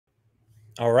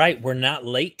All right, we're not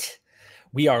late.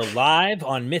 We are live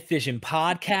on MythVision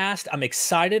podcast. I'm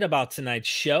excited about tonight's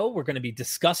show. We're going to be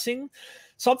discussing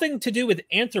something to do with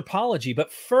anthropology.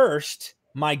 But first,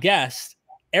 my guest,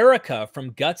 Erika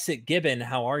from Guts at Gibbon.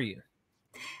 How are you?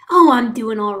 Oh, I'm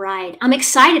doing all right. I'm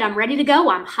excited. I'm ready to go.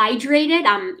 I'm hydrated.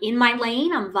 I'm in my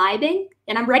lane. I'm vibing,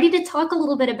 and I'm ready to talk a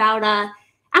little bit about out of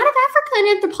Africa and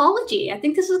anthropology. I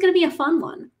think this is going to be a fun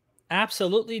one.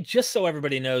 Absolutely. Just so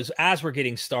everybody knows, as we're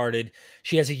getting started,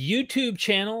 she has a YouTube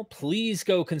channel. Please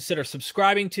go consider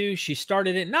subscribing to. She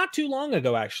started it not too long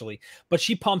ago, actually, but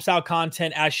she pumps out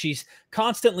content as she's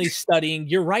constantly studying.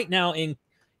 You're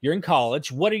in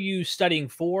college. What are you studying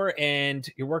for? And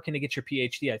you're working to get your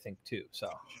PhD, I think, too. So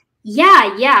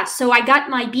Yeah. So I got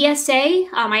my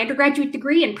BSA, my undergraduate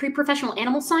degree in pre-professional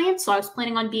animal science. So I was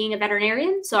planning on being a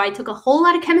veterinarian. So I took a whole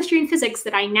lot of chemistry and physics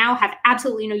that I now have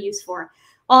absolutely no use for.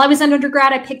 While I was an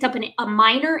undergrad, I picked up a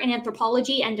minor in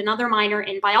anthropology and another minor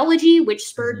in biology, which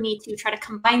spurred me to try to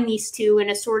combine these two in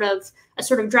a sort of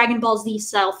Dragon Ball Z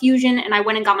style fusion. And I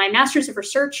went and got my master's of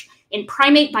research in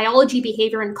primate biology,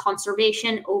 behavior, and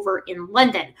conservation over in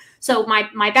London. So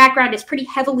my background is pretty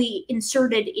heavily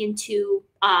inserted into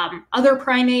other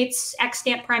primates,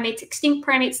 extant primates, extinct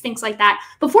primates, things like that.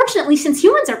 But fortunately, since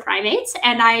humans are primates,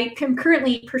 and I am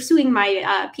currently pursuing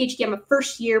my PhD, I'm a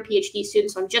first-year PhD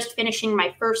student, so I'm just finishing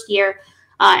my first year,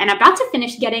 and I'm about to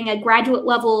finish getting a graduate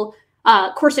level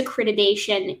course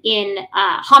accreditation in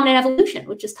hominid evolution,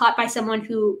 which is taught by someone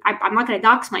who I'm not going to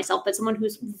dox myself, but someone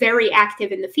who's very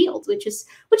active in the field, which is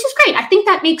great. I think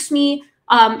that makes me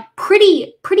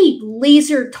pretty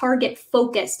laser target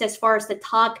focused as far as the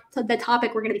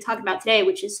topic we're going to be talking about today,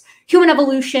 which is human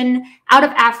evolution out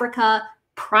of Africa,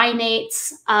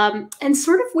 primates, and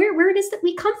sort of where it is that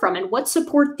we come from and what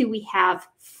support do we have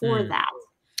for that.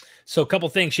 So a couple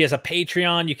things. She has a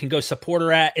Patreon you can go support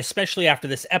her at, especially after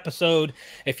this episode.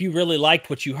 If you really liked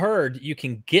what you heard, you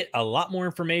can get a lot more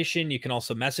information. You can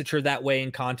also message her that way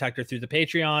and contact her through the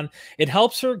Patreon. It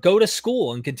helps her go to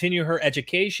school and continue her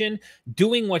education,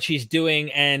 doing what she's doing.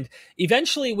 And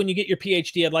eventually, when you get your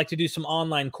PhD, I'd like to do some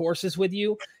online courses with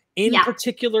you. In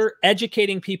particular,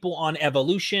 educating people on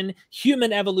evolution,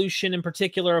 human evolution in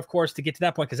particular, of course, to get to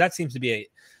that point, because that seems to be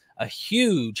a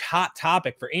huge hot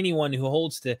topic for anyone who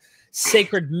holds to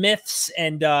sacred myths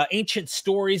and ancient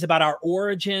stories about our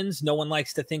origins. No one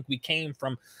likes to think we came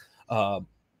from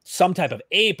some type of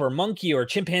ape or monkey or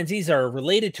chimpanzees are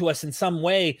related to us in some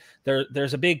way.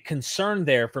 There's a big concern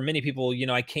there for many people. You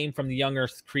know, I came from the young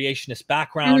earth creationist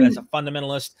background as a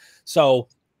fundamentalist. So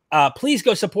please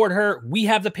go support her. We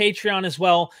have the Patreon as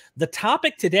well. The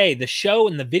topic today, the show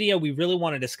and the video we really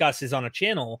want to discuss is on a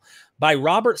channel by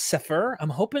Robert Sopehr. I'm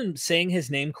hoping I'm saying his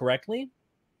name correctly.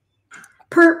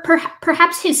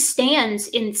 Perhaps his stands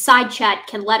in side chat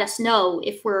can let us know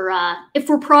if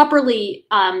we're properly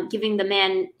giving the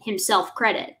man himself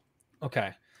credit.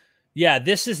 Okay. Yeah,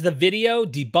 this is the video,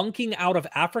 Debunking Out of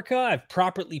Africa. I've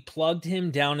properly plugged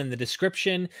him down in the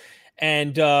description.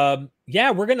 And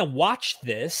yeah, we're going to watch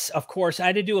this. Of course, I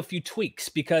had to do a few tweaks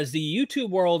because the YouTube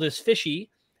world is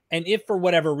fishy. And if for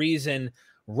whatever reason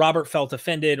Robert felt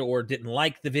offended or didn't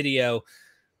like the video,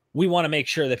 we want to make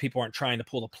sure that people aren't trying to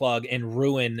pull the plug and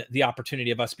ruin the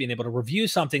opportunity of us being able to review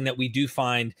something that we do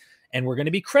find. And we're going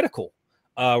to be critical.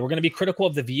 We're going to be critical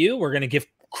of the view. We're going to give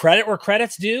credit where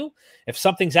credit's due. If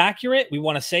something's accurate, we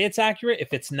want to say it's accurate.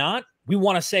 If it's not, we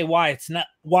want to say why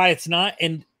it's not.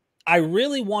 And I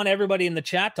really want everybody in the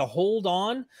chat to hold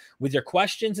on with your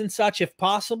questions and such, if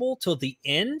possible, till the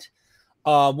end.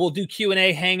 We'll do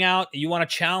Q&A hangout. You want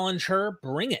to challenge her?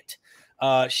 Bring it.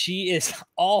 She is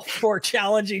all for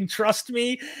challenging. Trust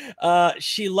me.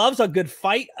 She loves a good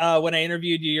fight. When I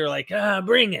interviewed you, you're like,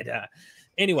 bring it.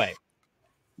 Anyway,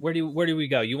 where do we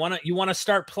go? You want to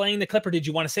start playing the clip, or did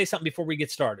you want to say something before we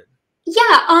get started? Yeah,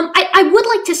 I would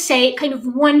like to say kind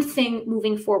of one thing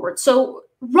moving forward. So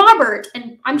Robert,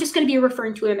 and I'm just going to be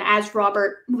referring to him as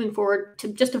Robert moving forward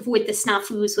to just avoid the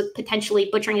snafus with potentially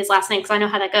butchering his last name, because I know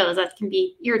how that goes. That can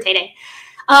be irritating.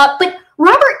 But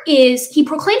Robert he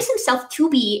proclaims himself to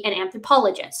be an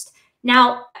anthropologist.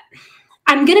 Now,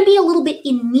 I'm going to be a little bit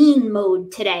in meme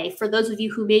mode today. For those of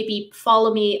you who maybe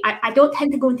follow me, I don't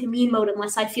tend to go into meme mode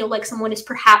unless I feel like someone is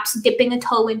perhaps dipping a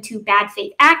toe into bad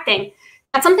faith acting.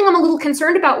 That's something I'm a little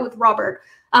concerned about with Robert.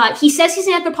 He says he's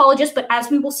an anthropologist, but as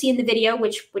we will see in the video,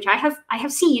 which I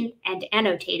have seen and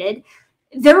annotated,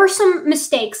 there are some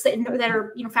mistakes that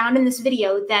are found in this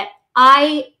video that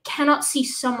I cannot see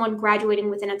someone graduating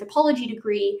with an anthropology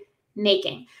degree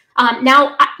making.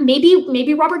 Now,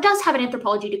 maybe Robert does have an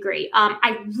anthropology degree.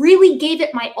 I really gave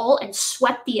it my all and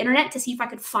swept the internet to see if I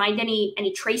could find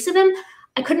any trace of him.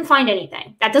 I couldn't find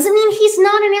anything. That doesn't mean he's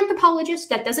not an anthropologist.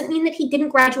 That doesn't mean that he didn't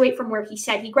graduate from where he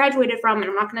said he graduated from. And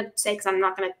I'm not going to say, because I'm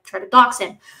not going to try to dox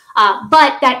him.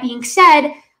 But that being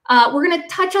said, we're going to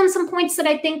touch on some points that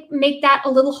I think make that a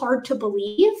little hard to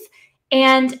believe.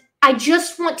 And I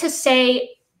just want to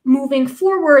say, moving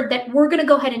forward, that we're going to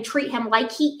go ahead and treat him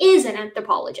like he is an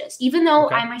anthropologist, even though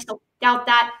I myself doubt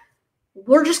that.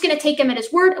 We're just going to take him at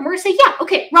his word, and we're going to say, yeah,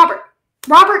 okay, Robert,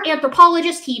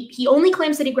 anthropologist. He only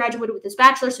claims that he graduated with his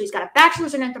bachelor, so he's got a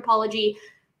bachelor's in anthropology.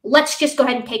 Let's just go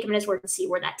ahead and take him at his word and see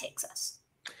where that takes us.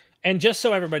 And just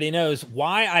so everybody knows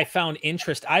why I found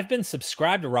interest, I've been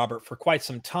subscribed to Robert for quite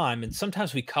some time, and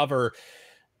sometimes we cover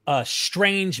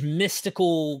strange,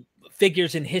 mystical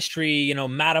figures in history, you know,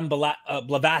 Madame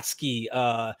Blavatsky.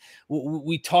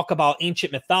 We talk about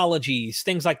ancient mythologies,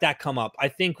 things like that come up. I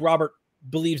think Robert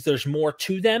believes there's more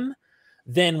to them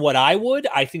than what I would.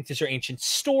 I think these are ancient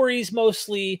stories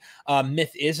mostly.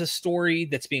 Myth is a story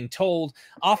that's being told.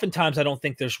 Oftentimes, I don't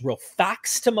think there's real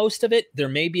facts to most of it. There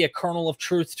may be a kernel of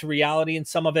truth to reality in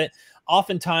some of it.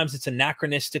 Oftentimes, it's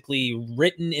anachronistically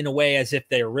written in a way as if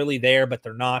they're really there, but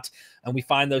they're not. And we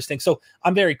find those things. So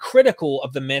I'm very critical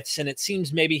of the myths, and it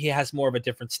seems maybe he has more of a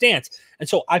different stance. And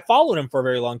so I followed him for a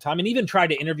very long time and even tried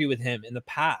to interview with him in the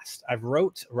past. I've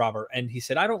wrote Robert, and he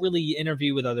said, I don't really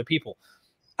interview with other people.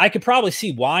 I could probably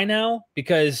see why now,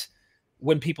 because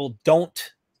when people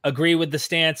don't agree with the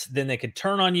stance, then they could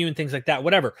turn on you and things like that,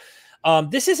 whatever.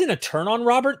 This isn't a turn on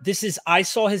Robert. This is, I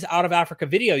saw his Out of Africa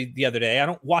video the other day. I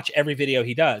don't watch every video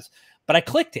he does, but I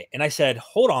clicked it and I said,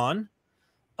 hold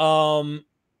on.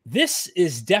 This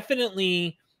is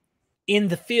definitely in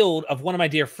the field of one of my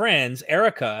dear friends,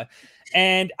 Erika.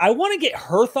 And I want to get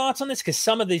her thoughts on this, because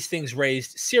some of these things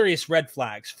raised serious red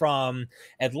flags, from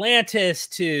Atlantis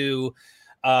to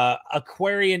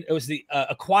Aquarian. It was the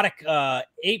aquatic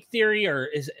ape theory, or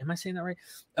am I saying that right?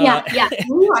 Yeah.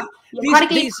 The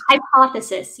aquatic ape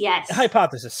hypothesis. Yes.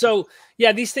 Hypothesis. So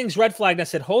yeah, these things red flagged. I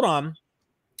said, hold on.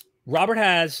 Robert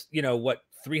has, you know, what,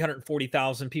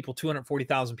 340,000 people,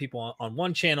 240,000 people on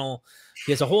one channel.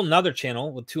 He has a whole nother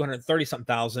channel with 230 something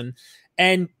thousand.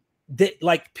 And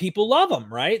like, people love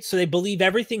him, right? So they believe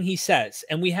everything he says.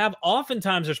 And we have,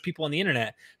 oftentimes there's people on the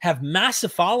internet have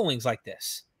massive followings like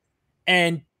this.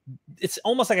 And it's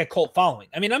almost like a cult following.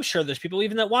 I mean, I'm sure there's people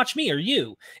even that watch me or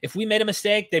you. If we made a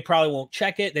mistake, they probably won't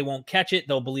check it. They won't catch it.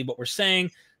 They'll believe what we're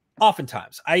saying.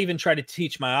 Oftentimes, I even try to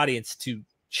teach my audience to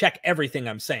check everything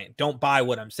I'm saying. Don't buy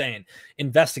what I'm saying.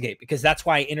 Investigate, because that's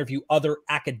why I interview other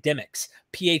academics,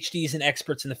 PhDs and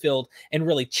experts in the field, and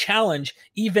really challenge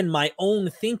even my own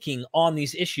thinking on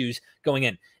these issues going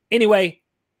in. Anyway,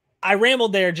 I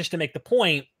rambled there just to make the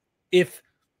point. If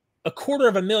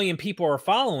 250,000 people are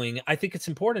following, I think it's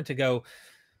important to go,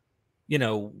 you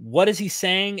know, what is he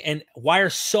saying? And why are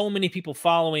so many people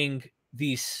following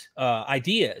these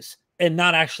ideas and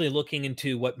not actually looking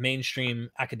into what mainstream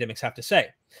academics have to say?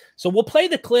 So we'll play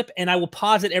the clip, and I will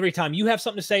pause it every time you have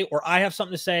something to say or I have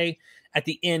something to say. At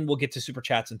the end, we'll get to super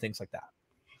chats and things like that.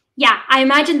 Yeah, I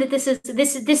imagine that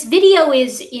this video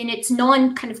is in its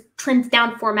non kind of trimmed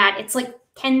down format. It's like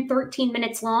 10, 13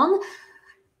 minutes long.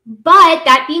 But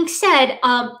that being said,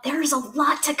 there's a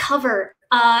lot to cover.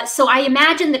 So I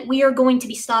imagine that we are going to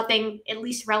be stopping at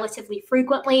least relatively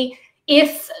frequently.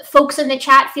 If folks in the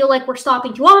chat feel like we're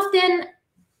stopping too often,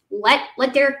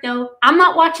 let Derek know. I'm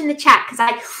not watching the chat because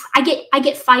I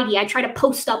get fighty. I try to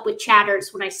post up with chatters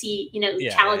when I see, you know,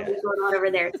 challenges going on over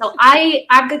there. So I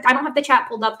don't have the chat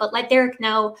pulled up, but let Derek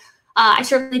know. I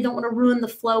certainly don't want to ruin the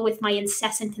flow with my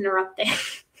incessant interrupting.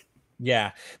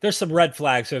 Yeah, there's some red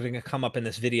flags that are going to come up in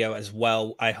this video as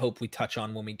well. I hope we touch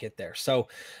on when we get there. So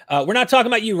we're not talking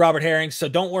about you, Robert Herring, so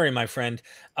don't worry, my friend.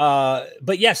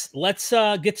 But yes, let's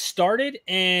get started.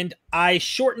 And I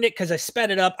shortened it because I sped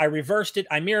it up. I reversed it.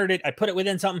 I mirrored it. I put it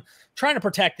within something, trying to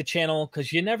protect the channel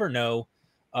because you never know.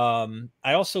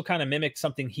 I also kind of mimicked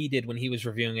something he did when he was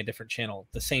reviewing a different channel,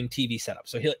 the same TV setup.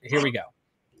 So here we go.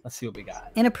 Let's see what we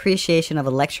got. In appreciation of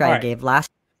a lecture I gave last...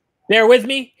 Bear with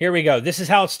me. Here we go. This is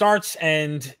how it starts,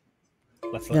 and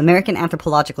the American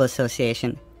Anthropological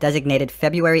Association designated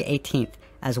February 18th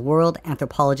as World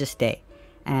Anthropologist Day,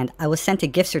 and I was sent a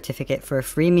gift certificate for a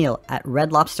free meal at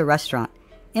Red Lobster Restaurant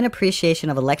in appreciation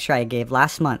of a lecture I gave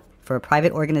last month for a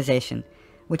private organization,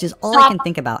 which is all I can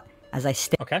think about as I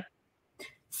stay. Okay.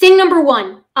 Thing number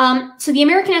one. So the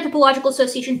American Anthropological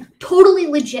Association, totally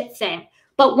legit thing.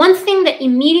 But one thing that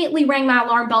immediately rang my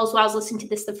alarm bells while I was listening to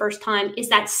this the first time is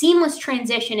that seamless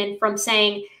transition in from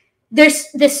saying there's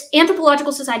this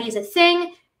anthropological society is a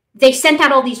thing. They sent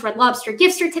out all these Red Lobster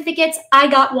gift certificates. I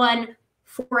got one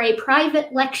for a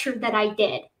private lecture that I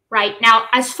did. right? Now,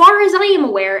 as far as I am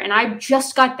aware, and I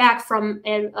just got back from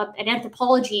an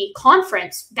anthropology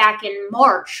conference back in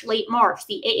March, late March,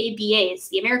 the AABAs,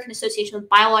 the American Association of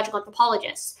Biological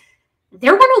Anthropologists,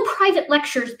 there were no private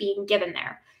lectures being given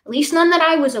there, at least none that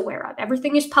I was aware of.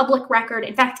 Everything is public record.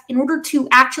 In fact, in order to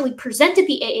actually present at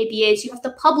the AABAs, you have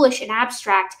to publish an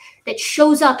abstract that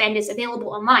shows up and is available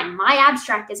online. My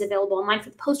abstract is available online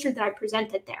for the poster that I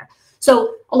presented there.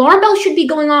 So alarm bells should be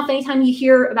going off anytime you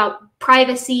hear about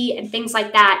privacy and things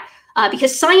like that,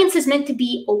 because science is meant to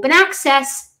be open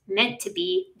access, meant to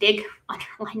be, big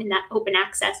underline in that, open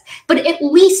access, but at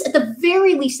least, at the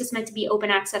very least, it's meant to be open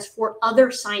access for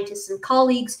other scientists and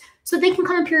colleagues so they can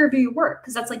come and peer review your work,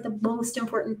 because that's like the most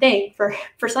important thing for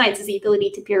science is the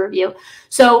ability to peer review.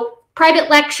 So private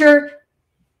lecture,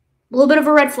 a little bit of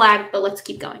a red flag, but let's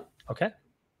keep going. Okay.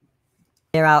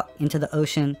 They're out into the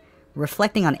ocean,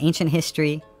 reflecting on ancient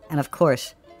history, and of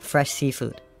course, fresh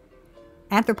seafood.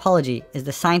 Anthropology is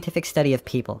the scientific study of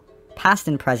people, past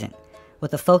and present,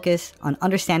 with a focus on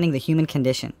understanding the human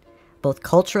condition, both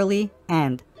culturally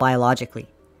and biologically.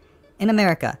 In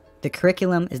America, the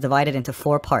curriculum is divided into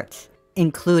 4 parts,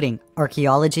 including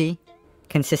archaeology,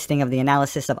 consisting of the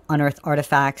analysis of unearthed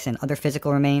artifacts and other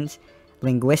physical remains,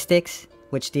 linguistics,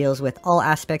 which deals with all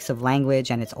aspects of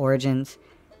language and its origins,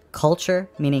 culture,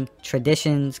 meaning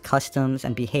traditions, customs,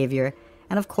 and behavior,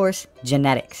 and of course,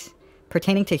 genetics,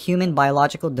 pertaining to human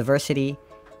biological diversity,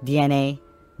 DNA,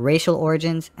 racial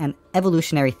origins, and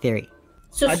evolutionary theory.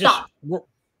 So stop.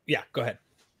 Yeah, go ahead.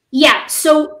 Yeah,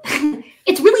 so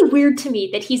it's really weird to me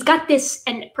that he's got this,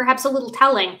 and perhaps a little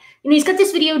telling, he's got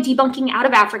this video debunking out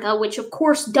of Africa, which of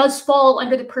course does fall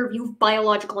under the purview of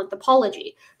biological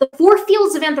anthropology. The 4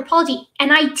 fields of anthropology,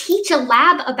 and I teach a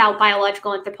lab about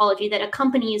biological anthropology that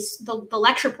accompanies the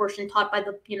lecture portion taught by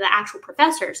the actual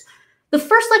professors. The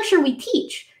first lecture we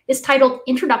teach is titled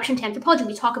Introduction to Anthropology.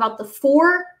 We talk about the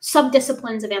 4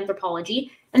 subdisciplines of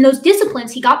anthropology, and those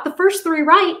disciplines, he got the first 3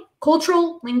 right: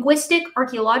 cultural, linguistic,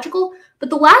 archaeological, but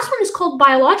the last one is called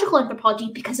biological anthropology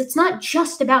because it's not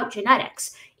just about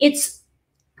genetics. It's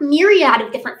myriad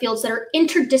of different fields that are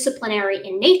interdisciplinary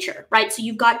in nature, right? So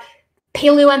you've got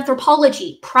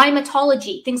paleoanthropology,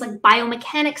 primatology, things like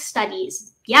biomechanics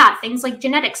studies, things like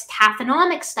genetics,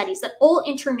 taphonomic studies that all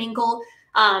intermingle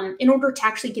in order to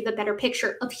actually give a better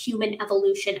picture of human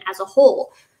evolution as a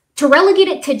whole. To relegate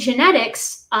it to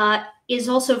genetics is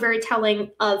also very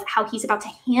telling of how he's about to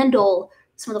handle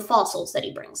some of the fossils that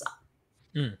he brings up.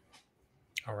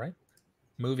 All right,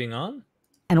 moving on.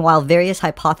 And while various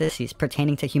hypotheses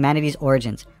pertaining to humanity's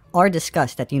origins are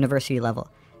discussed at the university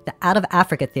level, the out of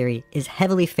Africa theory is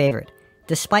heavily favored,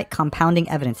 despite compounding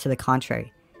evidence to the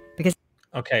contrary. Because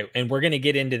okay, and we're going to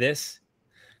get into this.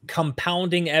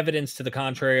 Compounding evidence to the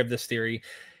contrary of this theory.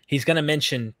 He's going to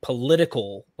mention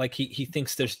political, like he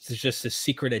thinks there's just a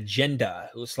secret agenda.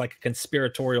 It was like a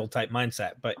conspiratorial type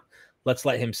mindset, but let's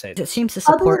let him say that. It seems to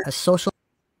support a social...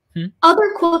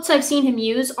 Other quotes I've seen him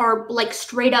use are like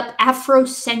straight up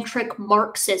Afrocentric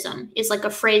Marxism is like a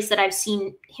phrase that I've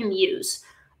seen him use,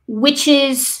 which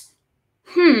is,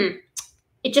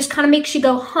 it just kind of makes you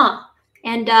go, huh,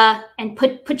 and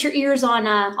put your ears on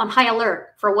high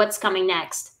alert for what's coming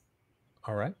next.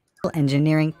 All right.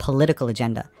 Engineering political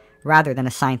agenda rather than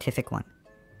a scientific one.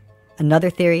 Another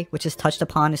theory which is touched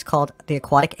upon is called the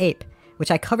aquatic ape,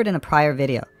 which I covered in a prior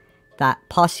video, that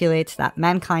postulates that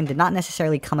mankind did not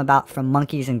necessarily come about from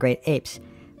monkeys and great apes,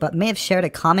 but may have shared a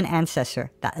common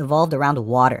ancestor that evolved around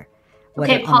water,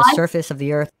 whether on the surface of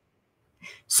the earth.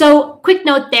 So, quick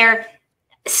note there.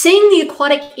 Saying the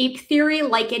aquatic ape theory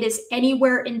like it is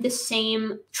anywhere in the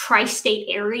same tri-state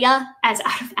area as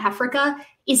out of Africa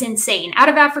is insane. Out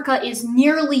of Africa is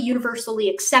nearly universally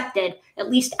accepted, at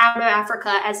least out of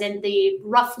Africa, as in the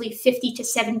roughly 50 to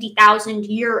 70,000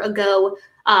 year ago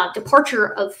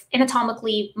departure of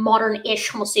anatomically modern-ish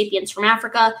Homo sapiens from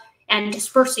Africa and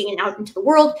dispersing it out into the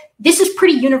world. This is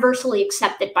pretty universally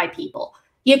accepted by people.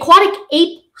 The aquatic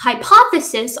ape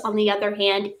hypothesis, on the other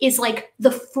hand, is like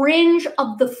the fringe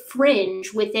of the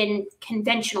fringe within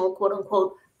conventional,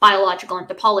 quote-unquote, biological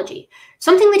anthropology.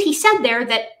 Something that he said there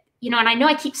that, and I know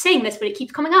I keep saying this, but it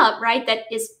keeps coming up, right, that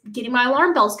is getting my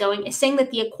alarm bells going, is saying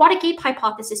that the aquatic ape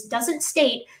hypothesis doesn't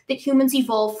state that humans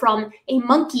evolved from a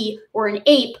monkey or an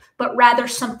ape, but rather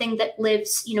something that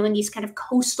lives, in these kind of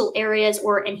coastal areas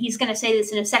or, and he's going to say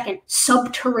this in a second,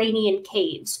 subterranean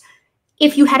caves.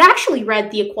 If you had actually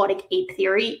read the aquatic ape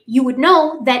theory, you would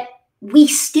know that we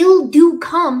still do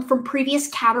come from previous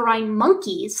catarrhine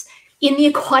monkeys in the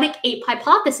aquatic ape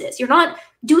hypothesis. You're not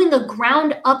doing a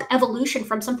ground up evolution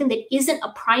from something that isn't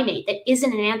a primate, that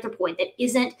isn't an anthropoid, that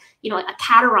isn't, a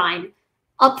catarrhine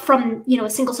up from, you know, a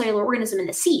single cellular organism in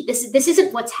the sea. This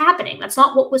isn't what's happening. That's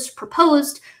not what was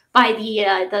proposed by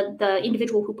the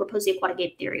individual who proposed the aquatic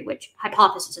ape theory, which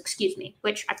hypothesis, excuse me,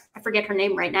 which I forget her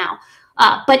name right now.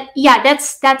 But yeah,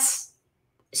 that's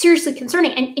seriously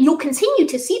concerning. And you'll continue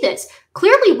to see this.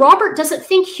 Clearly, Robert doesn't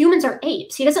think humans are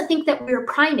apes. He doesn't think that we're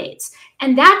primates.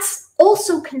 And that's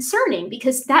also concerning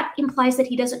because that implies that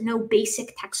he doesn't know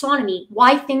basic taxonomy,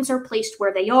 why things are placed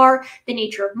where they are, the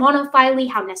nature of monophyly,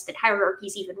 how nested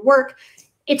hierarchies even work.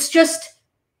 It's just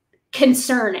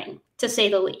concerning, to say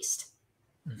the least.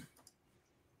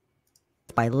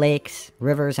 By lakes,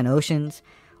 rivers, and oceans,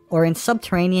 or in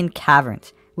subterranean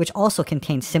caverns, which also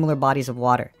contain similar bodies of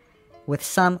water, with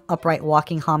some upright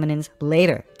walking hominins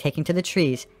later taking to the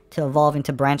trees to evolve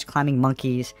into branch-climbing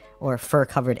monkeys or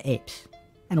fur-covered apes.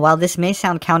 And while this may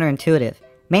sound counterintuitive,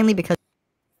 mainly because...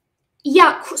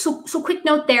 Yeah, so quick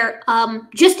note there,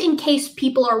 just in case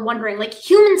people are wondering, like,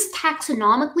 humans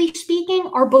taxonomically speaking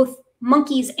are both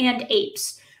monkeys and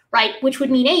apes, right? Which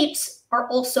would mean apes are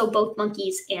also both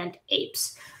monkeys and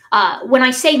apes. When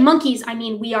I say monkeys, I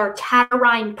mean we are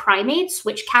catarrhine primates,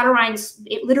 which catarrhines,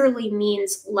 it literally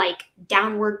means like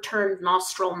downward turned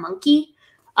nostril monkey.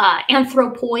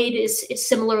 Anthropoid is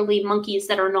similarly monkeys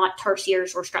that are not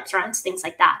tarsiers or strepsirrhines, things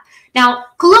like that. Now,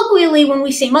 colloquially, when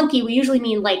we say monkey, we usually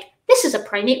mean like, this is a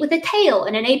primate with a tail,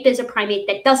 and an ape is a primate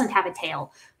that doesn't have a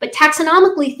tail. But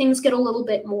taxonomically, things get a little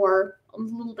bit more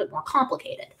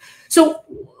complicated. So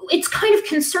it's kind of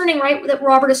concerning, right, that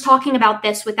Robert is talking about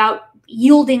this without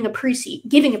giving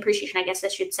appreciation, I guess I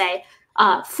should say,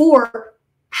 for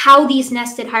how these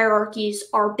nested hierarchies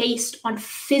are based on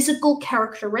physical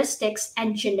characteristics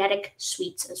and genetic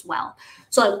suites as well.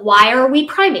 So like, why are we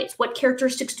primates? What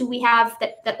characteristics do we have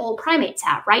that all primates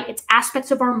have, right? It's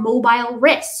aspects of our mobile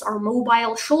wrists, our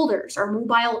mobile shoulders, our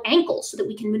mobile ankles so that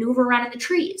we can maneuver around in the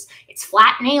trees. It's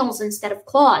flat nails instead of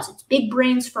claws. It's big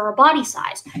brains for our body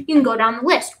size. You can go down the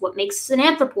list. What makes us an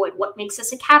anthropoid? What makes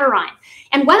us a catarrhine?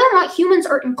 And whether or not humans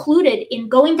are included in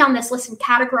going down this list and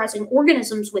categorizing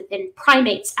organisms within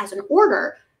primates as an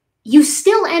order, you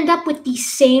still end up with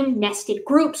these same nested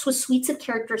groups with suites of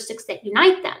characteristics that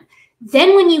unite them.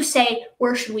 Then when you say,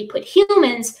 where should we put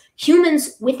humans?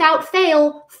 Humans, without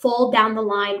fail, fall down the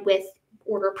line with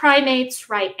order primates,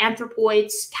 right?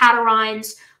 Anthropoids,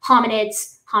 catarrhines,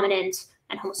 hominins,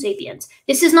 and Homo sapiens.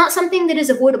 This is not something that is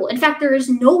avoidable. In fact, there is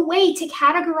no way to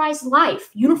categorize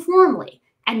life uniformly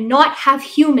and not have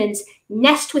humans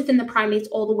nest within the primates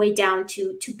all the way down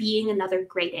to being another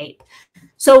great ape.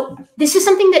 So this is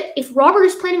something that if Robert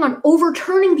is planning on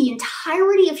overturning the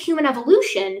entirety of human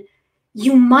evolution,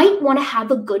 you might want to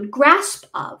have a good grasp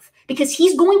of, because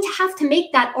he's going to have to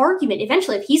make that argument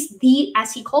eventually. If he's the,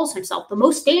 as he calls himself, the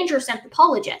most dangerous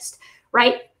anthropologist,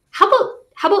 right? How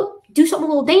about do something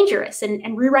a little dangerous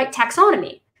and rewrite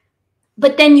taxonomy?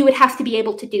 But then you would have to be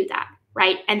able to do that,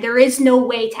 right? And there is no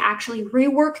way to actually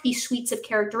rework these suites of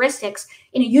characteristics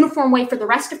in a uniform way for the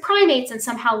rest of primates and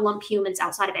somehow lump humans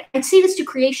outside of it. I say this to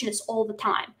creationists all the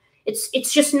time.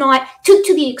 It's just not,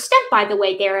 to the extent, by the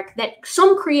way, Derek, that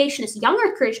some creationists,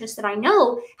 younger creationists that I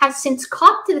know, have since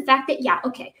copped to the fact that, yeah,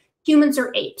 okay, humans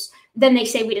are apes. Then they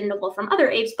say we didn't evolve from other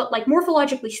apes, but like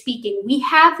morphologically speaking, we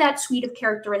have that suite of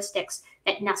characteristics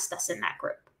that nest us in that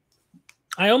group.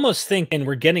 I almost think, and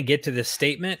we're going to get to this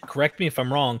statement, correct me if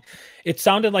I'm wrong, it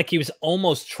sounded like he was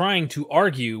almost trying to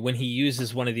argue when he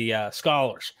uses one of the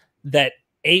scholars that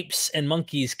apes and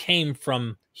monkeys came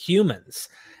from humans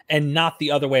and not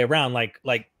the other way around.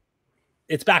 Like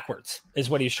it's backwards is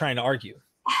what he's trying to argue.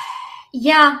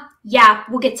 Yeah,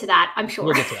 we'll get to that, I'm sure.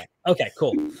 We'll get to that. Okay,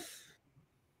 cool.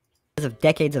 Because of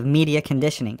decades of media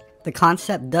conditioning, the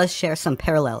concept does share some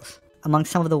parallels among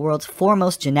some of the world's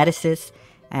foremost geneticists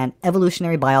and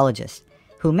evolutionary biologists,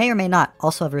 who may or may not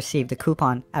also have received a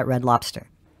coupon at Red Lobster.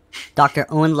 Dr.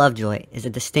 Owen Lovejoy is a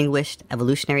distinguished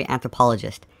evolutionary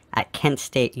anthropologist at Kent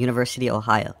State University,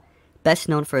 Ohio, best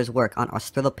known for his work on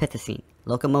Australopithecine,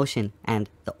 locomotion, and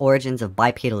the origins of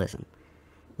bipedalism.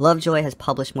 Lovejoy has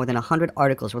published more than 100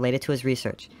 articles related to his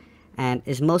research, and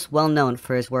is most well known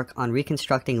for his work on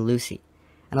reconstructing Lucy,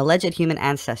 an alleged human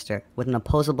ancestor with an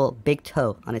opposable big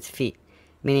toe on its feet,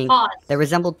 meaning they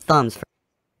resembled thumbs.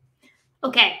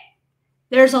 Okay,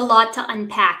 there's a lot to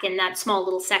unpack in that small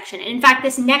little section. And in fact,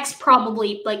 this next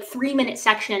probably like 3-minute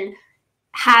section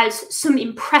has some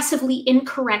impressively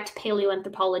incorrect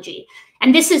paleoanthropology.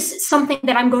 And this is something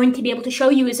that I'm going to be able to show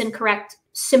you is incorrect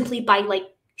simply by like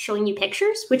showing you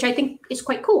pictures, which I think is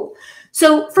quite cool.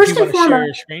 So first and foremost, share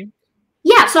your screen?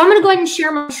 Yeah, so I'm going to go ahead and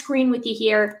share my screen with you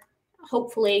here.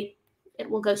 Hopefully it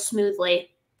will go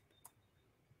smoothly.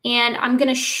 And I'm going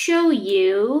to show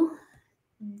you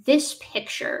this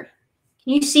picture.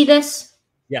 Can you see this?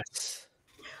 Yes.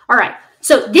 All right.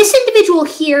 So this individual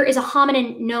here is a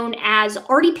hominin known as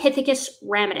Ardipithecus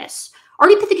ramidus.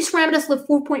 Ardipithecus ramidus lived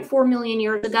 4.4 million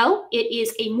years ago. It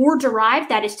is a more derived,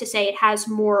 that is to say, it has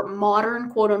more modern,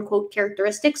 quote-unquote,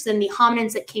 characteristics than the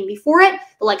hominins that came before it,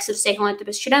 the likes of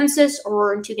Sahelanthropus chilensis,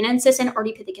 Auroran tugenensis, and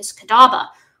Ardipithecus cadava.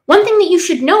 One thing that you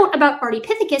should note about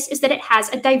Ardipithecus is that it has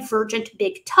a divergent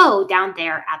big toe down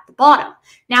there at the bottom.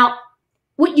 Now,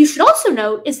 what you should also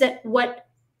note is that what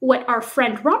our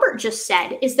friend Robert just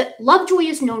said is that Lovejoy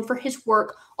is known for his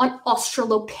work on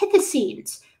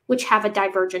Australopithecines, which have a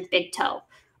divergent big toe.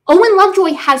 Owen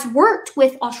Lovejoy has worked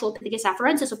with Australopithecus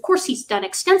afarensis. Of course, he's done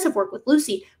extensive work with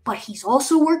Lucy, but he's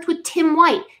also worked with Tim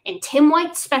White, and Tim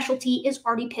White's specialty is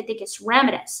Ardipithecus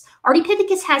ramidus.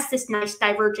 Ardipithecus has this nice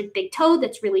divergent big toe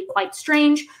that's really quite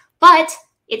strange, but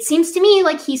it seems to me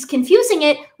like he's confusing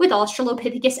it with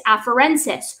Australopithecus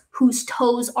afarensis, whose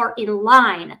toes are in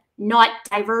line, not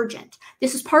divergent.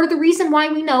 This is part of the reason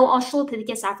why we know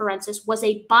Australopithecus afarensis was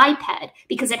a biped,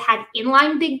 because it had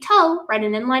inline big toe, right,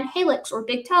 an inline helix or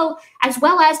big toe, as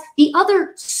well as the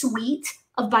other suite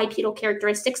of bipedal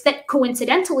characteristics that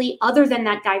coincidentally, other than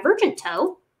that divergent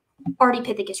toe,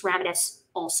 Ardipithecus ramidus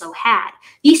also had.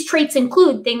 These traits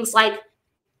include things like,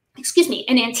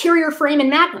 an anterior foramen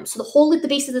magnum. So the hole at the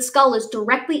base of the skull is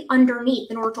directly underneath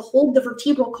in order to hold the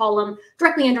vertebral column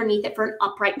directly underneath it for an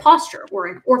upright posture or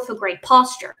an orthograde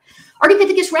posture.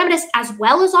 Ardipithecus ramidus as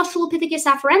well as Australopithecus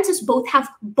afarensis both have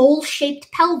bowl-shaped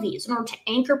pelvises in order to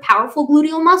anchor powerful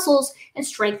gluteal muscles and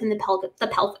strengthen the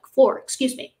pelvic floor.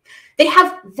 They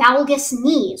have valgus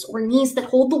knees, or knees that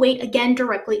hold the weight, again,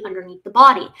 directly underneath the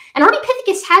body. And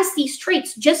Ardipithecus has these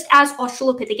traits just as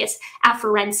Australopithecus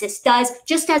afarensis does,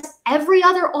 just as every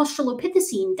other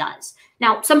Australopithecine does.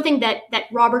 Now, something that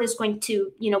Robert is going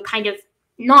to, kind of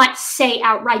not say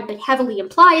outright, but heavily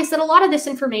imply, is that a lot of this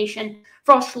information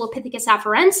for Australopithecus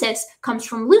afarensis comes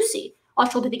from Lucy.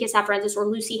 Australopithecus afarensis, or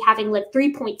Lucy, having lived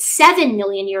 3.7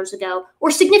 million years ago, or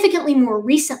significantly more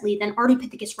recently than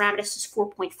Ardipithecus ramidus'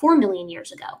 4.4 million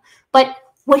years ago. But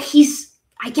what he's,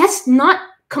 I guess, not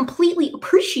completely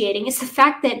appreciating is the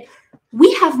fact that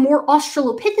we have more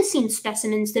Australopithecine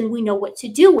specimens than we know what to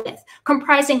do with,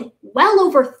 comprising well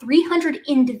over 300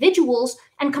 individuals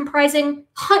and comprising,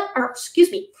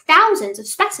 thousands of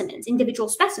specimens, individual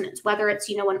specimens, whether it's,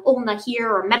 an ulna here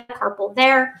or a metacarpal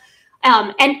there.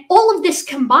 And all of this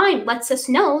combined lets us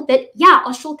know that, yeah,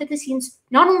 Australopithecines,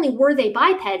 not only were they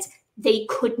bipeds, they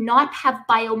could not have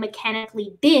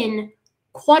biomechanically been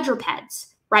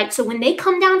quadrupeds, right? So when they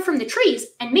come down from the trees,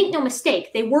 and make no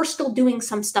mistake, they were still doing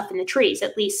some stuff in the trees,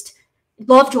 at least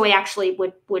Lovejoy actually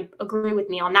would agree with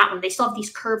me on that one. They still have these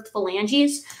curved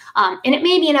phalanges, and it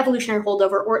may be an evolutionary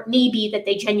holdover, or it may be that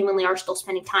they genuinely are still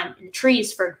spending time in the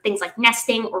trees for things like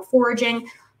nesting or foraging.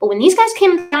 But when these guys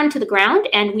came down to the ground,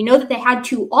 and we know that they had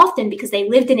to often because they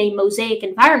lived in a mosaic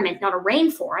environment, not a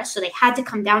rainforest, so they had to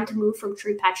come down to move from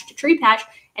tree patch to tree patch.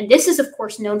 And this is, of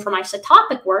course, known from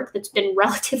isotopic work that's been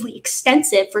relatively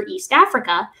extensive for East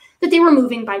Africa, that they were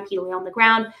moving bipedally on the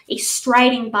ground, a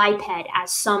striding biped,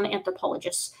 as some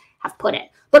anthropologists have put it.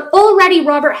 But already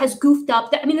Robert has goofed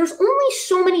up. There's only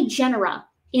so many genera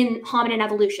in hominin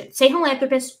evolution: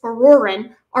 Sahelanthropus,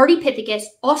 Auroran, Ardipithecus,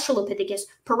 Australopithecus,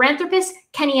 Paranthropus,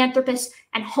 Kenyanthropus,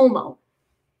 and Homo.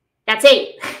 That's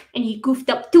 8. And he goofed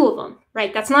up 2 of them,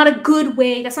 right? That's not a good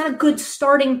way, that's not a good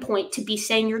starting point to be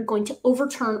saying you're going to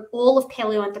overturn all of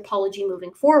paleoanthropology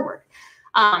moving forward.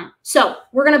 So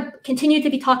we're going to continue to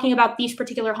be talking about these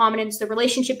particular hominins, the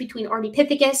relationship between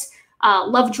Ardipithecus.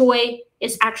 Lovejoy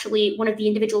is actually one of the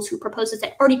individuals who proposes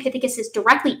that Ardipithecus is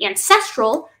directly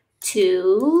ancestral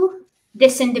to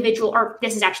this individual, or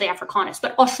this is actually Africanus,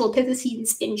 but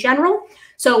Australopithecines in general.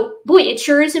 So, boy, it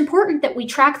sure is important that we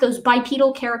track those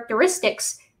bipedal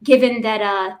characteristics, given that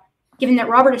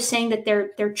Robert is saying that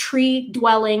they're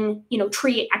tree-dwelling,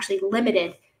 tree actually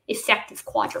limited effective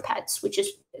quadrupeds, which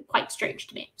is quite strange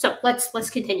to me. So let's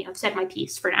continue. I've said my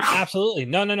piece for now. Absolutely,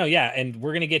 no, yeah, and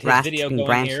we're gonna get his video going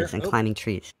branches here. And climbing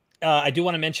trees. I do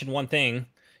want to mention one thing.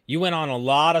 You went on a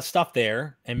lot of stuff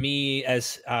there, and me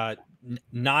as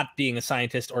not being a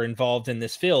scientist or involved in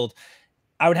this field,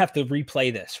 I would have to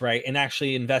replay this, right, and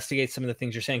actually investigate some of the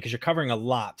things you're saying, because you're covering a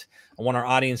lot. I want our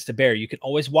audience to bear. You can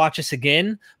always watch us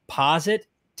again, pause it,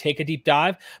 take a deep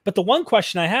dive. But the one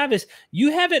question I have is,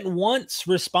 you haven't once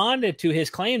responded to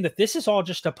his claim that this is all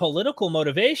just a political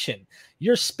motivation.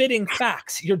 You're spitting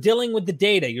facts. You're dealing with the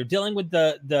data. You're dealing with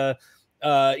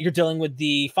you're dealing with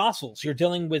the fossils. You're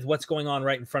dealing with what's going on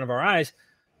right in front of our eyes.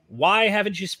 Why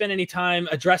haven't you spent any time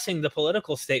addressing the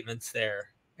political statements there,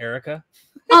 Erika?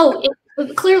 Oh,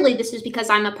 But clearly, this is because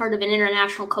I'm a part of an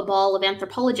international cabal of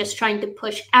anthropologists trying to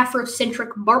push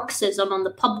Afrocentric Marxism on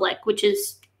the public, which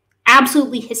is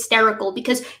absolutely hysterical.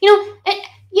 Because, go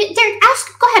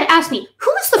ahead, ask me, who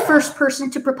was the first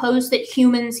person to propose that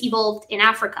humans evolved in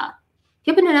Africa?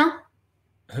 You happen to know?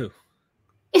 Who?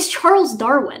 It's Charles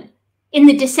Darwin in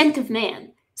The Descent of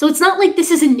Man. So it's not like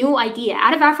this is a new idea.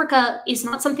 Out of Africa is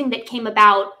not something that came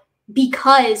about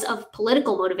because of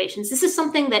political motivations. This is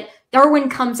something that Darwin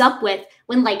comes up with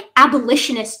when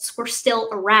abolitionists were still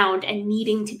around and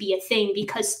needing to be a thing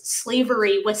because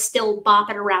slavery was still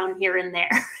bopping around here and there,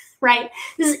 right?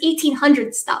 This is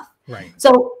 1800 stuff. Right.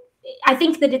 So I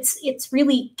think that it's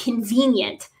really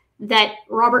convenient that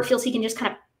Robert feels he can just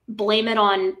kind of blame it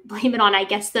on, I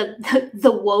guess,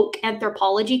 the woke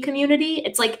anthropology community.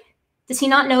 It's like, does he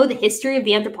not know the history of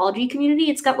the anthropology community?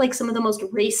 It's got some of the most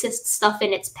racist stuff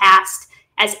in its past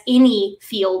as any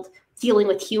field dealing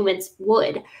with humans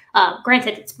would.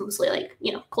 Granted, it's mostly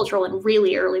cultural and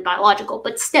really early biological,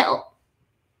 but still.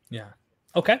 Yeah.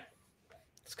 Okay.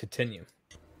 Let's continue.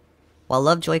 While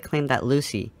Lovejoy claimed that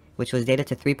Lucy, which was dated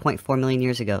to 3.4 million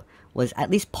years ago, was at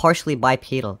least partially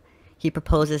bipedal, he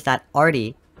proposes that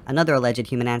Artie, another alleged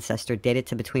human ancestor dated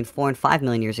to between 4 and 5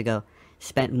 million years ago,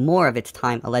 spent more of its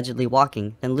time allegedly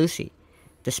walking than Lucy,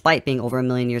 despite being over 1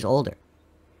 million years older.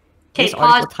 Okay, this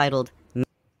article titled...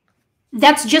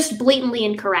 That's just blatantly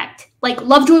incorrect.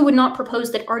 Lovejoy would not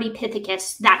propose that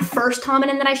Ardipithecus, that first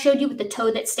hominin that I showed you with the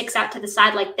toe that sticks out to the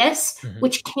side like this,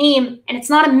 which came, and it's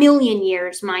not 1 million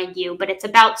years, mind you, but it's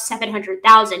about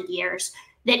 700,000 years,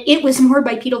 that it was more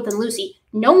bipedal than Lucy.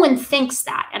 No one thinks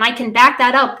that, and I can back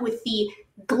that up with the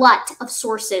glut of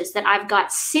sources that I've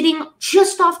got sitting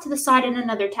just off to the side in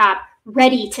another tab,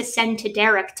 ready to send to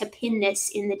Derek to pin this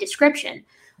in the description,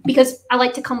 because I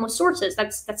like to come with sources.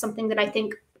 That's something that I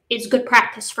think is good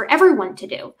practice for everyone to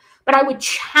do. But I would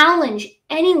challenge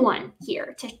anyone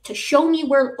here to show me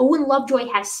where Owen Lovejoy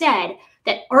has said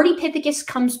that Ardipithecus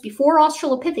comes before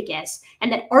Australopithecus and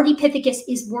that Ardipithecus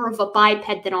is more of a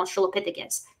biped than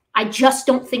Australopithecus. I just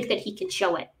don't think that he can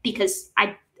show it because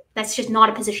that's just not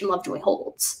a position Lovejoy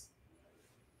holds.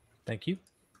 Thank you.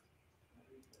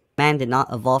 Man did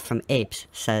not evolve from apes,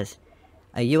 says.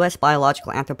 A U.S.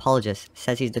 biological anthropologist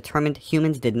says he's determined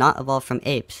humans did not evolve from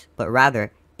apes, but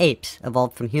rather, apes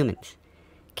evolved from humans.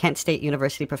 Kent State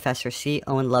University professor C.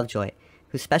 Owen Lovejoy,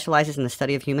 who specializes in the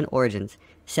study of human origins,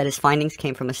 said his findings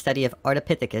came from a study of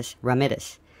Ardipithecus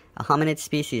ramidus, a hominid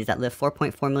species that lived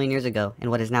 4.4 million years ago in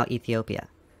what is now Ethiopia.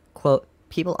 Quote,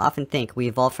 people often think we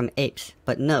evolved from apes,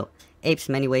 but no, apes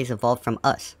in many ways evolved from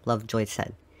us, Lovejoy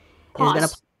said.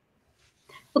 Pause.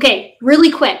 Okay,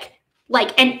 really quick.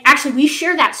 And actually we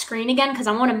share that screen again because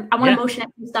I want to motion at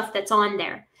some stuff that's on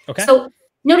there. Okay. So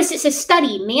notice it says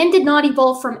study, man did not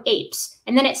evolve from apes.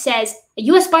 And then it says a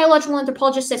U.S. biological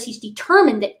anthropologist says he's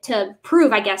determined to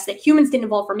prove, I guess, that humans didn't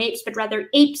evolve from apes, but rather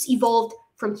apes evolved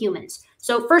from humans.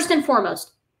 So first and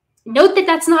foremost, note that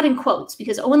that's not in quotes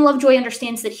because Owen Lovejoy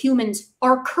understands that humans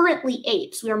are currently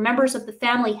apes. We are members of the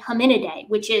family Hominidae,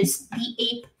 which is the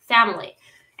ape family.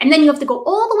 And then you have to go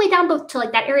all the way down to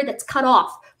that area that's cut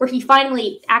off where he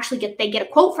finally they get a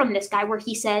quote from this guy where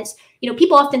he says,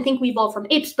 people often think we evolved from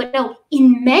apes, but no,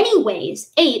 in many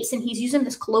ways, apes, and he's using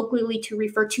this colloquially to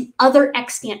refer to other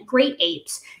extant great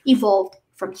apes, evolved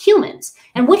from humans.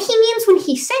 And what he means when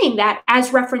he's saying that,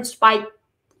 as referenced by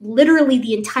literally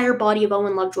the entire body of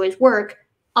Owen Lovejoy's work,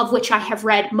 of which I have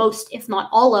read most, if not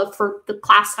all of, for the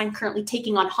class I'm currently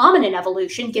taking on hominin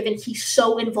evolution, given he's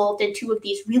so involved in two of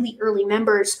these really early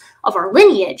members of our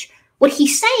lineage. What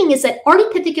he's saying is that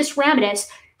Ardipithecus ramidus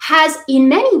has in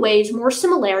many ways more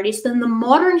similarities than the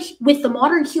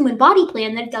modern human body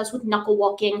plan than it does with knuckle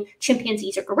walking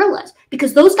chimpanzees or gorillas,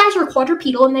 because those guys are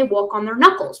quadrupedal and they walk on their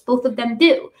knuckles. Both of them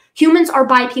do. Humans are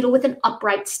bipedal with an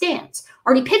upright stance.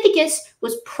 Ardipithecus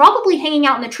was probably hanging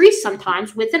out in the trees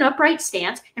sometimes with an upright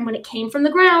stance, and when it came from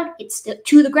the ground, it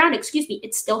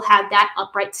still had that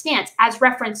upright stance, as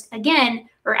referenced again,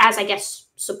 or as I guess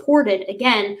supported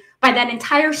again by that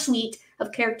entire suite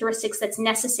of characteristics that's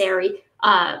necessary,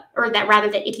 or that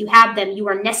rather that if you have them, you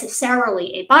are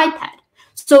necessarily a biped.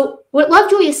 So what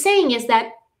Lovejoy is saying is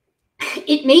that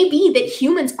it may be that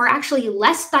humans are actually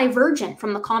less divergent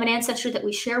from the common ancestry that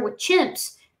we share with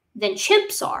chimps than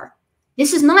chimps are.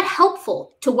 This is not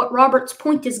helpful to what Robert's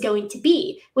point is going to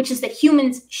be, which is that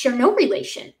humans share no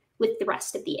relation with the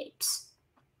rest of the apes.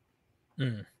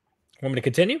 Want me to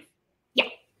continue? Yeah.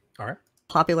 All right.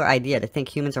 Popular idea to think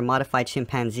humans are modified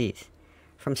chimpanzees.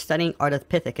 From studying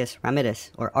Ardipithecus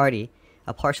ramidus, or Artie,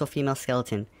 a partial female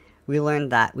skeleton, we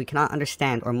learned that we cannot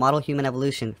understand or model human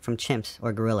evolution from chimps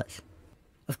or gorillas.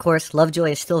 Of course,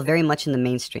 Lovejoy is still very much in the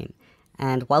mainstream,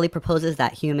 And while he proposes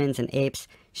that humans and apes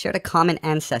shared a common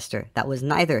ancestor that was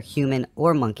neither human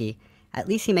or monkey, at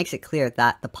least he makes it clear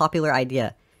that the popular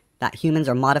idea that humans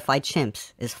are modified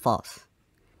chimps is false.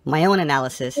 My own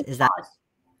analysis is that...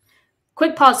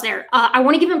 Quick pause there. I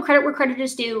want to give him credit where credit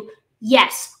is due.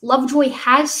 Yes, Lovejoy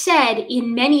has said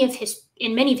in many of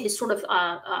his sort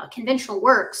of conventional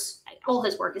works, all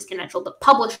his work is conventional, but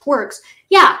published works,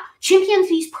 yeah,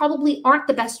 chimpanzees probably aren't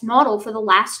the best model for the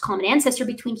last common ancestor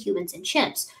between humans and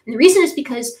chimps. And the reason is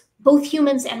because both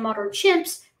humans and modern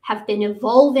chimps have been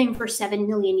evolving for 7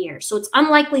 million years. So it's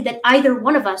unlikely that either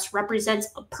one of us represents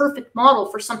a perfect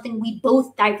model for something we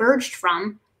both diverged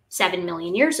from 7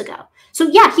 million years ago. So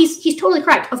yeah, he's totally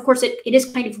correct. Of course, it is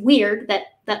kind of weird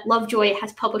that Lovejoy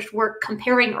has published work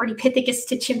comparing Ardipithecus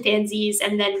to chimpanzees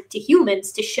and then to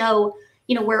humans to show,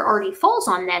 you know, where Artie falls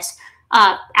on this,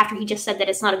 after he just said that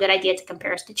it's not a good idea to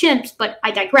compare us to chimps. But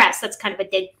I digress. That's kind of a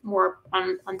dig more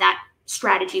on that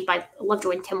strategy by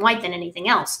Lovejoy and Tim White than anything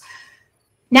else.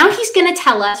 Now he's going to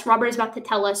tell us, Robert is about to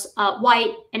tell us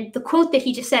why, and the quote that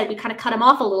he just said, we kind of cut him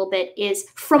off a little bit, is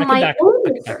from my own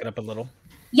research. Back it up a little.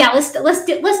 Yeah, let's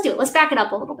do it. Let's back it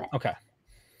up a little bit. Okay.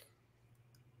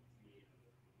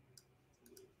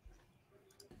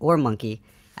 Or monkey,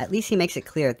 at least he makes it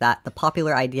clear that the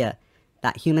popular idea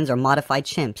that humans are modified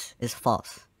chimps is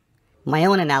false. My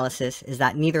own analysis is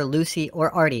that neither Lucy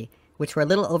or Artie, which were a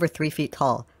little over 3 feet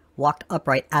tall, walked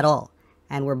upright at all,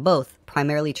 and were both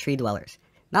primarily tree dwellers,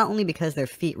 not only because their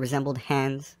feet resembled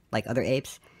hands like other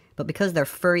apes, but because their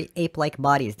furry ape-like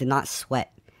bodies did not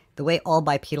sweat, the way all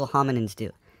bipedal hominins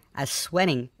do, as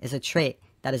sweating is a trait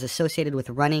that is associated with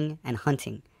running and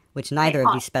hunting, which neither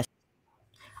of these specimens...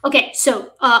 Okay,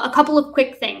 so a couple of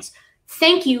quick things.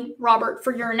 Thank you, Robert,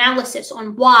 for your analysis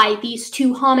on why these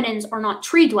two hominins are not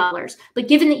tree dwellers. But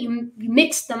given that you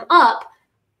mixed them up,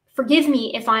 forgive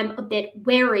me if I'm a bit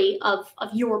wary of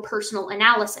your personal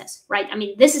analysis, right? I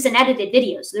mean, this is an edited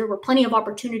video, so there were plenty of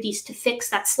opportunities to fix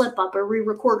that slip up or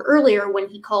re-record earlier when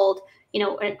he called, you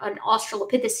know, an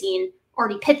Australopithecine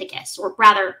Ardipithecus, or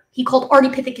rather, he called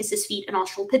Ardipithecus's feet an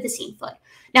Australopithecine foot.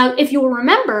 Now, if you'll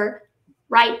remember,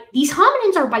 right, these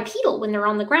hominins are bipedal when they're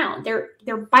on the ground. They're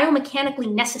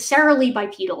biomechanically necessarily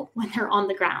bipedal when they're on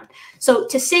the ground. So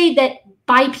to say that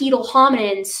bipedal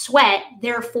hominins sweat,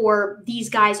 therefore these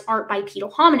guys aren't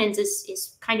bipedal hominins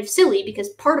is kind of silly, because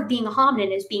part of being a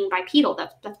hominin is being bipedal.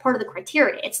 That's part of the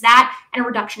criteria. It's that and a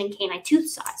reduction in canine tooth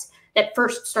size that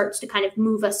first starts to kind of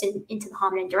move us into the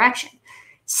hominin direction.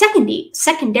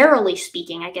 Secondarily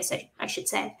speaking, I guess I should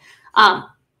say,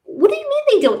 what do you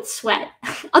mean they don't sweat?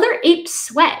 Other apes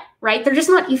sweat, right? They're just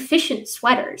not efficient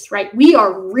sweaters, right? We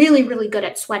are really, really good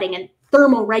at sweating and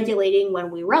thermoregulating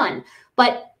when we run.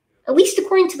 But at least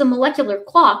according to the molecular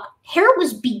clock, hair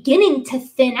was beginning to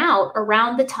thin out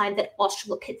around the time that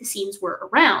Australopithecines were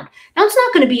around. Now, it's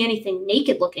not going to be anything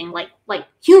naked looking like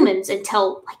humans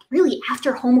until like really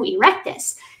after Homo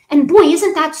erectus. And boy,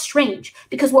 isn't that strange?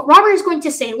 Because what Robert is going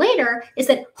to say later is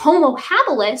that Homo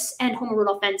habilis and Homo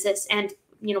rudolfensis and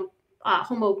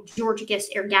Homo georgicus,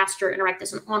 ergaster, and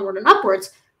erectus, and onward and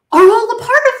upwards are all a part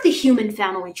of the human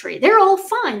family tree. They're all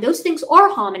fine. Those things are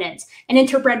hominids and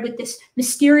interbred with this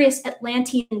mysterious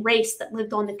Atlantean race that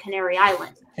lived on the Canary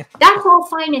Islands. That's all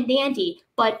fine and dandy,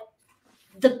 but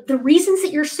the reasons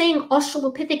that you're saying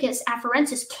Australopithecus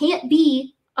afarensis can't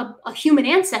be a human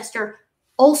ancestor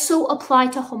also apply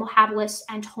to Homo habilis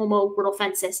and Homo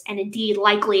rudolfensis, and indeed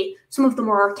likely some of the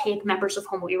more archaic members of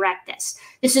Homo erectus.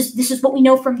 This is what we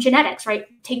know from genetics, right?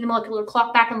 Taking the molecular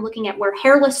clock back and looking at where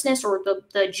hairlessness, or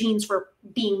the genes for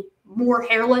being more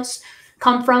hairless,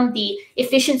 come from, the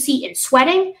efficiency in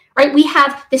sweating, right? We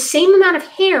have the same amount of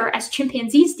hair as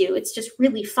chimpanzees do. It's just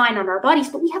really fine on our bodies,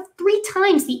 but we have 3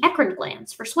 times the eccrine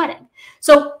glands for sweating.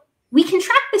 So we can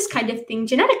track this kind of thing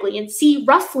genetically and see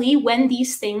roughly when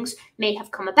these things may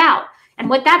have come about. And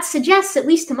what that suggests, at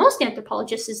least to most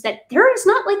anthropologists, is that there is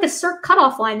not like a certain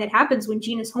cutoff line that happens when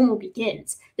genus Homo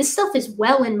begins. This stuff is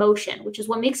well in motion, which is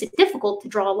what makes it difficult to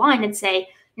draw a line and say,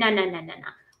 no.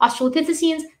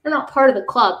 Australopithecines, they're not part of the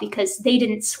club because they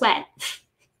didn't sweat.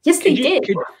 Yes, they did.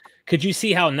 Could you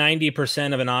see how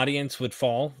 90% of an audience would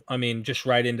fall? I mean, just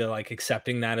right into like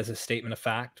accepting that as a statement of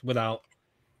fact without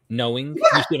knowing.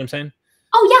 Yeah. You see what I'm saying?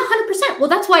 Oh yeah, 100%. Well,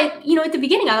 that's why, at the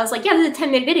beginning I was like, yeah, this is a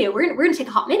 10-minute video. We're gonna take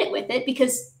a hot minute with it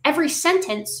because every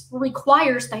sentence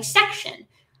requires dissection.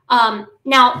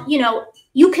 Now,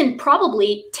 you can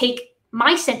probably take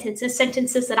my sentences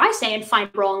that I say and find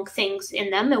wrong things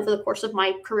in them over the course of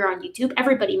my career on YouTube.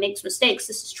 Everybody makes mistakes.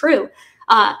 This is true.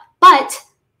 But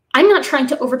I'm not trying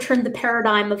to overturn the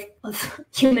paradigm of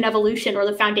human evolution or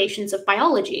the foundations of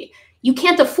biology. You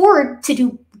can't afford to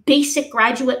do basic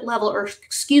graduate level, or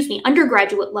excuse me,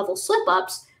 undergraduate level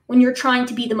slip-ups when you're trying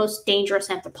to be the most dangerous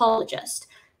anthropologist.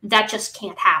 That just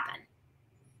can't happen.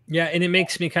 Yeah, and it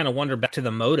makes me kind of wonder, back to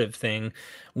the motive thing,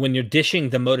 when you're dishing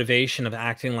the motivation of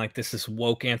acting like this is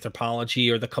woke anthropology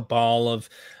or the cabal of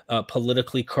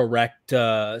politically correct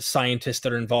scientists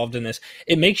that are involved in this,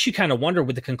 it makes you kind of wonder,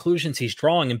 with the conclusions he's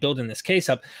drawing and building this case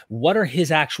up, what are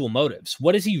his actual motives?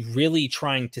 What is he really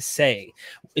trying to say?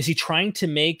 Is he trying to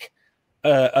make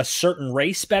a certain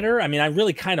race better? I mean, I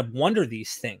really kind of wonder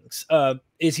these things.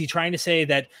 Is he trying to say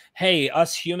that, hey,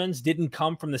 us humans didn't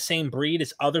come from the same breed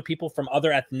as other people from other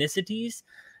ethnicities?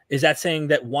 Is that saying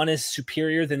that one is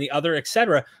superior than the other,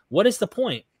 etc.? What is the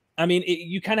point? I mean,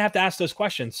 you kind of have to ask those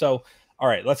questions. So, all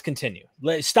right, let's continue.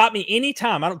 Stop me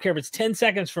anytime. I don't care if it's 10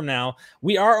 seconds from now.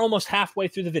 We are almost halfway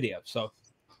through the video. So,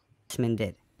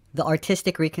 did. The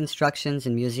artistic reconstructions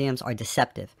in museums are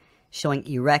deceptive, showing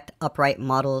erect, upright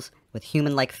models with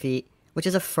human-like feet, which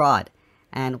is a fraud.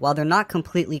 And while they're not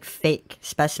completely fake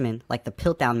specimen like the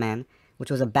Piltdown Man,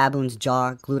 which was a baboon's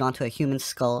jaw glued onto a human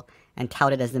skull and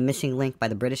touted as the missing link by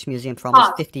the British Museum for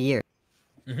almost 50 years.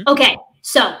 Okay,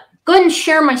 so go ahead and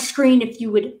share my screen if you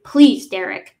would please,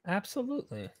 Derek.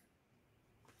 Absolutely.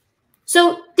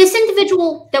 So this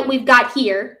individual that we've got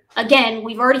here, again,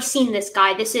 we've already seen this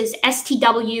guy. This is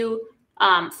STW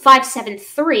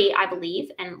 573, I believe.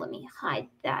 And let me hide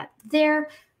that there.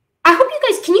 I hope you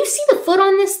guys, can you see the foot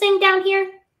on this thing down here?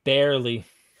 Barely.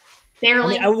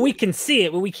 Barely? I mean, we can see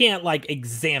it, but we can't, like,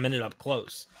 examine it up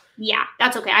close. Yeah,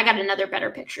 that's okay. I got another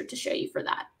better picture to show you for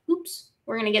that. Oops.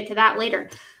 We're going to get to that later.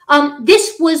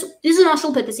 This is an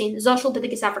Australopithecine. This is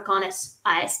Australopithecus africanus,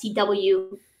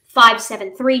 STW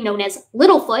 573, known as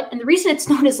Littlefoot. And the reason it's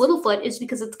known as Littlefoot is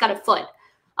because it's got a foot.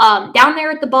 Down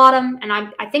there at the bottom, and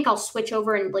I think I'll switch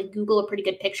over and like Google a pretty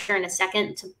good picture in a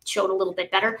second to show it a little bit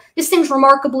better. This thing's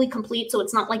remarkably complete, so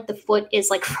it's not like the foot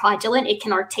is like fraudulent. It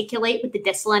can articulate with the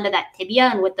distal end of that tibia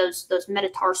and with those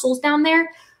metatarsals down there.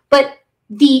 But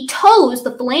the toes,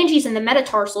 the phalanges and the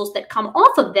metatarsals that come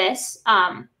off of this,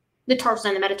 the tarsals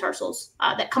and the metatarsals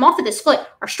that come off of this foot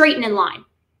are straight and in line,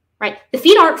 right? The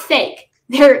feet aren't fake.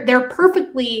 They're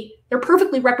perfectly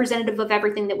representative of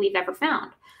everything that we've ever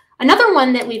found. Another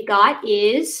one that we've got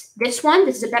is this one.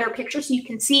 This is a better picture, so you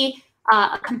can see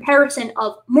a comparison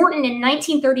of Morton in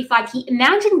 1935. He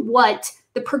imagined what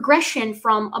the progression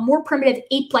from a more primitive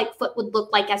ape-like foot would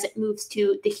look like as it moves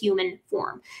to the human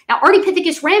form. Now,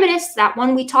 Ardipithecus ramidus, that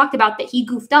one we talked about that he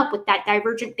goofed up with that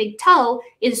divergent big toe,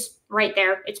 is right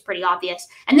there. It's pretty obvious.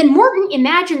 And then Morton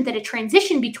imagined that a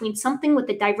transition between something with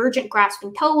a divergent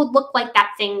grasping toe would look like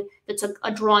that thing that's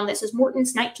a drawing that says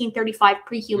Morton's 1935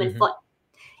 pre-human foot.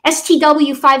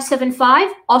 STW 575,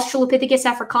 Australopithecus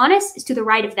africanus, is to the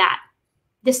right of that.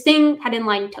 This thing had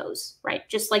inline toes, right?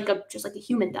 Just like a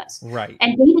human does. Right.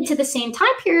 And dated to the same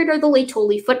time period are the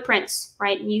Laetoli footprints,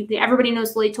 right? And everybody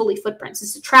knows the Laetoli footprints.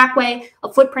 It's a trackway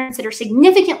of footprints that are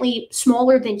significantly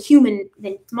smaller than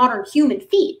modern human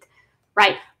feet,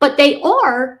 right? But they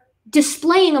are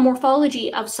displaying a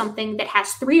morphology of something that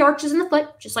has 3 arches in the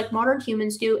foot, just like modern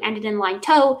humans do, and an inline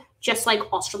toe, just like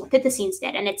Australopithecines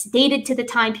did. And it's dated to the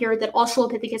time period that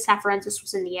Australopithecus afarensis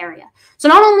was in the area. So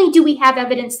not only do we have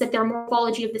evidence that their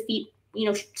morphology of the feet,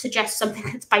 suggests something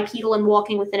that's bipedal and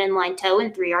walking with an inline toe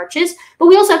and 3 arches, but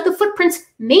we also have the footprints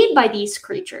made by these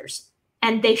creatures.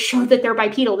 And they show that they're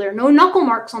bipedal. There are no knuckle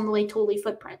marks on the Laetoli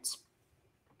footprints.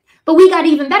 But we got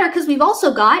even better because we've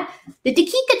also got the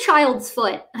Dakika child's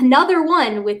foot, another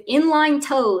one with inline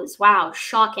toes. Wow,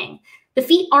 shocking. The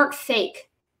feet aren't fake,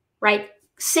 right?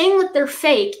 Saying that they're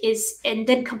fake and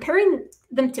then comparing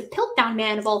them to Piltdown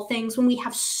Man of all things, when we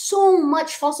have so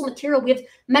much fossil material. We have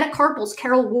metacarpals.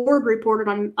 Carol Ward reported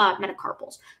on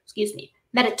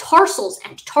metatarsals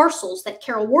and tarsals that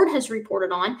Carol Ward has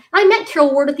reported on. And I met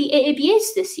Carol Ward at the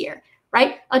AABAs this year.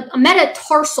 Right? A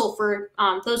metatarsal, for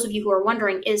those of you who are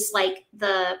wondering, is like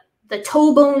the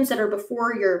toe bones that are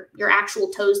before your actual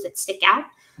toes that stick out.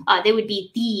 They would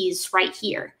be these right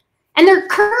here. And they're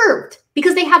curved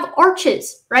because they have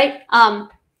arches, right?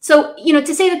 So,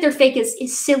 to say that they're fake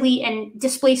is silly and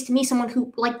displays to me someone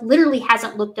who like literally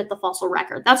hasn't looked at the fossil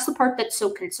record. That's the part that's so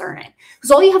concerning.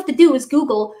 Because all you have to do is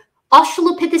Google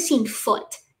Australopithecine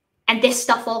foot, and this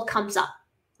stuff all comes up,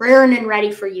 raring and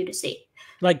ready for you to see.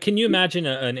 Like, can you imagine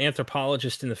an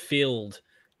anthropologist in the field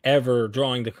ever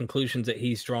drawing the conclusions that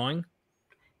he's drawing?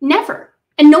 Never.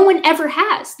 And no one ever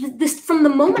has. From the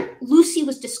moment Lucy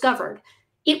was discovered,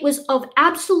 it was of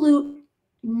absolute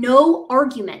no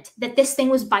argument that this thing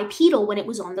was bipedal when it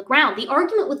was on the ground. The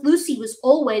argument with Lucy was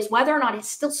always whether or not it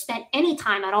still spent any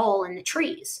time at all in the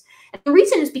trees. And the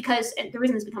reason is because, and the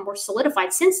reason it's become more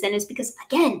solidified since then, is because,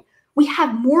 again, we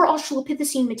have more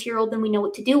Australopithecine material than we know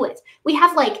what to do with. We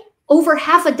have like over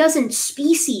half a dozen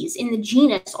species in the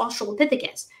genus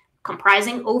Australopithecus,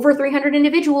 comprising over 300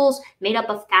 individuals, made up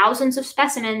of thousands of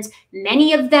specimens,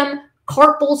 many of them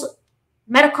carpals,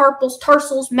 metacarpals,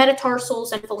 tarsals,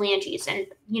 metatarsals, and phalanges, and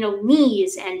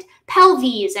knees and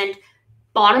pelvies and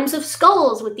bottoms of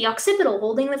skulls with the occipital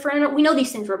holding the front. We know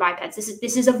these things were bipeds.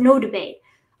 This is of no debate.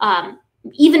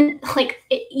 Even like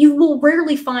you will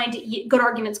rarely find good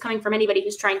arguments coming from anybody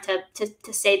who's trying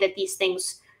to say that these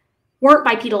things weren't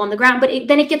bipedal on the ground. But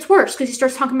then it gets worse because he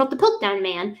starts talking about the Piltdown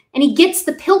Man, and he gets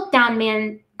the Piltdown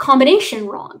Man combination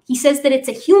wrong. He says that it's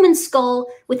a human skull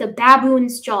with a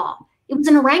baboon's jaw. It was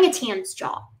an orangutan's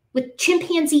jaw with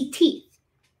chimpanzee teeth,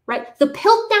 right? The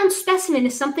Piltdown specimen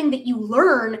is something that you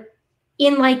learn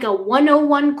in like a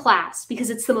 101 class because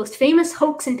it's the most famous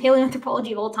hoax in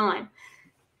paleoanthropology of all time.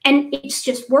 And it's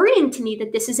just worrying to me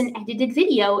that this is an edited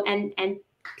video and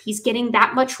he's getting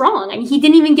that much wrong. And he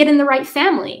didn't even get in the right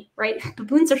family, right?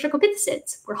 Baboons are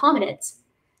Stracopithecids. We're hominids.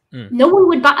 No one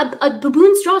would buy a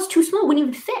baboon's jaw is too small, wouldn't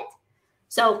even fit.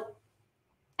 So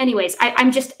anyways,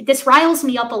 I'm just, this riles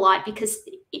me up a lot because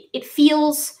it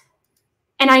feels,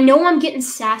 and I know I'm getting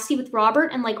sassy with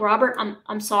Robert, and like, Robert,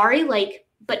 I'm sorry, like,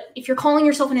 but if you're calling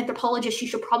yourself an anthropologist, you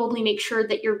should probably make sure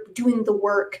that you're doing the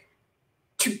work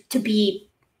to be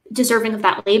deserving of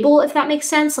that label, if that makes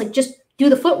sense. Like, just do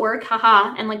the footwork,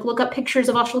 haha, and like look up pictures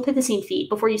of Australopithecine feet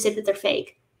before you say that they're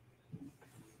fake.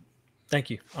 Thank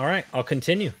you. All right, I'll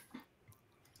continue.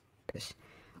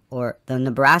 Or the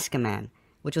Nebraska Man,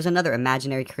 which was another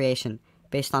imaginary creation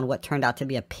based on what turned out to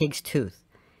be a pig's tooth.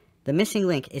 The missing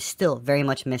link is still very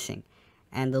much missing,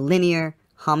 and the linear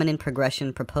hominin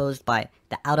progression proposed by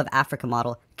the Out of Africa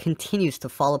model continues to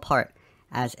fall apart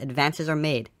as advances are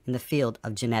made in the field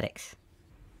of genetics.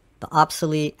 The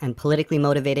obsolete and politically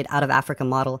motivated Out of Africa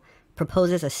model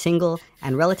proposes a single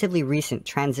and relatively recent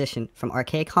transition from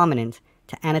archaic hominins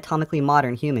to anatomically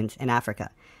modern humans in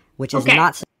Africa, which is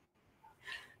not...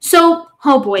 So,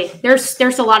 oh boy, there's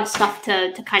a lot of stuff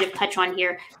to kind of touch on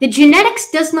here. The genetics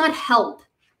does not help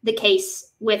the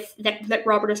case with that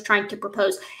Robert is trying to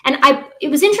propose. And it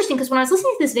was interesting because when I was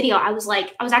listening to this video, I was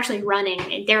actually running,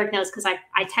 and Derek knows because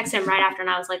I texted him right after, and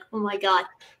I was like, oh my God,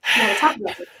 you want to talk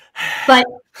about it? But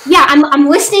yeah, I'm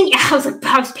listening. I was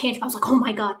panicking. I was like, oh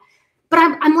my God. But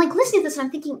I'm like listening to this, and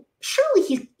I'm thinking, surely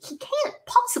he can't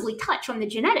possibly touch on the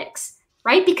genetics,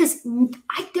 right? Because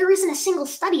there isn't a single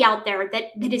study out there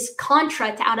that is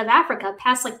contra to Out of Africa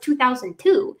past like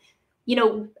 2002.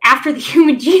 After the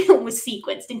human genome was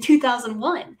sequenced in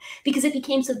 2001, because it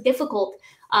became so difficult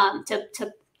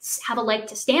to have a leg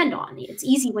to stand on. It's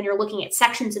easy when you're looking at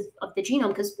sections of the genome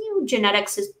because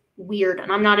genetics is weird, and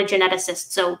I'm not a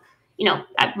geneticist, so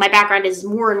my background is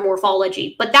more in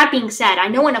morphology. But that being said, I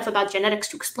know enough about genetics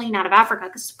to explain Out of Africa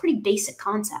because it's a pretty basic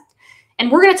concept.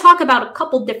 And we're going to talk about a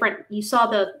couple different, you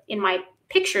saw in my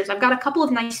pictures, I've got a couple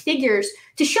of nice figures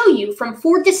to show you from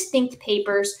 4 distinct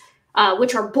papers,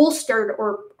 which are bolstered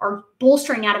or are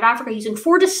bolstering Out of Africa using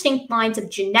 4 distinct lines of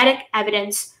genetic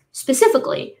evidence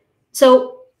specifically.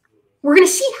 So we're going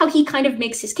to see how he kind of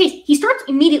makes his case. He starts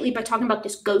immediately by talking about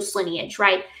this ghost lineage,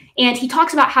 right? And he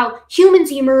talks about how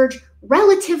humans emerge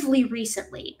relatively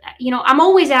recently. I'm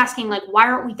always asking, like, why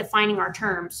aren't we defining our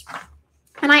terms?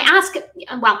 And I ask,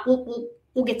 well,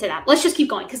 we'll get to that. Let's just keep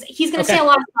going because he's going to say a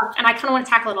lot of stuff, and I kind of want to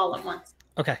tackle it all at once.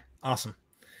 Okay, awesome.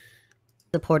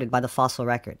 Supported by the fossil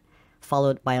record,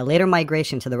 followed by a later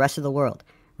migration to the rest of the world,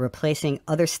 replacing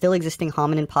other still existing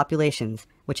hominin populations,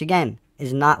 which again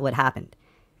is not what happened.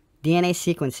 DNA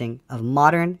sequencing of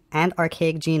modern and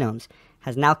archaic genomes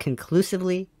has now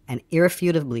conclusively and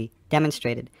irrefutably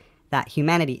demonstrated that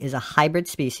humanity is a hybrid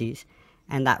species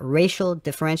and that racial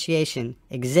differentiation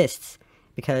exists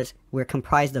because we're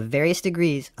comprised of various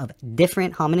degrees of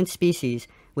different hominin species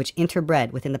which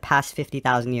interbred within the past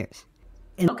 50,000 years.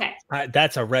 Okay.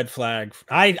 That's a red flag.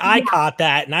 I caught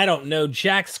that, and I don't know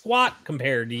jack squat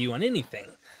compared to you on anything.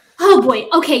 Oh boy.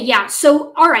 Okay, yeah.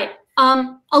 So, all right.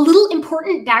 A little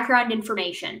important background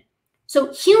information.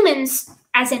 So humans,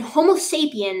 as in Homo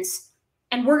sapiens,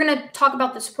 and we're going to talk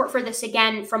about the support for this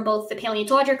again from both the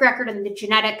paleontologic record and the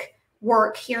genetic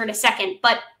work here in a second,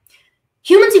 but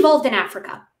humans evolved in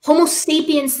Africa. Homo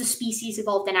sapiens, the species,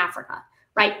 evolved in Africa,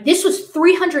 right? This was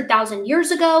 300,000 years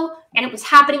ago, and it was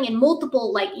happening in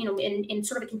multiple, in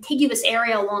sort of a contiguous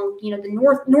area along,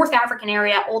 the North African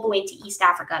area all the way into East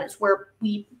Africa is where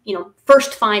we,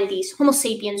 first find these Homo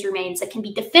sapiens remains that can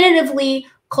be definitively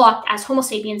clocked as Homo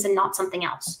sapiens and not something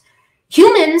else.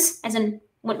 Humans, as in,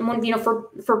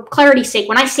 for clarity's sake,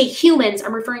 when I say humans,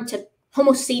 I'm referring to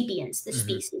Homo sapiens, the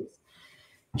species.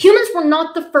 Humans were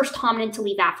not the first hominid to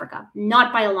leave Africa,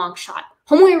 not by a long shot.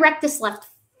 Homo erectus left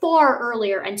far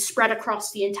earlier and spread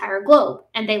across the entire globe,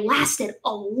 and they lasted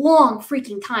a long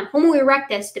freaking time. Homo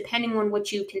erectus, depending on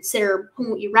what you consider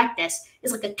Homo erectus,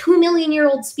 is like a 2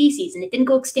 million-year-old species, and it didn't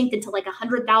go extinct until like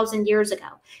 100,000 years ago.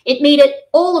 It made it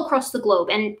all across the globe,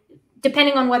 and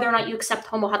depending on whether or not you accept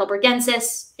Homo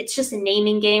heidelbergensis, it's just a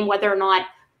naming game, whether or not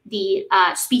the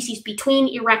species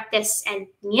between erectus and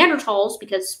Neanderthals,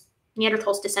 because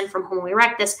Neanderthals descend from Homo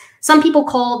erectus. Some people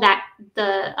call that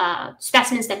the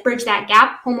specimens that bridge that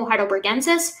gap Homo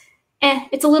heidelbergensis.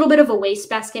 It's a little bit of a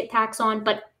wastebasket taxon,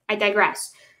 but I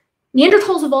digress.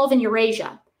 Neanderthals evolve in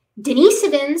Eurasia.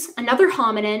 Denisovans, another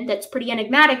hominin that's pretty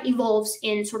enigmatic, evolves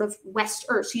in sort of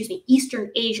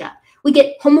Eastern Asia. We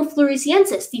get Homo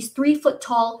floresiensis, these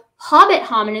 3-foot-tall hobbit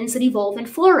hominins that evolve in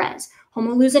Flores.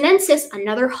 Homo luzonensis,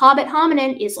 another hobbit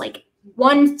hominin, is like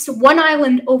one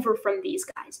island over from these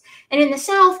guys. And in the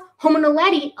south, Homo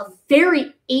naledi, a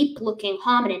very ape-looking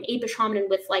hominin, apish hominin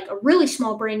with like a really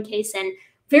small brain case and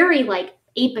very like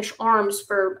apish arms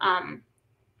for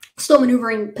still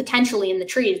maneuvering potentially in the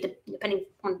trees, depending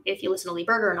on if you listen to Lee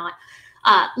Berger or not,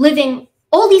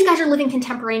 all these guys are living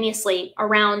contemporaneously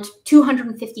around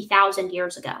 250,000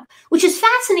 years ago, which is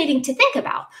fascinating to think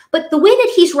about. But the way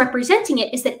that he's representing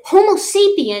it is that Homo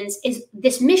sapiens is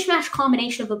this mishmash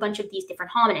combination of a bunch of these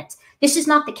different hominids. This is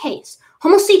not the case.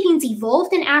 Homo sapiens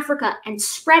evolved in Africa and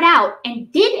spread out and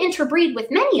did interbreed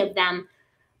with many of them,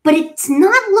 but it's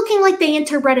not looking like they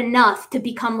interbred enough to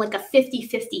become like a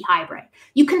 50-50 hybrid.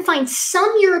 You can find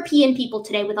some European people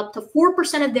today with up to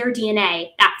 4% of their DNA,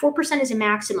 that 4% is a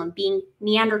maximum, being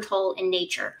Neanderthal in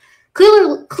nature.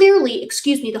 Clearly,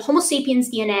 the Homo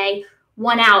sapiens DNA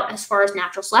won out as far as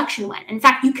natural selection went. In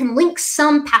fact, you can link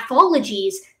some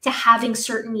pathologies to having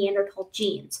certain Neanderthal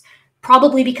genes,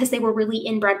 probably because they were really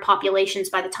inbred populations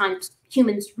by the time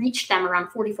humans reached them around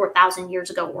 44,000 years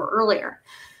ago or earlier.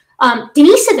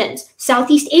 Denisovans,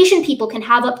 Southeast Asian people can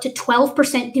have up to 12%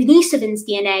 Denisovans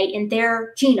DNA in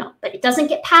their genome, but it doesn't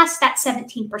get past that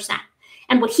 17%.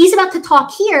 And what he's about to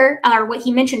talk here, or what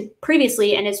he mentioned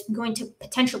previously and is going to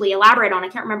potentially elaborate on, I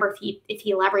can't remember if he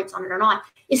elaborates on it or not,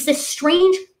 is this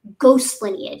strange ghost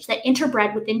lineage that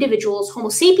interbred with individuals, Homo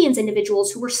sapiens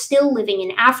individuals, who were still living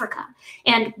in Africa.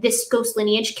 And this ghost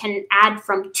lineage can add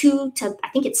from 2 to, I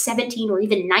think it's 17 or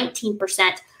even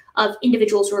 19% of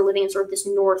individuals who are living in sort of this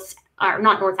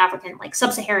not North African, like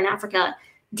sub-Saharan Africa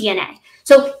DNA.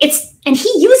 So and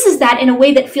he uses that in a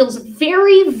way that feels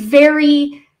very,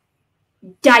 very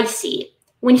dicey.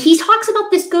 When he talks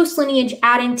about this ghost lineage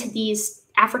adding to these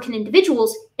African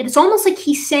individuals, it's almost like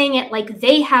he's saying it like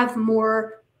they have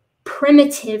more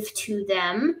primitive to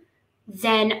them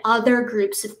than other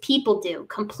groups of people do,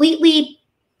 completely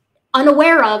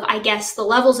unaware of, I guess, the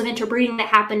levels of interbreeding that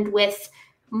happened with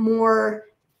more,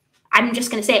 I'm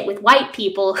just going to say it, with white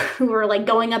people who were like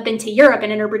going up into Europe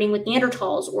and interbreeding with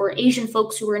Neanderthals, or Asian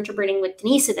folks who were interbreeding with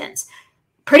Denisovans.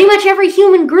 Pretty much every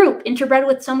human group interbred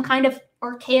with some kind of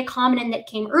archaic hominin that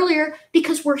came earlier,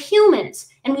 because we're humans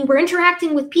and we were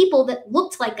interacting with people that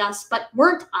looked like us but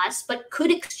weren't us, but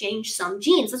could exchange some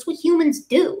genes. That's what humans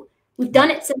do. We've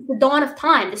done it since the dawn of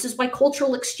time. This is why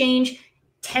cultural exchange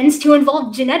tends to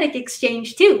involve genetic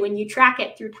exchange too, when you track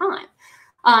it through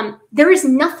time. There is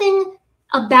nothing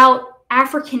about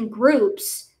African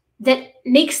groups that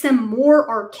makes them more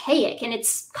archaic, and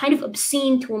it's kind of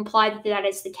obscene to imply that that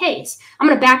is the case. I'm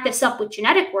going to back this up with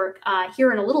genetic work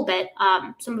here in a little bit,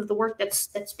 some of the work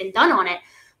that's been done on it,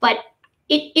 but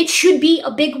it should be a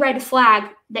big red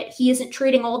flag that he isn't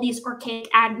treating all these archaic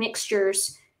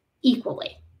admixtures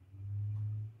equally.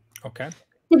 Okay.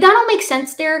 Did that all make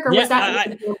sense, Derek? Or yeah, was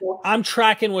that I'm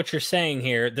tracking what you're saying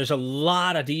here. There's a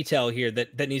lot of detail here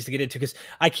that needs to get into, because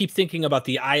I keep thinking about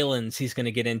the islands he's going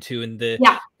to get into and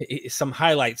some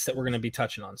highlights that we're going to be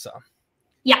touching on. So,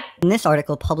 yeah. In this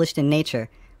article published in Nature,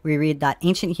 we read that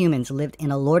ancient humans lived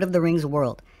in a Lord of the Rings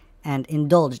world and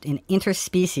indulged in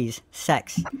interspecies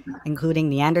sex, including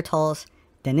Neanderthals,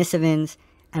 Denisovans,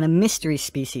 and a mystery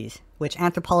species, which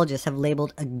anthropologists have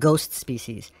labeled a ghost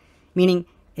species, meaning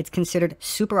it's considered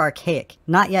super archaic,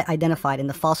 not yet identified in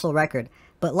the fossil record,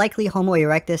 but likely Homo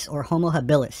erectus or Homo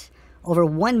habilis, over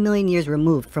 1 million years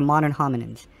removed from modern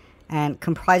hominins, and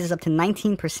comprises up to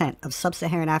 19% of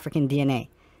sub-Saharan African DNA,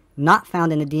 not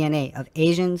found in the DNA of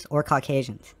Asians or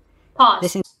Caucasians.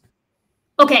 Pause.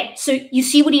 Okay, so you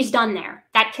see what he's done there,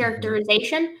 that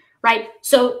characterization, right?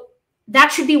 So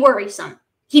that should be worrisome.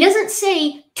 He doesn't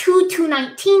say 2 to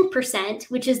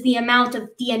 19%, which is the amount of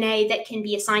DNA that can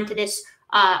be assigned to this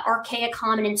archaic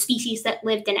hominin species that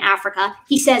lived in Africa.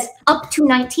 He says up to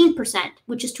 19%,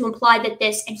 which is to imply that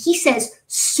this, and he says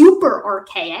super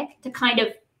archaic to kind of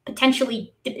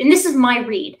potentially, and this is my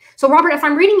read. So Robert, if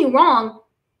I'm reading you wrong,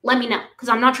 let me know, because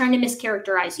I'm not trying to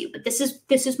mischaracterize you, but this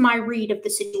is my read of the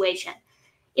situation.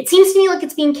 It seems to me like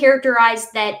it's being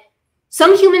characterized that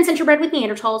some humans interbred with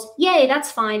Neanderthals, yay, that's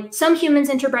fine. Some humans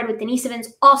interbred with Denisovans,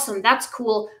 awesome, that's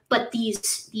cool. But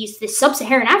this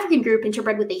sub-Saharan African group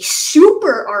interbred with a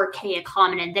super archaic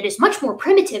hominin that is much more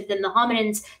primitive than the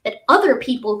hominins that other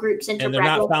people groups interbred with. And they're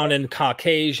not found in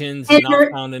Caucasians, and not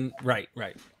found in, right.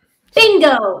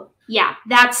 Bingo! Yeah,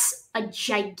 that's a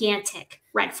gigantic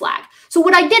red flag. So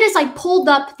what I did is I pulled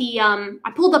up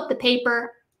the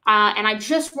paper. And I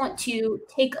just want to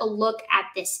take a look at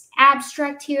this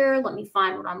abstract here. Let me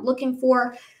find what I'm looking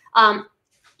for.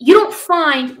 You don't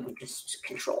find, let me just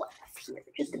control F here,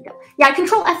 just to go. Yeah,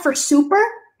 control F for super.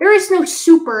 There is no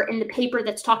super in the paper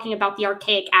that's talking about the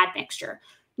archaic admixture.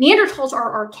 Neanderthals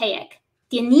are archaic.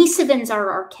 Denisovans are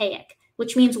archaic,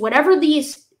 which means whatever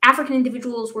these African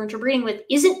individuals were interbreeding with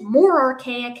isn't more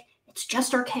archaic, it's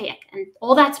just archaic. And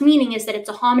all that's meaning is that it's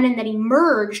a hominin that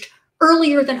emerged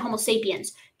earlier than Homo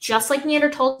sapiens, just like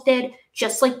Neanderthals did,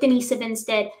 just like Denisovans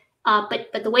did.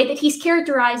 But the way that he's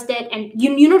characterized it, and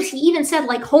you notice he even said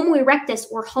like Homo erectus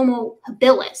or Homo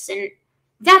habilis, and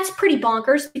that's pretty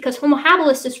bonkers because Homo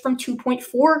habilis is from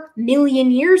 2.4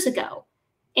 million years ago,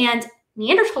 and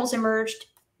Neanderthals emerged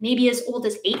maybe as old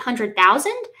as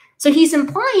 800,000. So he's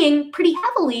implying pretty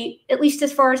heavily, at least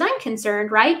as far as I'm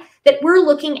concerned, right, that we're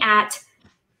looking at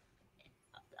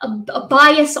a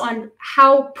bias on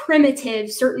how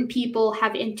primitive certain people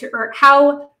have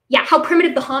how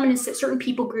primitive the hominins that certain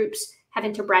people groups have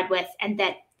interbred with, and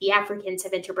that the Africans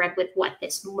have interbred with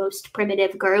this most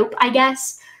primitive group, I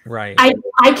guess. Right.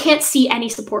 I can't see any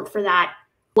support for that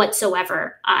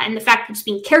whatsoever. And the fact that it's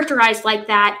being characterized like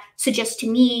that suggests to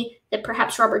me that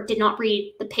perhaps Robert did not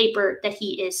read the paper that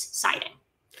he is citing.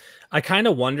 I kind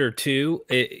of wonder too,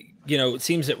 it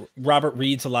seems that Robert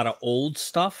reads a lot of old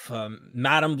stuff,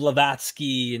 Madame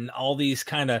Blavatsky and all these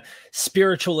kind of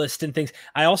spiritualists and things.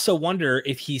 I also wonder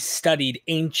if he studied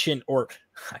ancient, or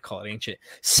I call it ancient,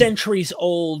 centuries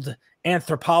old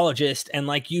anthropologist. And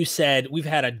like you said, we've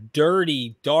had a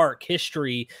dirty, dark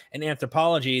history in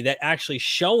anthropology that actually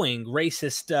showing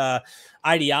racist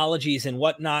ideologies and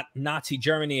whatnot, Nazi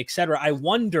Germany, etc. I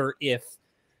wonder if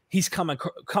he's come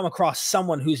across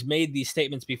someone who's made these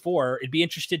statements before. It'd be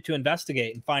interested to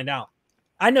investigate and find out.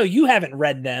 I know you haven't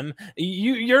read them.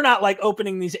 You're not like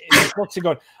opening these books and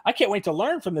going, I can't wait to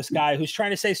learn from this guy who's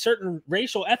trying to say certain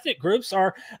racial ethnic groups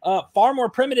are far more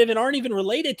primitive and aren't even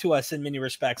related to us in many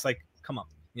respects. Like, come on,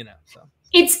 so.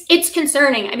 It's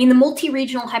concerning. I mean, the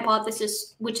multi-regional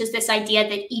hypothesis, which is this idea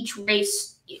that each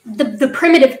race, the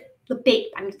primitive,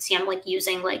 I'm like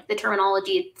using like the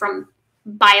terminology from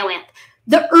BioAnth.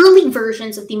 The early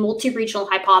versions of the multi-regional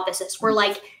hypothesis were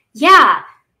like, yeah,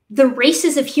 the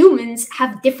races of humans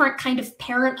have different kind of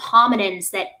parent hominins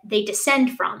that they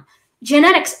descend from.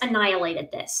 Genetics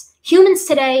annihilated this. Humans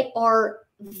today are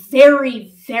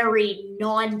very, very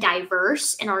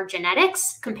non-diverse in our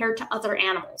genetics compared to other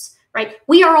animals, right?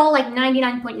 We are all like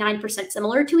 99.9%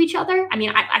 similar to each other. I mean,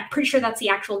 I'm pretty sure that's the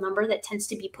actual number that tends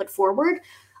to be put forward.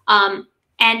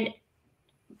 And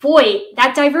boy,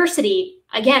 that diversity,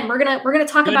 again, we're gonna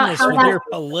talk about how that your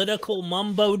political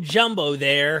mumbo jumbo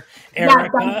there,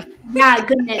 Erika. Yeah,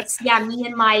 goodness, yeah, me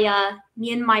and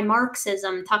my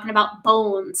Marxism talking about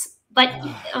bones. But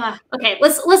okay,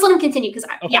 let's let him continue because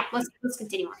yeah, let's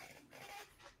continue on.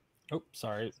 Oh,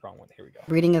 sorry, wrong one. Here we go.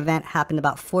 Breeding event happened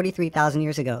about 43,000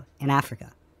 years ago in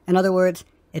Africa. In other words,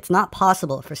 it's not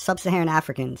possible for sub-Saharan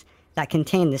Africans that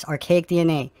contain this archaic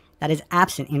DNA that is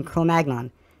absent in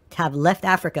Cro-Magnon to have left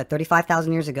Africa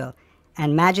 35,000 years ago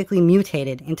and magically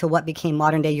mutated into what became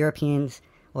modern-day Europeans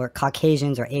or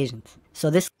Caucasians or Asians. So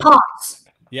this... Pause.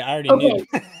 Yeah, I already knew.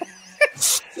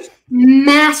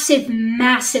 Massive,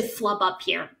 massive flub up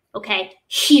here, okay?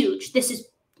 Huge. This is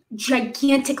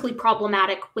gigantically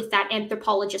problematic with that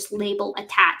anthropologist label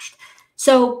attached.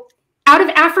 So out of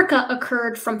Africa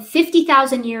occurred from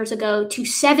 50,000 years ago to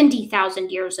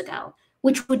 70,000 years ago,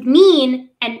 which would mean,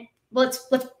 and will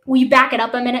you back it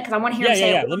up a minute? Because I want to hear him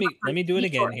say it. Let me do it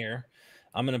again here.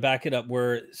 I'm going to back it up.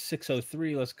 We're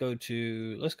 603. Let's go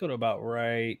to about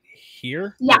right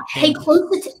here. Yeah, pay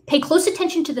close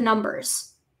attention to the numbers.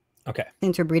 Okay.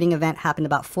 Interbreeding event happened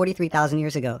about 43,000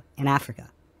 years ago in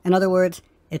Africa. In other words,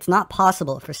 it's not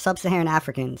possible for sub-Saharan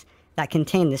Africans that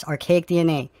contain this archaic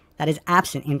DNA that is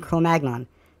absent in Cro-Magnon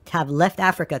to have left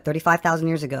Africa 35,000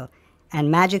 years ago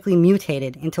and magically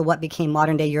mutated into what became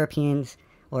modern-day Europeans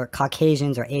or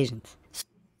Caucasians or Asians.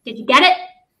 Did you get it?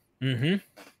 Mm-hmm.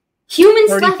 Humans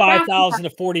 35,000 to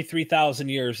 43,000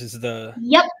 years is the...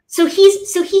 Yep. So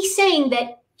he's saying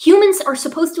that humans are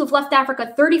supposed to have left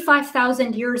Africa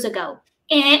 35,000 years ago.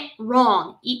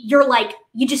 Wrong. You're like,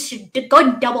 you just should go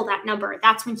and double that number.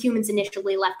 That's when humans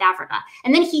initially left Africa.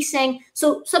 And then he's saying,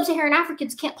 so sub-Saharan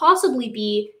Africans can't possibly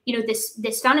be, you know,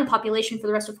 this founding population for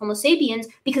the rest of Homo sapiens,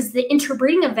 because the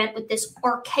interbreeding event with this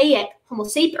archaic Homo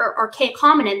sapien or archaic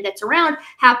hominin that's around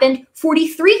happened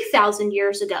 43,000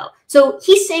 years ago. So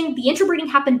he's saying the interbreeding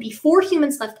happened before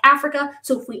humans left Africa.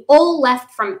 So if we all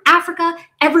left from Africa,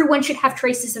 everyone should have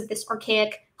traces of this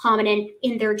archaic hominin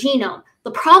in their genome.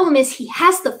 The problem is he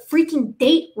has the freaking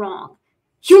date wrong.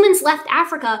 Humans left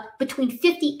Africa between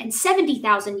 50 and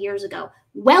 70,000 years ago,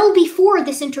 well before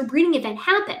this interbreeding event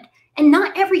happened. And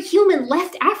not every human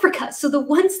left Africa. So the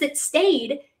ones that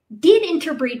stayed did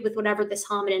interbreed with whatever this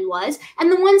hominin was,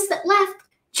 and the ones that left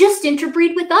just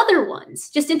interbreed with other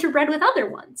ones,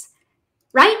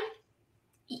 right?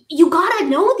 You gotta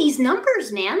know these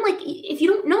numbers, man. Like, if you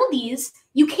don't know these,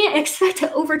 you can't expect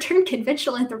to overturn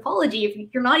conventional anthropology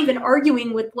if you're not even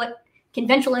arguing with what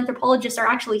conventional anthropologists are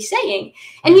actually saying.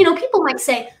 And, you know, people might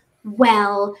say,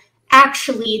 well,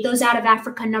 actually, those out of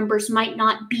Africa numbers might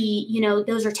not be, you know,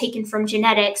 those are taken from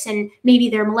genetics and maybe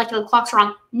their molecular clock's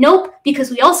wrong. Nope, because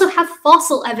we also have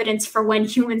fossil evidence for when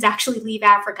humans actually leave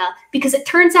Africa. Because it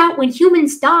turns out when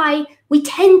humans die, we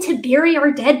tend to bury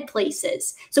our dead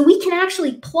places. So we can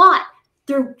actually plot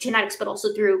through genetics, but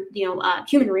also through, you know,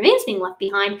 human remains being left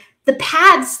behind, the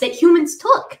paths that humans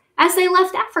took as they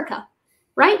left Africa,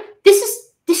 right?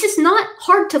 This is not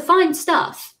hard to find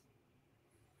stuff.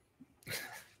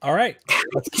 All right.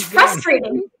 It's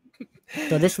frustrating.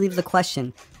 So this leaves the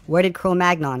question, where did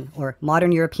Cro-Magnon, or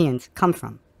modern Europeans, come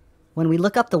from? When we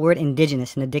look up the word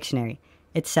indigenous in the dictionary,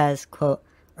 it says, quote,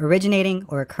 originating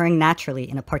or occurring naturally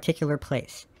in a particular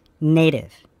place.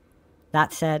 Native.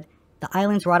 That said, the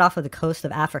islands right off of the coast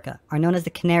of Africa are known as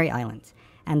the Canary Islands,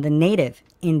 and the native,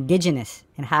 indigenous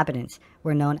inhabitants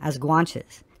were known as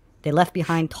Guanches. They left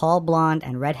behind tall, blonde,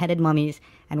 and red-headed mummies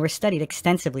and were studied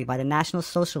extensively by the National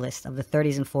Socialists of the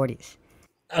 30s and 40s.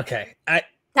 Okay.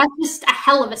 That's just a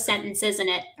hell of a sentence, isn't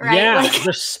it? Right? Yeah.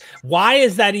 Like, why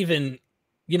is that even,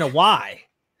 you know, why?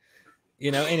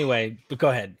 You know, anyway, but go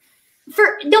ahead.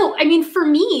 For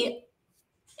me,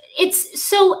 it's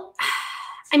so...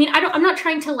 I mean, I'm not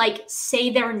trying to like say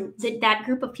that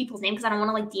group of people's name because I don't want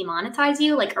to like demonetize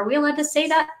you. Like, are we allowed to say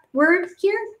that word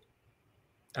here?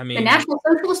 I mean, the National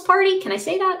Socialist Party. Can I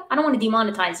say that? I don't want to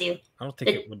demonetize you. I don't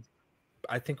think it would.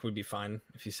 I think it would be fine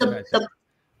if you said that. The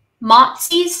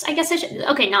Nazis, I guess I should.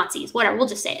 Okay, Nazis. Whatever. We'll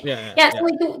just say it. Yeah. So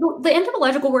like the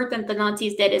anthropological work that the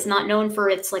Nazis did is not known for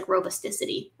its like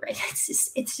robusticity, right?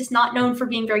 It's just not known for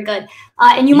being very good.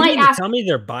 And you might ask, tell me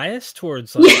they're biased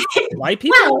towards like white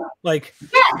people. Well, like,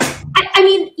 yeah. I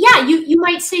mean, yeah. You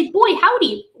might say, boy,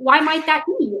 howdy. Why might that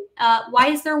be? Why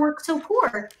is their work so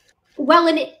poor? Well,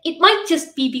 and it might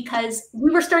just be because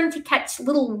we were starting to catch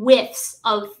little whiffs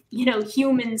of, you know,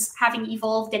 humans having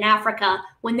evolved in Africa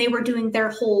when they were doing their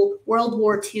whole World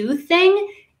War II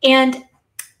thing. And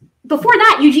before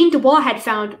that, Eugene Dubois had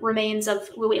found remains of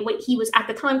what he was at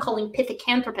the time calling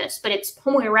Pithecanthropus, but it's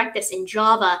Homo erectus in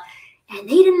Java. And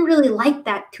they didn't really like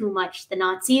that too much, the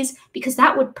Nazis, because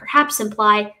that would perhaps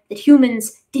imply that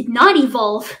humans did not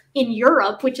evolve in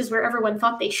Europe, which is where everyone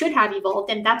thought they should have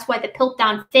evolved. And that's why the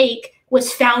Piltdown fake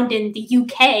was found in the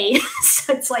UK.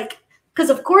 So it's like, because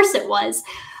of course it was,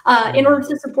 in order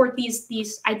to support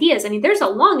these ideas. I mean, there's a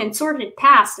long and sordid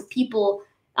past of people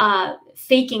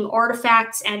faking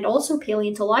artifacts and also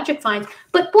paleontologic finds.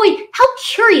 But boy, how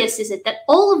curious is it that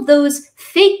all of those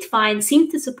faked finds seem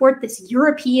to support this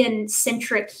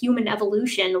European-centric human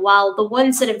evolution, while the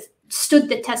ones that have stood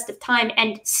the test of time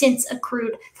and since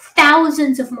accrued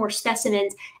thousands of more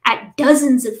specimens at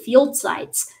dozens of field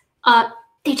sites,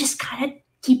 they just kind of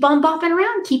keep on bopping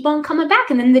around, keep on coming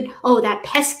back. And then that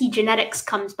pesky genetics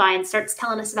comes by and starts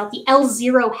telling us about the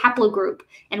L0 haplogroup.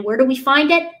 And where do we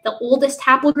find it? The oldest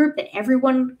haplogroup that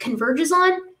everyone converges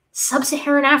on?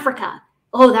 Sub-Saharan Africa.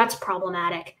 Oh, that's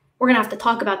problematic. We're going to have to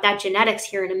talk about that genetics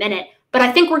here in a minute. But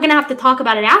I think we're going to have to talk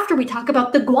about it after we talk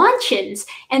about the Guanchins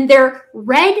and their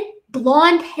red,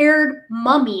 blonde-haired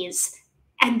mummies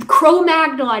and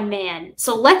Cro-Magnon man.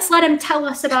 So let's let him tell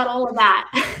us about all of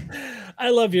that. I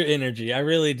love your energy. I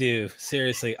really do.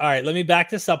 Seriously. All right, let me back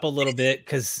this up a little bit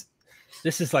because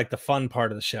this is like the fun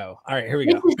part of the show. All right, here we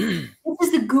go. This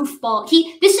is the goofball.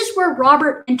 This is where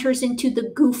Robert enters into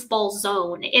the goofball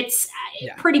zone. It's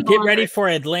pretty bonkers. Get ready for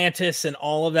Atlantis and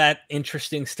all of that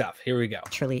interesting stuff. Here we go.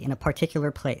 Naturally in a particular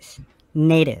place.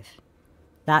 Native.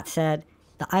 That said,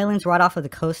 The islands right off of the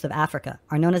coast of Africa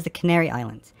are known as the Canary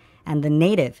Islands, and the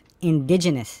native,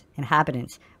 indigenous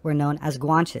inhabitants were known as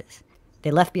Guanches.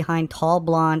 They left behind tall,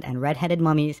 blonde, and red-headed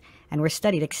mummies and were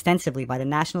studied extensively by the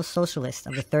National Socialists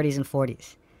of the 30s and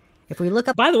 40s. If we look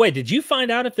up... By the way, did you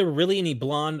find out if there were really any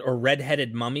blonde or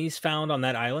red-headed mummies found on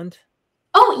that island?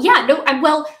 Oh, yeah. No,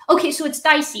 well, okay, so it's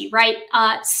dicey, right?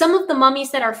 Some of the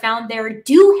mummies that are found there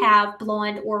do have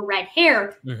blonde or red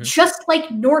hair, just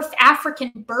like North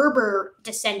African Berber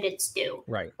descendants do.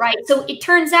 Right. Right. So it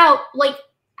turns out, like,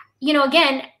 you know,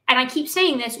 again, and I keep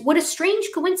saying this, what a strange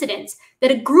coincidence that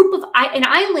a group of an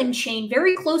island chain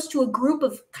very close to a group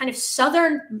of kind of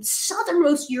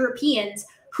southernmost Europeans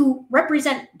who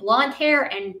represent blonde hair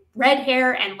and red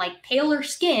hair and like paler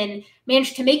skin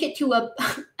managed to make it to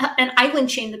an island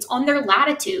chain that's on their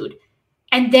latitude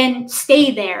and then stay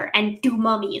there and do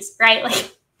mummies, right?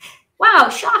 Like, wow,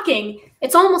 shocking.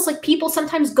 It's almost like people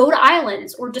sometimes go to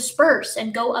islands or disperse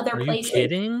and go other places. Are you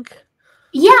kidding?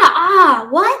 Yeah,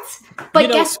 what?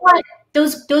 But guess what?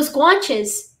 Those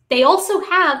Guanches, they also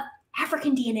have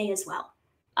African DNA as well.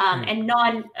 And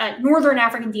northern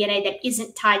African DNA that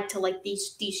isn't tied to like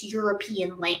these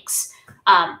European links.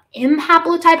 M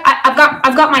haplotype.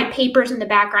 I've got my papers in the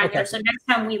background here, so next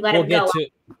time we let it go.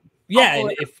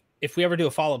 And if we ever do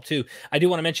a follow-up too, I do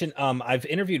want to mention I've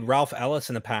interviewed Ralph Ellis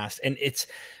in the past, and it's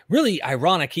really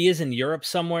ironic. He is in Europe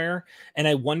somewhere, and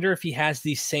I wonder if he has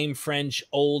these same French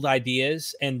old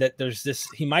ideas, and that there's this,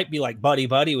 he might be like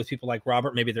buddy with people like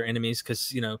Robert. Maybe they're enemies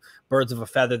because, you know, birds of a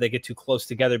feather, they get too close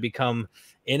together, become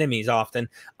enemies often.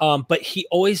 But he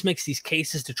always makes these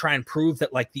cases to try and prove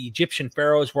that like the Egyptian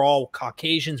pharaohs were all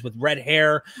Caucasians with red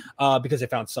hair because they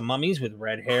found some mummies with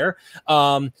red hair.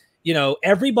 You know,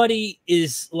 everybody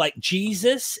is like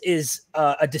Jesus is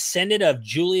a descendant of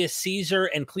Julius Caesar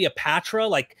and Cleopatra,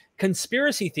 like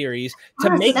conspiracy theories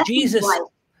to make Jesus,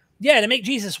 to make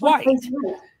Jesus white.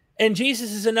 And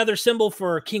Jesus is another symbol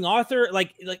for King Arthur.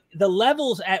 Like the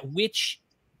levels at which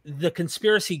the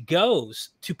conspiracy goes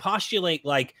to postulate,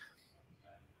 like,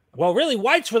 well, really,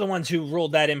 whites were the ones who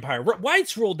ruled that empire.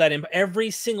 Whites ruled that empire. Every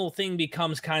single thing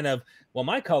becomes kind of, well,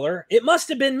 my color, it must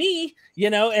have been me, you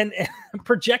know, and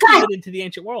projecting it into the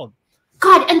ancient world.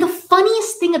 God, and the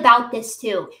funniest thing about this,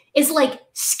 too, is, like,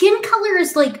 skin color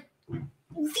is, like,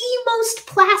 the most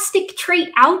plastic trait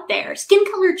out there. Skin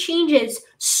color changes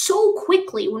so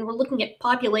quickly when we're looking at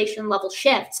population level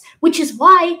shifts, which is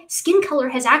why skin color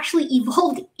has actually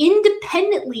evolved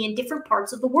independently in different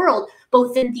parts of the world,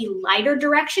 both in the lighter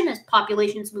direction as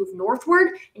populations move northward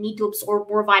and need to absorb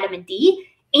more vitamin D,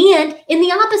 and in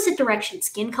the opposite direction,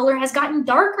 skin color has gotten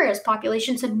darker as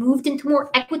populations have moved into more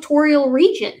equatorial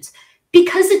regions,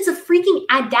 because it's a freaking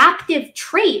adaptive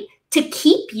trait to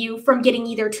keep you from getting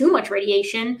either too much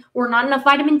radiation or not enough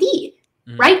vitamin D,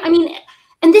 right? I mean,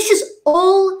 and this is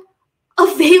all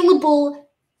available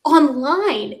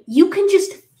online. You can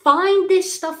just find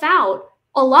this stuff out.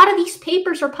 A lot of these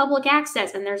papers are public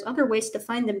access, and there's other ways to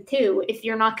find them too if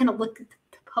you're not going to look at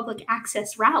the public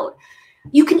access route.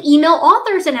 You can email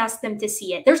authors and ask them to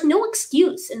see it. There's no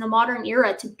excuse in the modern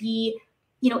era to be,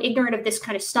 you know, ignorant of this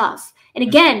kind of stuff. And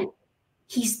again,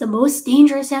 he's the most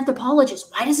dangerous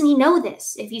anthropologist. Why doesn't he know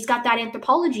this if he's got that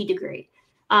anthropology degree?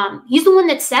 He's the one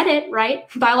that said it, right?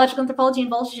 Biological anthropology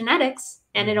involves genetics,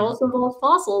 and it also involves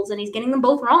fossils, and he's getting them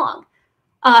both wrong.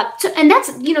 And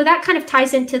that's, you know, that kind of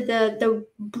ties into the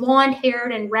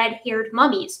blonde-haired and red-haired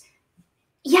mummies.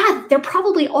 Yeah, there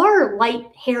probably are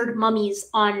light-haired mummies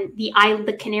on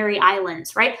the Canary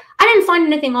Islands, right? I didn't find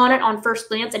anything on it on first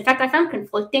glance. In fact, I found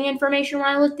conflicting information when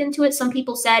I looked into it. Some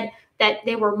people said that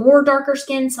they were more darker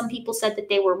skinned. Some people said that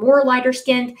they were more lighter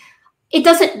skinned. It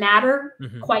doesn't matter,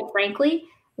 quite frankly,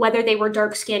 whether they were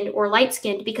dark skinned or light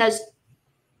skinned, because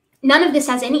none of this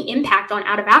has any impact on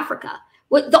out of Africa.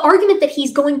 What the argument that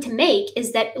he's going to make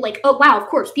is that, like, oh, wow, of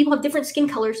course, people have different skin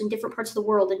colors in different parts of the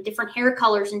world and different hair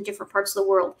colors in different parts of the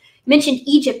world. You mentioned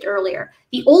Egypt earlier,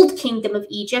 the old kingdom of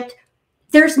Egypt.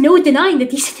 There's no denying that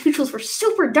these individuals were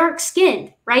super dark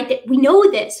skinned, right? That we know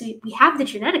this. We have the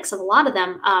genetics of a lot of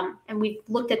them, and we've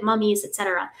looked at mummies,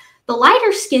 etc. The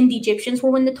lighter skinned Egyptians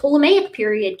were when the Ptolemaic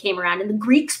period came around and the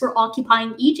Greeks were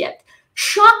occupying Egypt.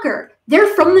 Shocker,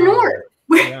 they're from the north.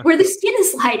 Where the skin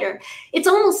is lighter. It's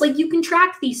almost like you can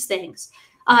track these things.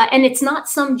 And it's not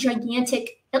some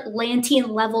gigantic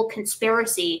Atlantean level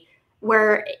conspiracy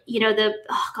where, you know,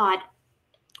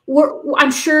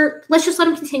 I'm sure, let's just let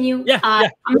him continue.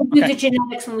 I'm going to do the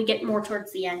genetics when we get more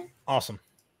towards the end. Awesome.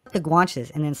 The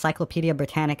Guanches in Encyclopedia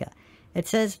Britannica, it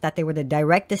says that they were the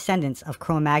direct descendants of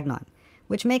Cro-Magnon,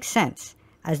 which makes sense,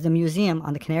 as the museum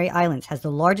on the Canary Islands has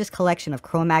the largest collection of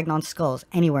Cro-Magnon skulls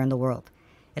anywhere in the world.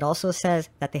 It also says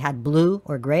that they had blue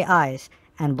or gray eyes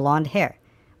and blonde hair,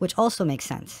 which also makes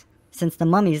sense, since the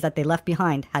mummies that they left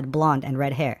behind had blonde and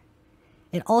red hair.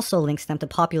 It also links them to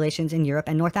populations in Europe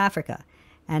and North Africa,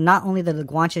 and not only do the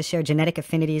Guanches share genetic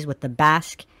affinities with the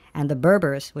Basque and the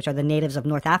Berbers, which are the natives of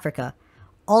North Africa,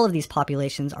 all of these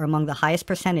populations are among the highest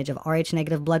percentage of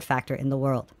Rh-negative blood factor in the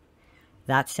world.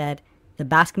 That said, the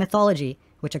Basque mythology,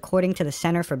 which according to the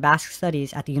Center for Basque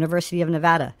Studies at the University of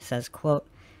Nevada says, quote,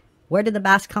 "Where did the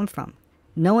Basque come from?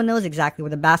 No one knows exactly where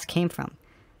the Basque came from.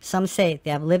 Some say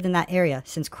they have lived in that area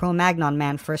since Cro-Magnon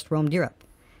man first roamed Europe.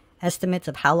 Estimates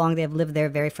of how long they have lived there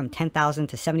vary from 10,000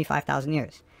 to 75,000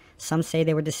 years. Some say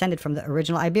they were descended from the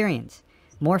original Iberians.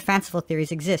 More fanciful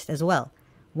theories exist as well.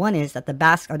 One is that the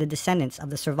Basques are the descendants of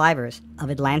the survivors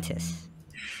of Atlantis."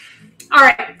 All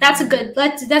right, that's a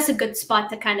good spot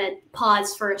to kind of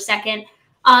pause for a second.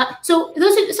 So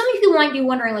some of you might be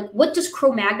wondering, like, what does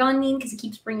Cro-Magnon mean? Because it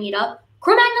keeps bringing it up.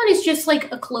 Cro-Magnon is just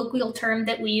like a colloquial term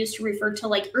that we use to refer to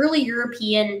like early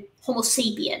European Homo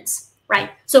sapiens, right?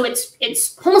 So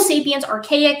it's Homo sapiens,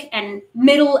 archaic and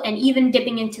middle, and even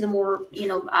dipping into the more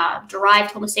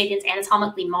derived Homo sapiens,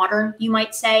 anatomically modern, you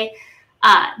might say,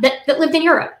 that lived in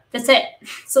Europe. That's it.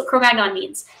 That's what Cro-Magnon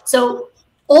means. So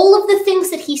all of the things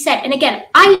that he said, and again,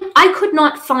 I could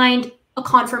not find a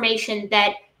confirmation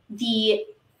that the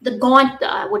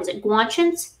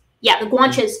Guanches? Yeah, the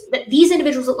Guanches, that these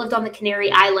individuals that lived on the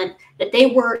Canary Island, that they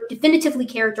were definitively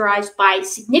characterized by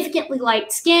significantly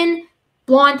light skin,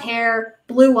 blonde hair,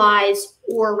 blue eyes,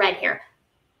 or red hair.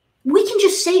 We can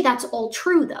just say that's all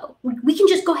true, though. We can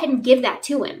just go ahead and give that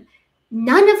to him.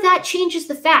 None of that changes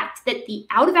the fact that the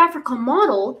Out of Africa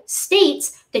model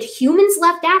states that humans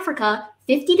left Africa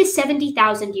 50 to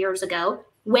 70,000 years ago,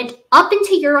 went up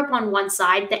into Europe on one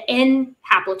side, the N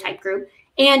haplotype group,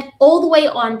 and all the way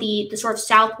on the sort of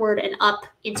southward and up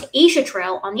into Asia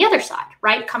Trail on the other side,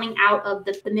 right? Coming out of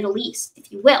the Middle East,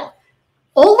 if you will.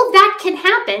 All of that can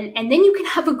happen, and then you can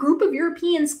have a group of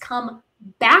Europeans come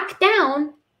back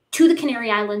down to the Canary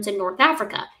Islands in North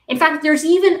Africa. In fact, there's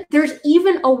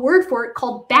even a word for it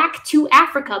called back to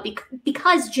Africa,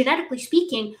 because genetically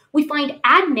speaking, we find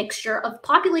admixture of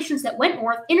populations that went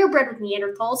north, interbred with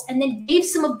Neanderthals, and then gave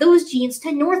some of those genes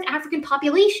to North African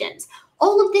populations.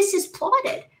 All of this is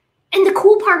plotted. And the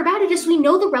cool part about it is we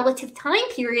know the relative time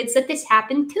periods that this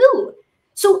happened to.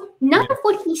 So none of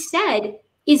what he said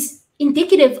is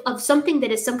indicative of something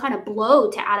that is some kind of blow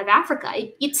to Out of Africa.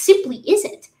 It simply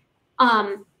isn't.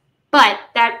 But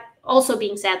that also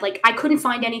being said, like, I couldn't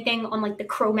find anything on like the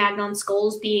Cro-Magnon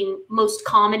skulls being most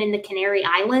common in the Canary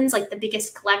Islands, like the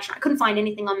biggest collection. I couldn't find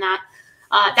anything on that.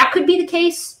 That could be the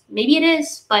case. Maybe it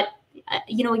is. But,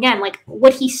 again, like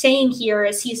what he's saying here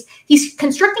is he's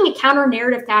constructing a counter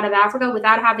narrative to Out of Africa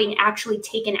without having actually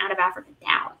taken Out of Africa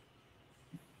down.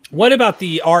 What about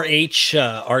the RH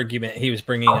argument he was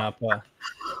bringing up?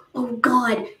 Oh,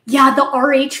 God. Yeah, the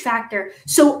RH factor.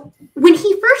 So when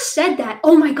he first said that,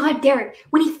 oh, my God, Derek,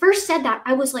 when he first said that,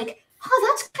 I was like, oh,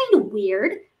 that's kind of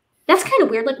weird. That's kind of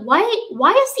weird. Like, why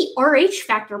is the RH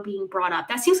factor being brought up?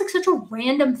 That seems like such a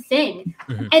random thing.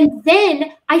 Mm-hmm. And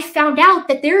then I found out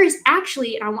that there is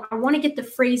actually, and I want to get the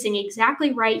phrasing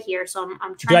exactly right here. So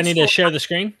I'm trying. Do I need to share the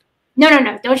screen? No.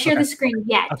 Don't share the screen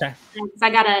yet. Okay.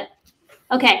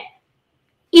 Okay.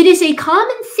 It is a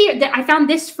common theory that I found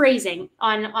this phrasing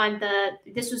on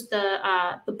this was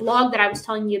the blog that I was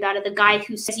telling you about, of the guy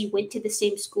who says he went to the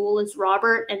same school as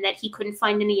Robert and that he couldn't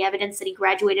find any evidence that he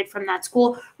graduated from that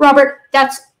school. Robert,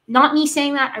 that's not me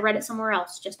saying that. I read it somewhere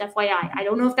else, just FYI. I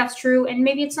don't know if that's true, and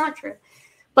maybe it's not true.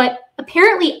 But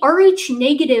apparently Rh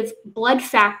negative blood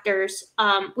factors,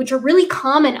 which are really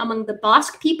common among the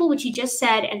Basque people, which he just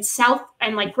said, and South,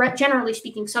 and like generally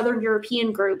speaking, Southern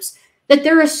European groups, that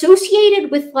they're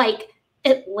associated with like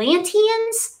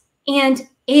Atlanteans and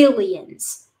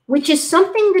aliens, which is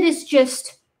something that is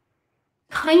just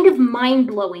kind of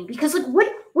mind-blowing, because like what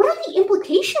are the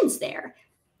implications there?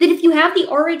 That if you have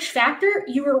the RH factor,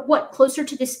 you are what, closer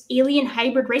to this alien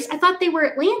hybrid race? I thought they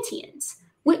were Atlanteans.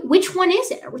 Which one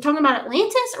is it? Are we talking about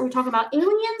Atlantis? Are we talking about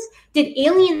aliens? Did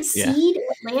aliens seed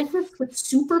Atlantis with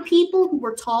super people who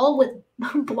were tall with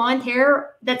blonde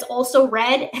hair that's also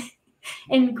red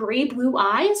and gray blue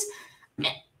eyes?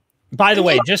 By the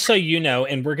way, just so you know,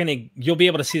 and you'll be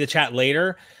able to see the chat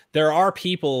later, there are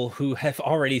people who have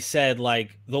already said,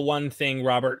 like, the one thing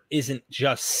Robert isn't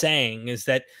just saying is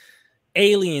that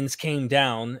aliens came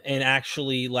down and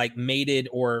actually like mated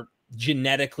or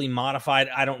genetically modified.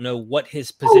 I don't know what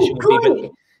his position would be,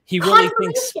 but he really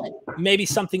thinks maybe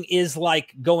something is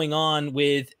like going on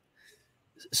with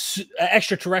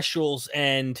extraterrestrials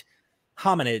and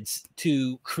hominids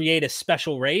to create a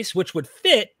special race, which would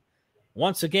fit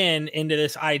once again into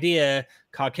this idea,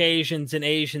 Caucasians and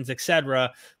Asians,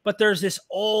 etc. But there's this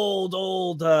old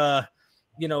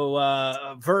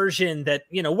version that,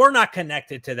 we're not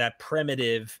connected to that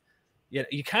primitive.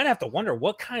 You kind of have to wonder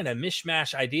what kind of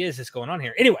mishmash ideas is going on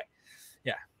here. Anyway,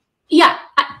 yeah.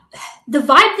 The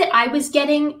vibe that I was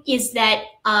getting is that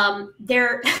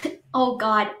they're oh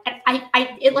god,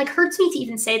 it like hurts me to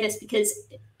even say this because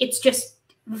it's just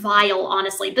vile,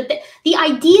 honestly. But the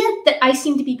idea that I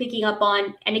seem to be picking up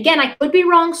on, and again, I could be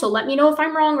wrong, so let me know if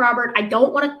I'm wrong, Robert. I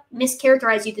don't want to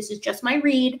mischaracterize you. This is just my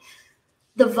read.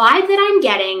 The vibe that I'm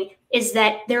getting is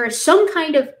that there is some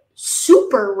kind of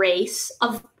super race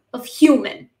of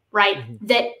human, right?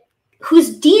 Mm-hmm.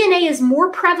 Whose DNA is more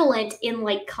prevalent in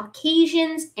like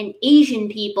Caucasians and Asian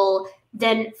people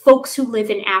than folks who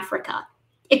live in Africa,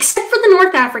 except for the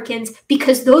North Africans,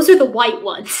 because those are the white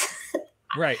ones.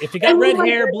 Right. If you got red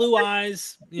hair, blue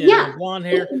eyes, blonde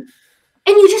hair. And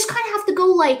you just kind of have to go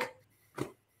like,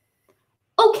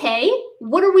 okay,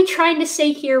 what are we trying to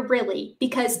say here, really?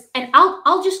 Because, and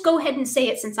I'll just go ahead and say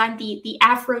it since I'm the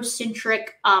Afrocentric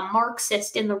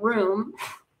Marxist in the room.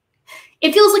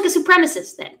 It feels like a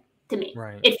supremacist thing to me.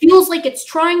 Right. It feels like it's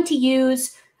trying to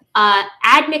use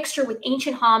admixture with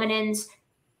ancient hominins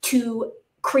to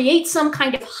create some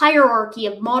kind of hierarchy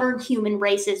of modern human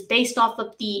races based off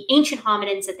of the ancient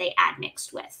hominins that they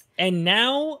admixed with. And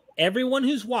now everyone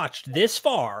who's watched this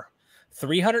far,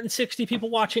 360 people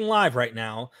watching live right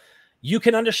now, you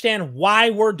can understand why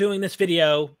we're doing this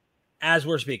video as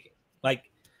we're speaking. Like,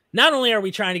 not only are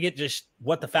we trying to get just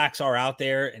what the facts are out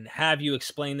there and have you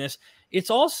explain this,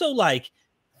 it's also like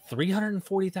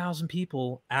 340,000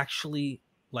 people actually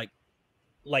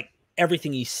like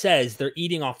everything he says. They're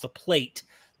eating off the plate.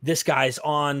 This guy's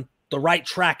on the right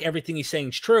track. Everything he's saying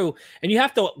is true. And you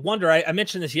have to wonder, I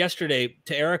mentioned this yesterday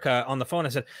to Erika on the phone. I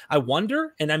said, I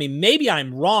wonder, and I mean, maybe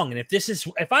I'm wrong. And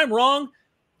if I'm wrong,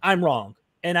 I'm wrong.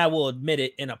 And I will admit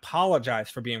it and apologize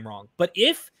for being wrong. But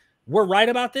if we're right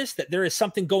about this, that there is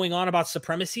something going on about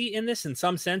supremacy in this, in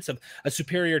some sense of a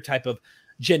superior type of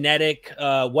genetic,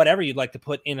 whatever you'd like to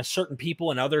put in a certain people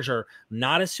and others are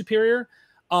not as superior.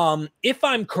 If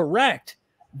I'm correct,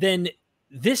 then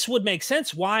this would make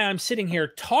sense why I'm sitting here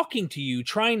talking to you,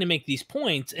 trying to make these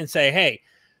points and say, hey,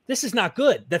 this is not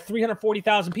good. The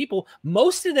 340,000 people,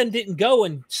 most of them didn't go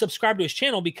and subscribe to his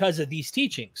channel because of these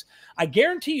teachings. I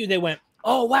guarantee you they went,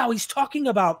 oh, wow, he's talking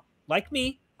about, like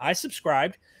me, I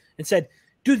subscribed and said,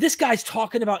 dude, this guy's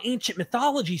talking about ancient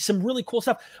mythology, some really cool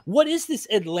stuff. What is this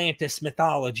Atlantis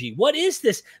mythology? What is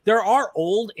this? There are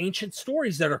old ancient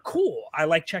stories that are cool. I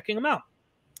like checking them out.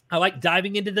 I like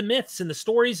diving into the myths and the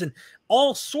stories and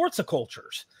all sorts of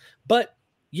cultures. But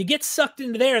you get sucked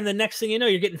into there, and the next thing you know,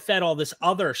 you're getting fed all this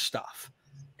other stuff.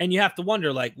 And you have to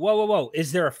wonder, like, whoa,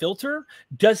 is there a filter?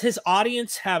 Does his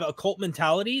audience have a cult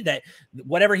mentality that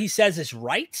whatever he says is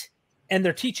right? And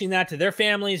they're teaching that to their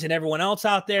families and everyone else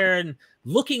out there and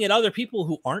looking at other people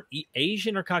who aren't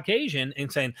Asian or Caucasian and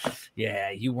saying, yeah,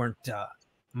 you weren't,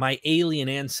 my alien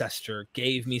ancestor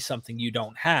gave me something you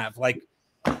don't have. Like,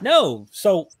 no.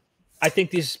 So I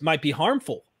think these might be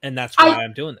harmful, and that's why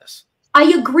I'm doing this. I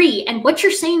agree. And what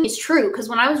you're saying is true. Because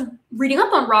when I was reading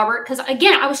up on Robert, because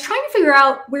again, I was trying to figure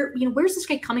out where's this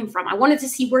guy coming from? I wanted to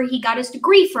see where he got his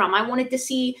degree from. I wanted to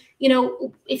see,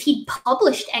 if he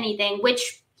published anything,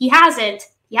 which he hasn't.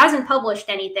 He hasn't published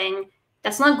anything.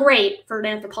 That's not great for an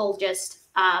anthropologist.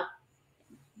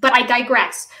 But I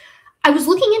digress. I was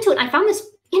looking into it, and I found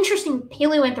this interesting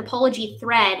paleoanthropology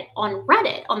thread on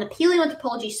Reddit, on the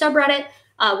paleoanthropology subreddit,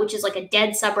 which is like a dead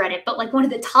subreddit. But like one of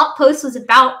the top posts was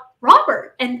about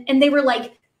Robert. And they were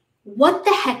like, what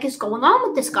the heck is going on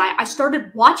with this guy? I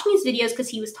started watching his videos because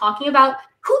he was talking about,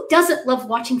 who doesn't love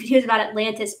watching videos about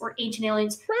Atlantis or ancient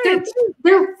aliens? Right.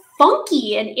 They're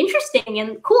funky and interesting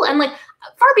and cool. And like,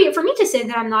 far be it for me to say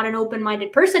that I'm not an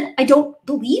open-minded person. I don't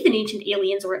believe in ancient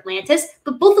aliens or Atlantis,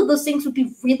 but both of those things would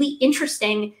be really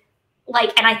interesting.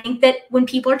 Like, and I think that when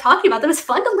people are talking about them, it's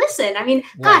fun to listen. I mean,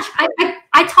 gosh,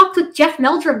 I talked with Jeff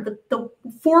Meldrum, the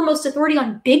foremost authority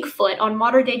on Bigfoot on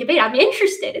modern day debate. I'm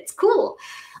interested. It's cool.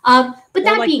 But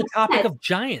that like being the topic said, of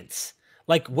giants.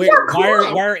 Like, why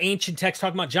are ancient texts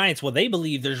talking about giants? Well, they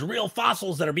believe there's real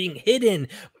fossils that are being hidden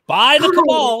by the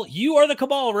cabal. You are the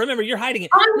cabal. Remember, you're hiding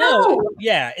it. No,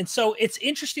 yeah. And so it's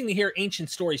interesting to hear ancient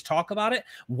stories talk about it.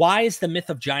 Why is the myth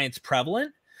of giants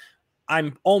prevalent?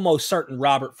 I'm almost certain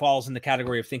Robert falls in the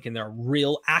category of thinking there are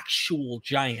real, actual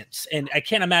giants. And I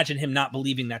can't imagine him not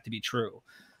believing that to be true.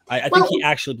 I think he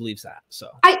actually believes that. So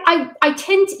I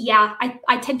tend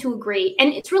to agree.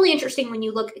 And it's really interesting when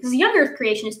you look, because the young earth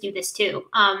creationists do this too.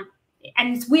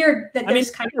 And it's weird that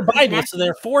there's kind of Bible, so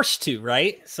they're forced to,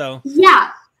 right? So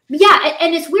yeah. Yeah,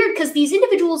 and it's weird because these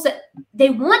individuals that they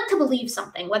want to believe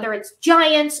something, whether it's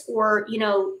giants or, you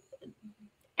know,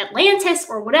 Atlantis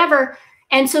or whatever.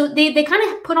 And so they kind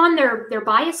of put on their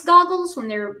bias goggles when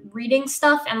they're reading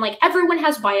stuff. And like everyone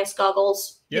has bias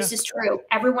goggles. Yeah. This is true.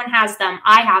 Everyone has them.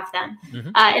 I have them.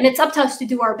 And it's up to us to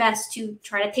do our best to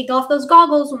try to take off those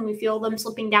goggles when we feel them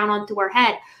slipping down onto our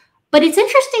head. But it's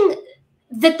interesting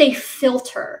that they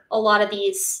filter a lot of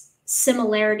these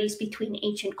similarities between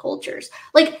ancient cultures.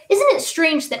 Like, isn't it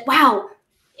strange that, wow,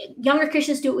 younger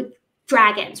Christians do it with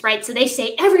dragons, right? So they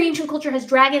say every ancient culture has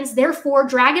dragons, therefore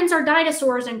dragons are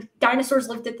dinosaurs, and dinosaurs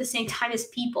lived at the same time as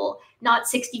people, not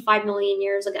 65 million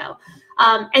years ago.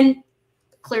 And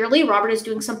clearly Robert is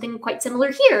doing something quite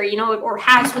similar here, you know, or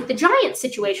has with the giant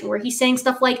situation, where he's saying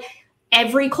stuff like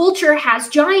every culture has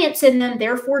giants in them,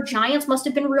 therefore giants must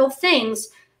have been real things.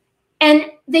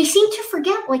 And they seem to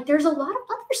forget, like, there's a lot of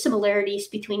other similarities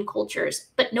between cultures,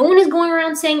 but no one is going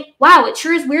around saying, wow, it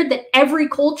sure is weird that every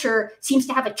culture seems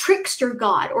to have a trickster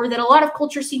god, or that a lot of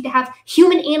cultures seem to have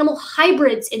human-animal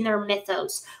hybrids in their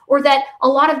mythos, or that a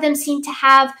lot of them seem to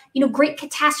have, you know, great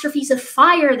catastrophes of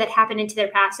fire that happened into their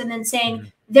past, and then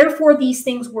saying, therefore these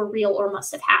things were real or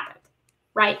must have happened,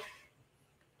 right?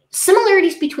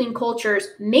 Similarities between cultures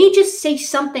may just say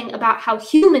something about how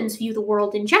humans view the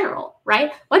world in general,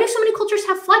 right? Why do so many cultures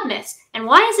have flood myths? And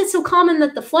why is it so common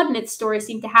that the flood myth stories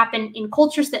seem to happen in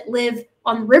cultures that live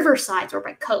on riversides or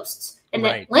by coasts, and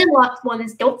that landlocked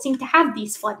ones don't seem to have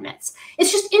these flood myths?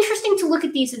 It's just interesting to look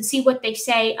at these and see what they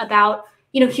say about,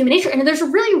 you know, human nature. And there's a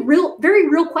really very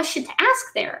real question to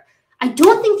ask there. I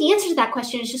don't think the answer to that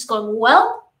question is just going,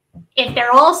 well, if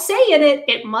they're all saying it,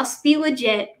 it must be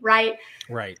legit, right?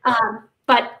 Right.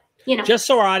 But, you know. Just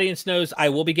so our audience knows, I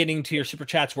will be getting to your super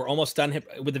chats. We're almost done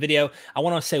with the video. I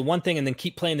want to say one thing and then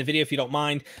keep playing the video if you don't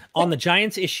mind. On the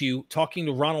Giants issue, talking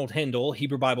to Ronald Hindle,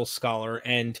 Hebrew Bible scholar,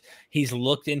 and he's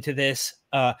looked into this.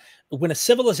 When a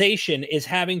civilization is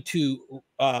having to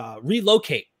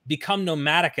relocate, become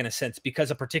nomadic in a sense,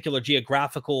 because a particular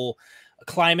geographical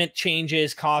climate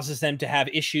changes, causes them to have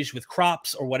issues with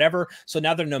crops or whatever. So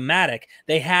now they're nomadic.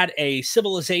 They had a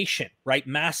civilization, right?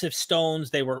 Massive stones.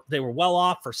 They were well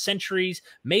off for centuries,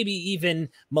 maybe even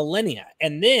millennia.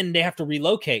 And then they have to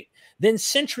relocate. Then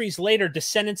centuries later,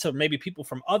 descendants of maybe people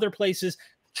from other places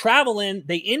travel in,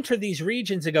 they enter these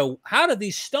regions and go, how did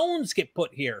these stones get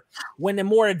put here? When the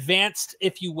more advanced,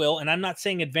 if you will, and I'm not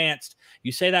saying advanced,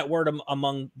 you say that word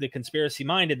among the conspiracy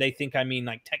minded, they think I mean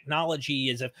like technology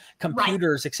is of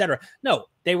computers, etc. No,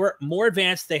 they were more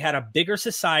advanced. They had a bigger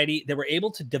society. They were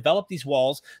able to develop these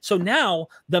walls. So now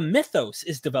the mythos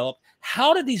is developed.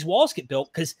 How did these walls get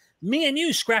built? Because me and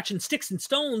you scratching sticks and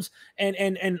stones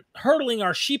and hurdling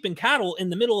our sheep and cattle in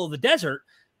the middle of the desert,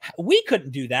 we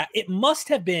couldn't do that. It must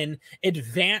have been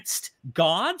advanced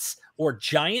gods or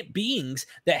giant beings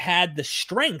that had the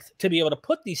strength to be able to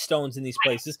put these stones in these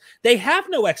places. They have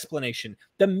no explanation.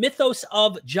 The mythos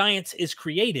of giants is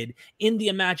created in the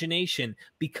imagination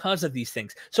because of these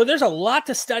things. So there's a lot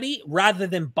to study rather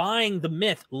than buying the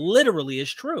myth literally as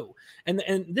true. And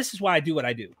this is why I do what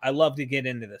I do. I love to get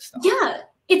into this stuff. Yeah.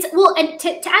 It's well, and to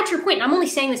add to your point, I'm only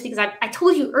saying this because I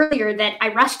told you earlier that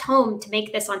I rushed home to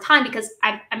make this on time because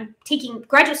I'm taking,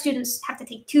 graduate students have to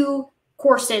take 2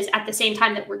 courses at the same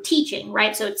time that we're teaching,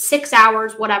 right? So it's 6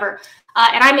 hours, whatever.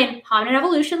 And I'm in Hominid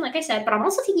Evolution, like I said, but I'm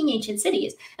also taking Ancient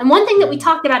Cities. And one thing that we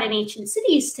talked about in Ancient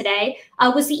Cities today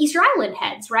was the Easter Island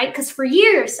heads, right? Because for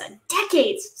years,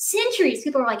 decades, centuries,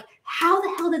 people are like, how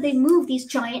the hell did they move these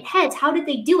giant heads? How did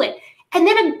they do it? And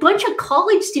then a bunch of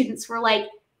college students were like,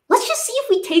 let's just see if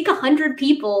we take 100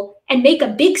 people and make a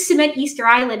big cement Easter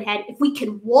Island head, if we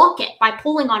can walk it by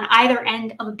pulling on either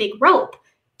end of a big rope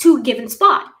to a given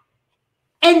spot.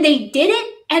 And they did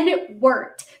it, and it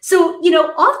worked. So, you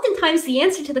know, oftentimes the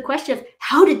answer to the question of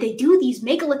how did they do these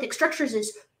megalithic structures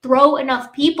is throw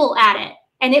enough people at it,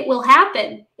 and it will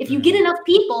happen. If you get enough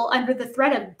people under the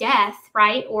threat of death,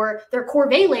 right, or their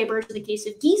corvée laborers in the case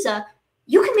of Giza,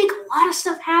 you can make a lot of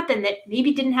stuff happen that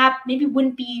maybe didn't happen, maybe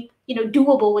wouldn't be, you know,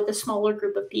 doable with a smaller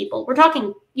group of people. We're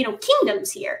talking, you know,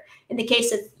 kingdoms here in the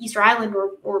case of Easter Island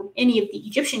or any of the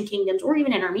Egyptian kingdoms, or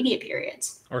even intermediate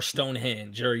periods. Or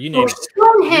Stonehenge, or you name it.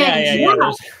 Stonehenge,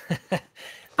 yeah.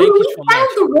 We found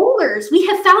the rollers. We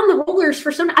have found the rollers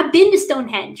for Stonehenge. I've been to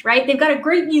Stonehenge, right? They've got a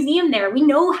great museum there. We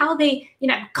know how they, you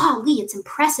know, golly, it's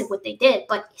impressive what they did,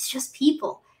 but it's just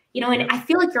people, you know, and I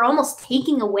feel like you're almost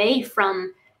taking away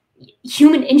from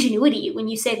human ingenuity when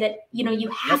you say that, you know, you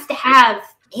have to have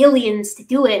aliens to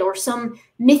do it or some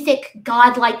mythic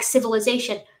godlike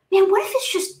civilization. Man, what if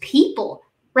it's just people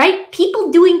right?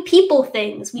 People doing people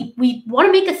things. We want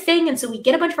to make a thing, and so we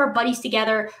get a bunch of our buddies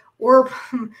together, or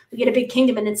we get a big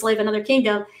kingdom and enslave another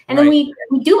kingdom, and then we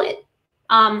do it.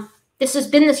 This has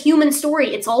been this human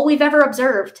story. It's all we've ever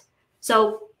observed.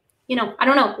 So, you know, I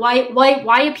don't know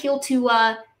why appeal to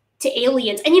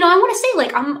aliens. And, you know, I want to say,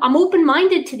 like, I'm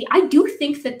open-minded to I do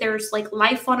think that there's like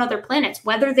life on other planets,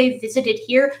 whether they've visited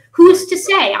here. Who's to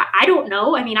say? I don't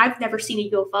know. I mean, I've never seen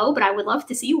a UFO, but I would love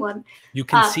to see one. You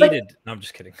conceded. No, I'm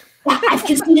just kidding. I've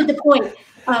conceded the point.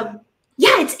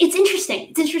 Yeah, it's interesting.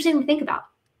 It's interesting to think about.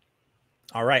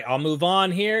 All right, I'll move on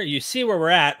here. You see where we're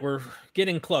at. We're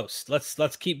getting close.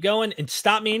 Let's keep going, and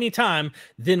stop me anytime.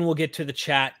 Then we'll get to the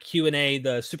chat, Q&A,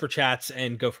 the super chats,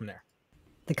 and go from there.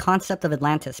 The concept of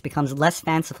Atlantis becomes less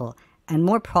fanciful and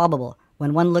more probable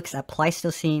when one looks at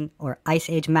Pleistocene or Ice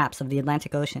Age maps of the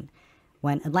Atlantic Ocean,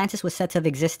 when Atlantis was said to have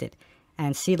existed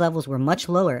and sea levels were much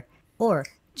lower, or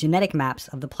genetic maps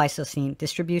of the Pleistocene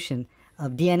distribution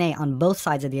of DNA on both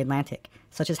sides of the Atlantic,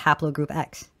 such as haplogroup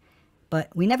X. But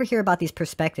we never hear about these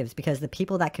perspectives because the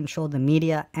people that control the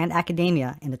media and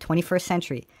academia in the 21st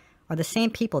century are the same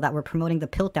people that were promoting the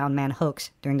Piltdown Man hoax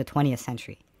during the 20th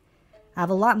century. I have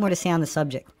a lot more to say on the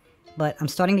subject, but I'm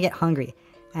starting to get hungry,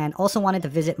 and also wanted to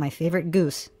visit my favorite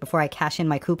goose before I cash in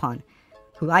my coupon,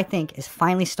 who I think is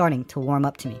finally starting to warm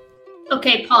up to me.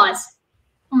 Okay, pause.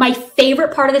 My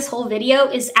favorite part of this whole video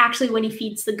is actually when he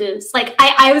feeds the goose. Like,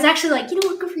 I was actually like, you know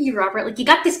what, good for you, Robert. Like, you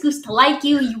got this goose to like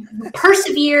you. You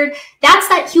persevered. That's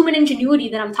that human ingenuity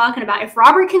that I'm talking about. If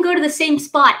Robert can go to the same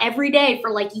spot every day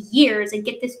for like years and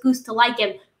get this goose to like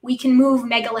him, we can move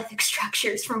megalithic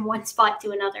structures from one spot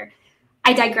to another.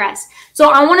 I digress.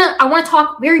 So I want to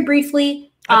talk very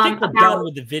briefly I think we're done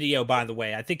with the video, by the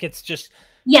way. I think it's just...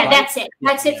 Yeah, that's it.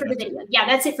 That's it for the video. Yeah,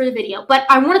 that's it for the video. But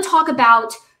I want to talk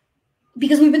about...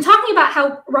 Because we've been talking about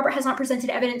how Robert has not presented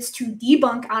evidence to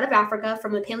debunk out of Africa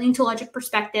from a paleontologic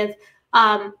perspective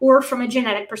or from a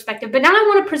genetic perspective. But now I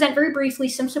want to present very briefly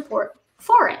some support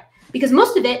for it. Because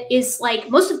most of it is like,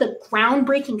 most of the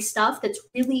groundbreaking stuff that's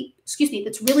really,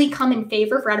 that's really come in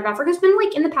favor for out of Africa has been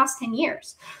like in the past 10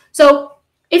 years. So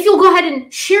if you'll go ahead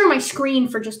and share my screen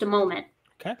for just a moment.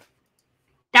 Okay.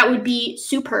 That would be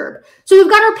superb. So we've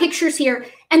got our pictures here.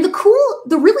 And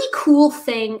the really cool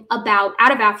thing about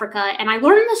out of Africa, and I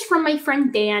learned this from my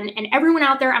friend Dan, and everyone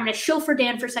out there, I'm going to show for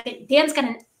Dan for a second. Dan's got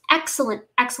an excellent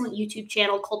YouTube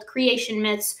channel called Creation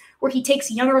Myths, where he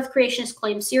takes young Earth creationist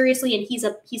claims seriously, and he's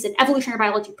an evolutionary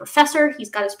biology professor. He's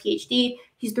got his PhD.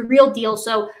 He's the real deal.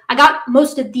 So I got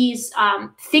most of these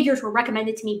figures were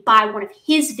recommended to me by one of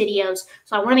his videos.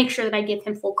 So I want to make sure that I give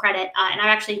him full credit. And I've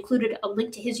actually included a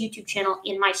link to his YouTube channel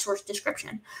in my source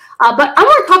description. But I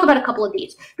want to talk about a couple of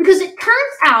these because it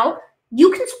turns out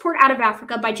you can support out of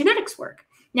Africa by genetics work.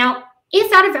 Now,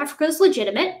 if out of Africa is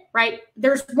legitimate, right,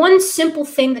 there's one simple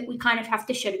thing that we kind of have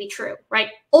to show to be true, right?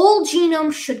 All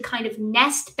genomes should kind of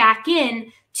nest back in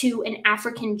to an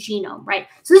African genome, right?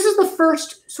 So this is the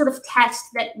first sort of test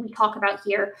that we talk about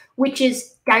here, which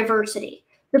is diversity.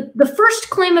 The first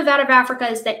claim of out of Africa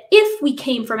is that if we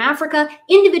came from Africa,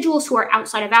 individuals who are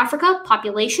outside of Africa,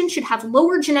 population, should have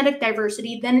lower genetic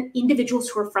diversity than individuals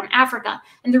who are from Africa.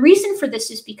 And the reason for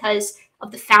this is because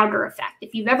of the founder effect.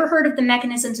 If you've ever heard of the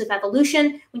mechanisms of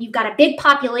evolution, when you've got a big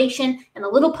population and the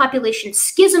little population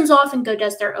schisms off and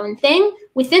does their own thing,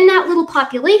 within that little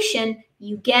population,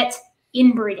 you get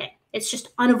inbreeding. It's just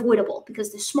unavoidable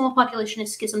because the small population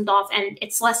is schismed off and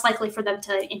it's less likely for them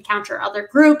to encounter other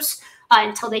groups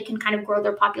until they can kind of grow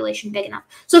their population big enough.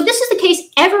 So if this is the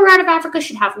case, every out of Africa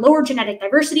should have lower genetic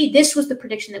diversity. This was the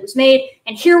prediction that was made.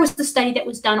 And here was the study that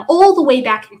was done all the way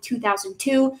back in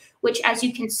 2002, which as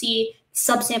you can see,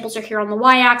 subsamples are here on the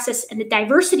y-axis and the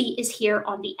diversity is here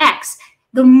on the x.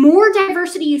 The more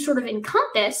diversity you sort of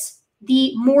encompass,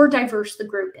 the more diverse the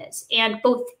group is. And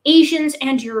both Asians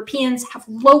and Europeans have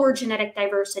lower genetic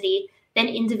diversity than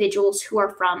individuals who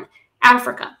are from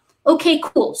Africa. Okay,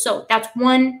 cool. So that's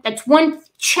one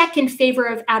check in favor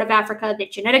of out of Africa,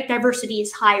 that genetic diversity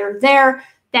is higher there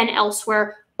than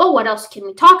elsewhere. But what else can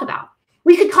we talk about?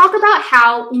 We could talk about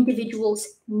how individuals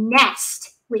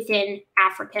nest within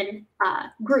African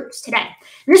groups today.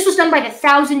 And this was done by the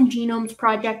 1,000 Genomes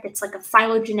Project. It's like a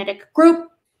phylogenetic group.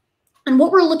 And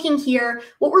what we're looking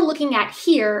at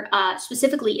here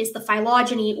specifically is the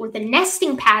phylogeny, or the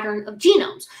nesting pattern of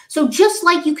genomes. So just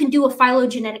like you can do a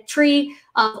phylogenetic tree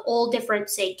of all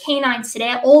different, say, canines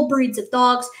today, all breeds of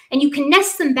dogs, and you can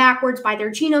nest them backwards by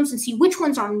their genomes and see which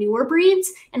ones are newer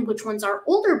breeds and which ones are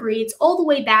older breeds, all the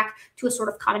way back to a sort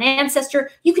of common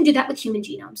ancestor. You can do that with human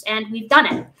genomes, and we've done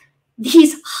it.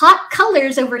 These hot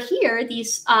colors over here,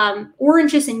 these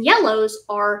oranges and yellows,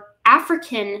 are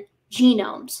African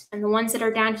genomes. And the ones that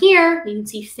are down here, you can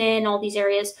see Finn, all these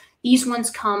areas, these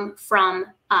ones come from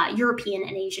European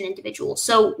and Asian individuals.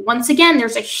 So once again,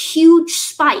 there's a huge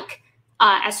spike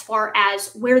as far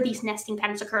as where these nesting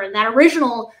patterns occur. And that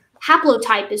original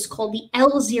haplotype is called the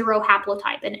L0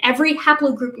 haplotype. And every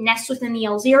haplogroup nests within the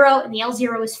L0, and the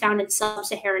L0 is found in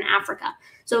sub-Saharan Africa.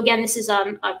 So again, this is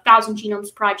a 1,000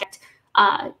 Genomes Project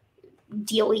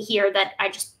dealy here that I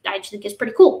just think is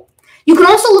pretty cool. You can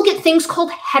also look at things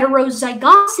called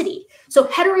heterozygosity. So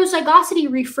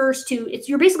heterozygosity refers to,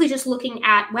 you're basically just looking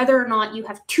at whether or not you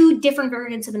have two different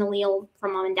variants of an allele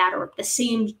from mom and dad, or the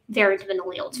same variant of an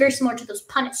allele. It's very similar to those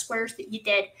Punnett squares that you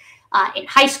did in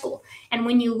high school. And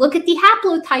when you look at the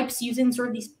haplotypes using sort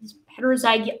of these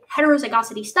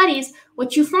heterozygosity studies,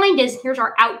 what you find is, here's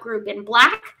our outgroup in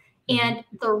black, and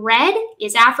the red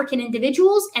is African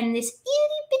individuals, and this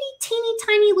itty bitty teeny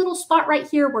tiny little spot right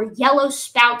here where yellow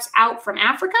spouts out from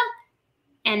Africa.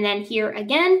 And then here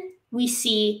again, we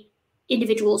see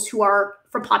individuals who are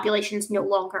from populations no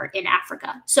longer in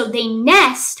Africa. So they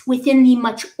nest within the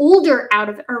much older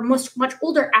much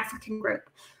older African group,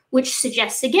 which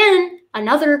suggests, again,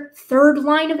 another third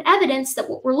line of evidence that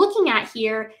what we're looking at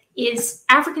here is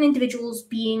African individuals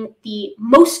being the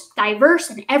most diverse,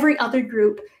 and every other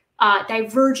group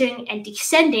diverging and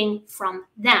descending from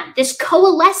them. This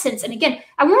coalescence, and again,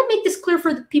 I want to make this clear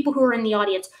for the people who are in the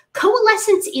audience,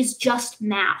 coalescence is just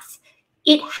math.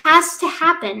 It has to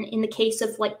happen in the case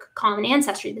of like common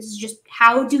ancestry. This is just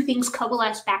how do things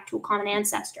coalesce back to a common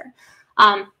ancestor.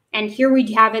 And here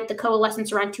we have it, the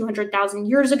coalescence around 200,000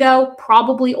 years ago,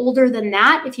 probably older than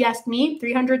that. If you ask me,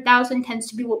 300,000 tends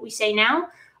to be what we say now.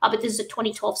 But this is a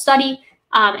 2012 study,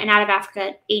 and out of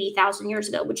Africa, 80,000 years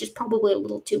ago, which is probably a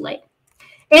little too late.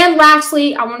 And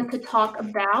lastly, I wanted to talk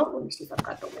about, let me see if I've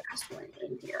got the last one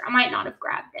in here. I might not have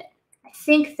grabbed it. I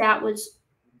think that was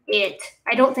it.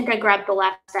 I don't think I grabbed the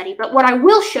last study, but what I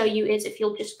will show you is, if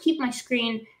you'll just keep my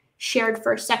screen shared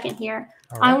for a second here,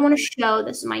 right. I want to show,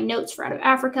 this is my notes for Out of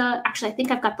Africa. Actually, I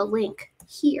think I've got the link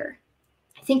here.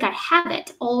 I think I have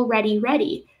it already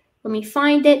ready. Let me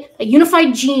find it. A Unified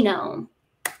Genome.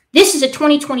 This is a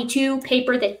 2022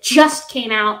 paper that just came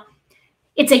out.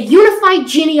 It's a unified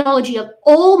genealogy of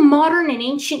all modern and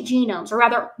ancient genomes, or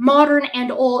rather modern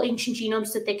and all ancient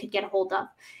genomes that they could get a hold of.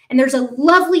 And there's a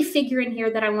lovely figure in here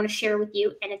that I want to share with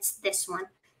you, and it's this one.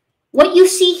 What you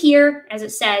see here, as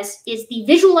it says, is the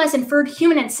visualized inferred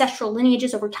human ancestral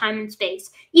lineages over time and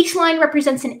space. Each line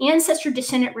represents an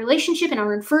ancestor-descendant relationship in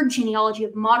our inferred genealogy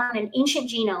of modern and ancient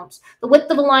genomes. The width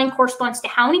of a line corresponds to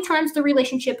how many times the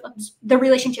relationship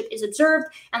is observed,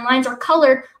 and lines are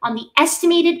colored on the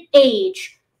estimated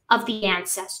age of the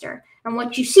ancestor. And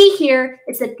what you see here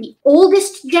is that the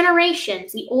oldest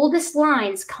generations, the oldest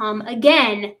lines, come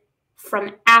again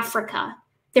from Africa.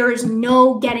 There is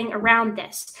no getting around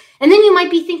this. And then you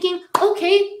might be thinking,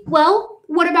 okay, well,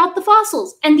 what about the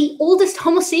fossils? And the oldest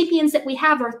Homo sapiens that we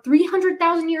have are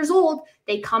 300,000 years old.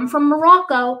 They come from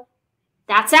Morocco.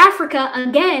 That's Africa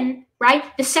again, right?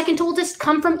 The second oldest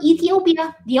come from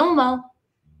Ethiopia, the Omo.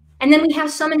 And then we have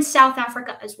some in South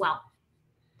Africa as well.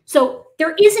 So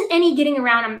there isn't any getting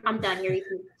around. I'm done here.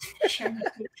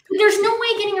 There's no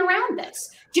way getting around this.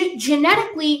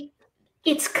 Genetically,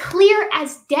 it's clear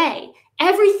as day.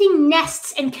 Everything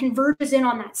nests and converges in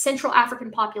on that Central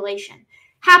African population.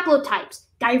 Haplotypes,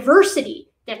 diversity,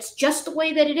 that's just the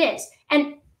way that it is.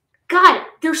 And God,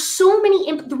 there's so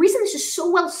many, the reason this is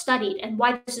so well studied and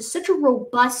why this is such a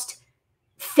robust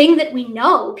thing that we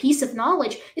know, piece of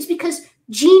knowledge, is because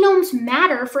genomes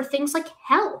matter for things like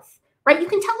health, right? You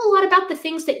can tell a lot about the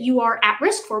things that you are at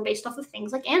risk for based off of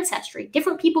things like ancestry.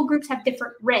 Different people groups have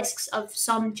different risks of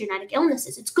some genetic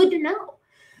illnesses. It's good to know.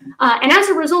 And as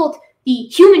a result, the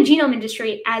human genome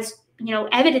industry, as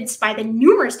evidenced by the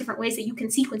numerous different ways that you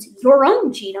can sequence your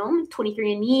own genome,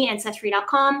 23andMe,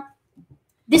 Ancestry.com,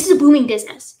 this is a booming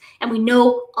business. And we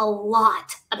know a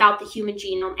lot about the human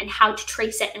genome and how to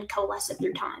trace it and coalesce it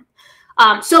through time.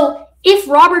 So if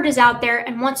Robert is out there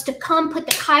and wants to come put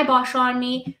the kibosh on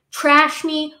me, trash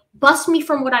me, bust me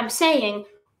from what I'm saying,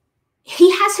 he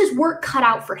has his work cut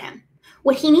out for him.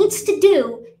 What he needs to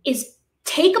do is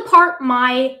take apart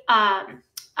my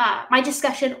my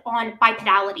discussion on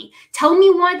bipedality. Tell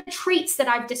me why the traits that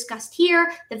I've discussed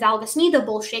here, the valgus knee, the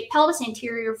bowl-shaped pelvis,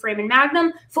 anterior foramen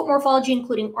magnum, foot morphology,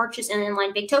 including arches and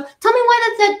inline big toe, tell me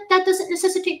why that doesn't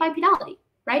necessitate bipedality,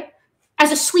 right?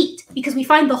 As a suite, because we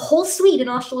find the whole suite in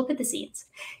Australopithecines.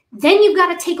 Then you've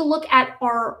got to take a look at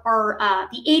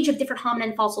the age of different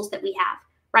hominin fossils that we have,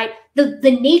 right?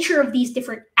 The nature of these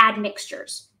different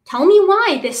admixtures. Tell me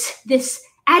why this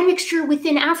admixture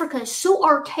within Africa is so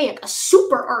archaic, a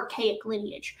super archaic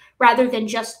lineage, rather than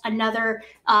just another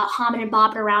hominin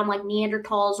bobbing around like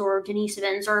Neanderthals or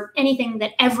Denisovans or anything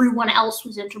that everyone else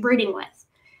was interbreeding with.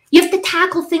 You have to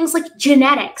tackle things like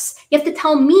genetics. You have to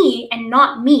tell me and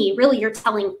not me. Really, you're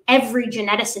telling every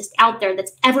geneticist out there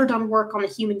that's ever done work on the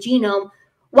human genome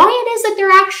why it is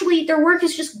that their work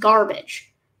is just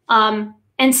garbage. And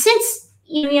since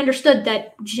we understood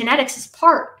that genetics is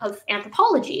part of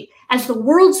anthropology, as the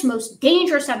world's most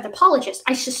dangerous anthropologist,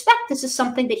 I suspect this is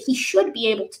something that he should be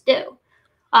able to do.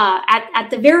 At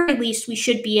the very least, we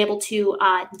should be able to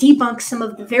debunk some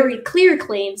of the very clear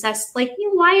claims as like,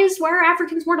 why are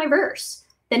Africans more diverse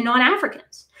than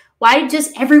non-Africans? Why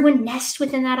does everyone nest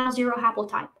within that L0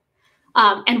 haplotype?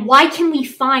 And why can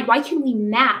we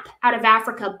map out of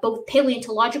Africa, both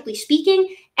paleontologically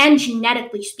speaking and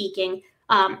genetically speaking,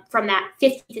 from that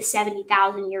 50 to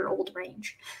 70,000 year old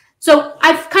range? So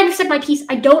I've kind of said my piece.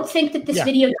 I don't think that this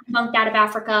video debunked out of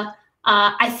Africa.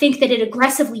 I think that it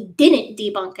aggressively didn't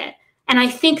debunk it. And I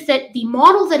think that the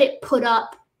model that it put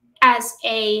up as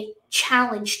a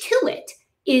challenge to it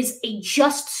is a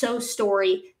just so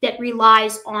story that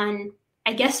relies on,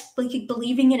 I guess, like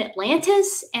believing in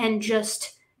Atlantis and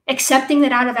just accepting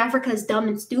that out of Africa is dumb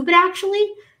and stupid,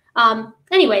 actually.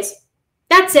 Anyways,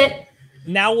 that's it.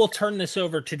 Now we'll turn this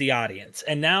over to the audience,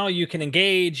 and now you can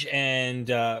engage and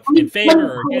in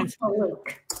favor or against.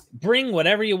 Bring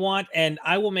whatever you want, and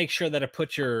I will make sure that I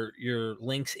put your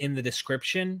links in the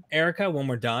description, Erika, when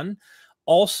we're done.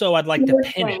 Also, I'd like to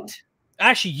pin it.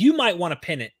 Actually, you might want to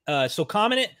pin it. So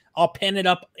comment it. I'll pin it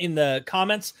up in the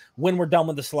comments when we're done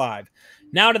with this live.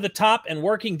 Now to the top and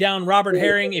working down, Robert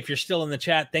Herring, if you're still in the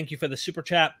chat, thank you for the super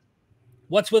chat.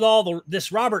 What's with all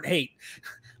this Robert hate?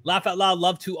 Laugh out loud,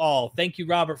 love to all. Thank you,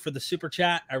 Robert, for the super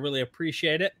chat. I really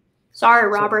appreciate it. Sorry,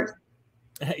 Robert.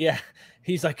 So, yeah.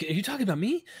 He's like, are you talking about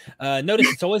me?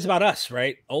 Notice it's always about us,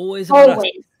 right? Always about us.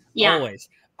 Yeah. Always.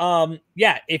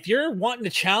 Yeah, if you're wanting to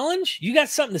challenge, you got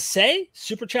something to say,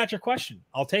 super chat your question.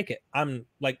 I'll take it. I'm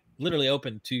like literally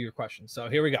open to your questions. So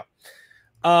here we go.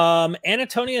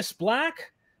 Anatonius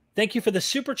Black, thank you for the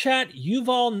super chat.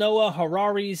 Yuval Noah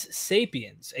Harari's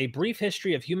Sapiens, A Brief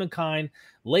History of Humankind,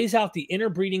 lays out the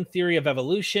interbreeding theory of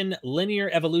evolution.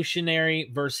 Linear evolutionary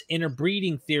versus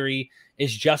interbreeding theory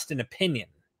is just an opinion.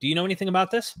 Do you know anything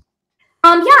about this?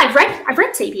 Yeah, I've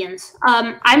read Sapiens.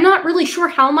 I'm not really sure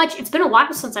how much. It's been a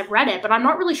while since I've read it, but I'm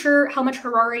not really sure how much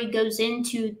Harari goes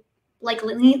into like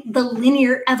the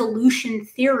linear evolution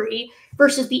theory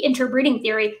versus the interbreeding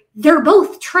theory. They're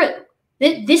both true.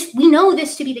 We know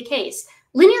this to be the case.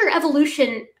 Linear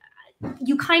evolution,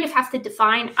 you kind of have to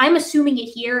define. I'm assuming it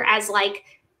here as like,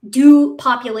 do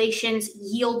populations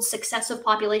yield successive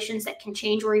populations that can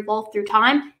change or evolve through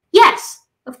time? Yes.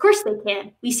 Of course they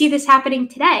can. We see this happening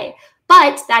today.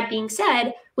 But that being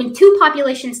said, when two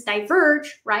populations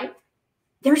diverge, right,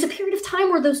 there's a period of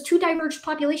time where those two diverged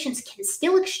populations can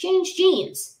still exchange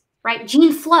genes, right?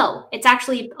 Gene flow. It's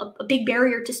actually a big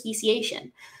barrier to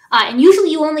speciation. And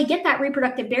usually you only get that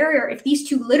reproductive barrier if these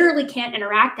two literally can't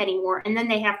interact anymore. And then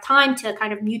they have time to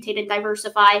kind of mutate and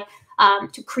diversify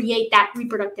to create that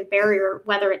reproductive barrier,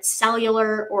 whether it's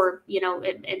cellular or,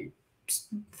 and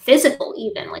physical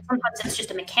even. Like sometimes it's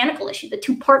just a mechanical issue. The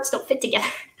two parts don't fit together.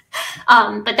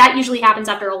 But that usually happens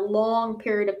after a long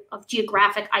period of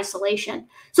geographic isolation.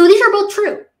 So these are both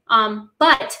true.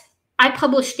 But I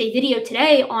published a video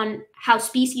today on how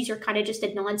species are kind of just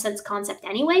a nonsense concept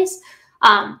anyways.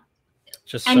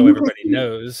 Just so everybody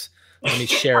knows, let me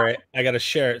share it. I got to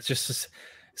share it. Just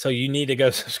so you need to go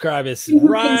subscribe. It's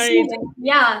right.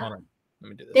 Yeah. Hold on. Let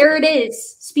me do this. There it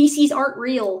is. Species aren't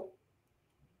real.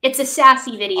 It's a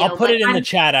sassy video. I'll put it in the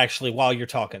chat actually while you're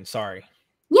talking. Sorry.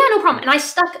 Yeah, no problem. And I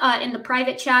stuck in the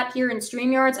private chat here in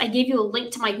StreamYards. I gave you a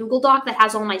link to my Google Doc that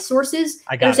has all my sources.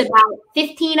 There's about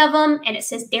 15 of them, and it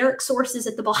says Derek sources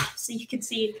at the bottom, so you can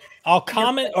see. I'll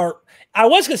comment, or I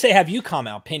was gonna say have you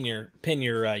comment, pin your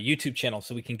YouTube channel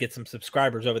so we can get some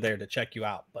subscribers over there to check you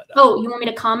out. But oh, you want me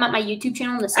to comment my YouTube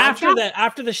channel in the side chat?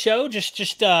 After the show,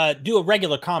 just do a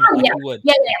regular comment like you would.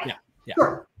 Yeah.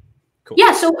 Sure. Cool.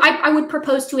 Yeah, so I would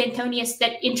propose to Antonius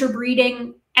that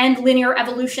interbreeding and linear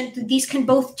evolution, these can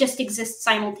both just exist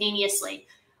simultaneously.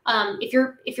 If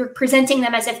you're presenting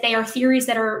them as if they are theories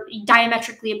that are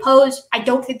diametrically opposed, I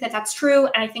don't think that that's true,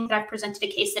 and I think that I've presented a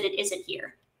case that it isn't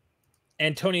here.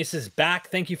 Antonius is back.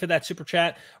 Thank you for that super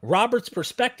chat. Robert's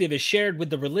perspective is shared with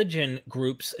the religion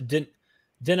groups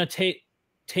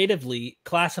denotatively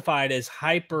classified as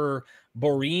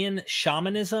Hyperborean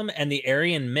shamanism and the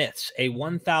Aryan myths, a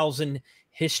 1,000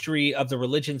 history of the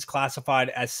religions classified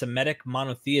as Semitic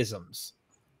monotheisms.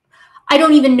 I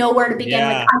don't even know where to begin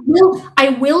Yeah. with. I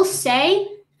will say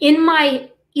in my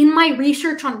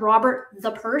research on Robert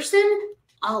the person,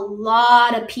 a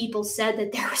lot of people said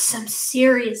that there was some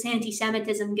serious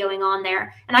anti-Semitism going on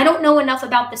there. And I don't know enough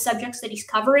about the subjects that he's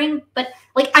covering, but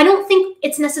like, I don't think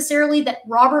it's necessarily that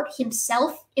Robert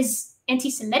himself is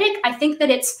anti-Semitic. I think that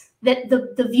it's that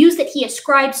the views that he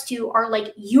ascribes to are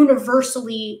like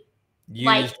universally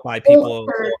used by people.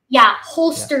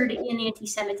 Holstered in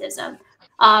anti-Semitism,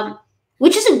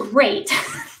 which isn't great.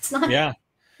 It's not,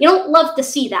 you don't love to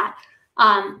see that.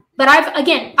 But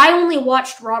I only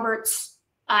watched Robert's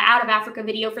Out of Africa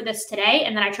video for this today,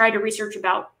 and then I tried to research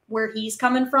about where he's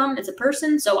coming from as a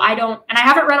person. So I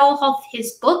haven't read all of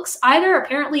his books either.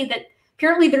 Apparently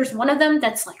there's one of them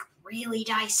that's like really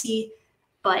dicey,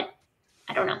 but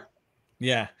I don't know.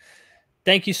 Yeah.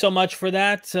 Thank you so much for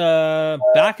that.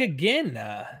 Back again.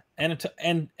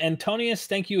 And Antonius,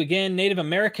 thank you again. Native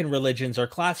American religions are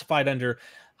classified under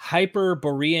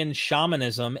Hyperborean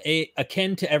shamanism,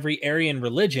 akin to every Aryan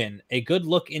religion. A good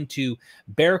look into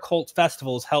bear cult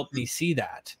festivals helped me see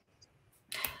that.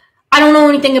 I don't know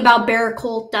anything about bear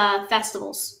cult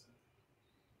festivals.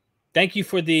 Thank you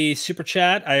for the super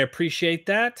chat. I appreciate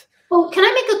that. Oh, can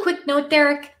I make a quick note,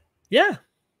 Derek? Yeah.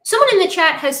 Someone in the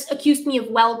chat has accused me of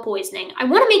well poisoning. I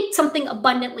want to make something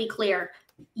abundantly clear.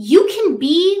 You can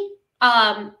be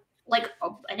like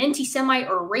an anti-Semite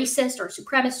or a racist or a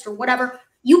supremacist or whatever.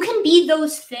 You can be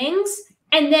those things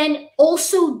and then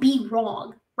also be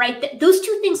wrong, right? Those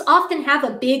two things often have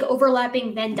a big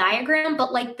overlapping Venn diagram,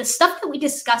 but like the stuff that we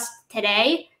discussed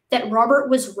today that Robert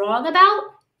was wrong about,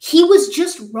 he was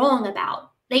just wrong about.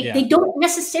 They don't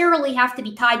necessarily have to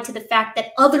be tied to the fact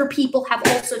that other people have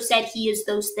also said he is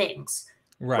those things,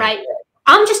 right?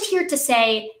 I'm just here to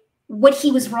say what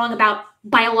he was wrong about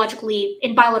biologically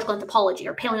in biological anthropology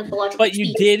or paleontological. But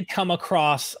you did come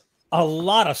across a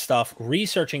lot of stuff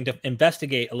researching to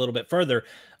investigate a little bit further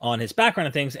on his background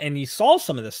and things, and you saw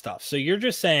some of this stuff. So you're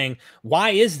just saying,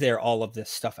 why is there all of this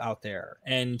stuff out there?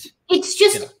 And it's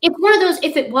just, it's one of those,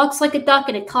 if it walks like a duck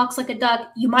and it talks like a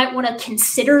duck, you might want to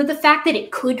consider the fact that it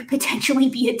could potentially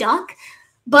be a duck.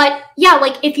 But yeah,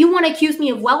 like if you want to accuse me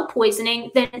of well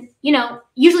poisoning, then, you know,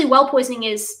 usually well poisoning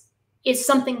is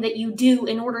something that you do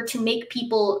in order to make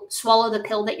people swallow the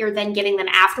pill that you're then giving them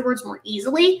afterwards more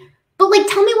easily. But like,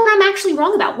 tell me what I'm actually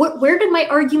wrong about. Where did my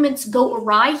arguments go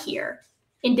awry here,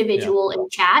 individual in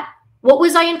chat? What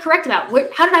was I incorrect about?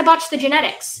 How did I botch the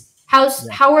genetics? How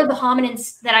are the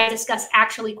hominins that I discussed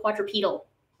actually quadrupedal,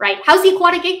 right? How's the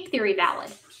aquatic ape theory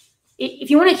valid? If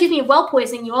you want to accuse me of well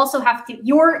poisoning, you also have to,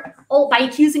 by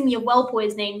accusing me of well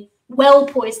poisoning,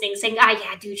 saying,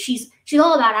 yeah, dude, she's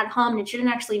all about ad hominem. She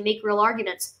didn't actually make real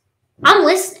arguments. I'm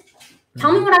listening.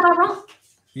 Tell me what I got wrong.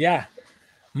 Yeah.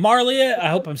 Marlia, I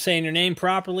hope I'm saying your name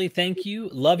properly. Thank you.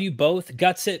 Love you both.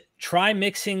 Guts it. Try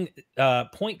mixing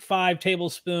 0.5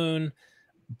 tablespoon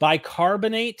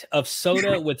bicarbonate of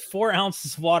soda with 4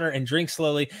 ounces of water and drink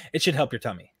slowly. It should help your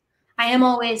tummy. I'm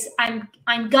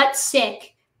gut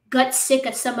sick of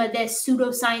some of this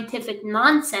pseudoscientific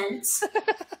nonsense.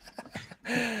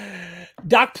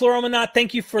 Doc Pluralmanot,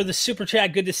 thank you for the super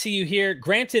chat. Good to see you here.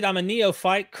 Granted, I'm a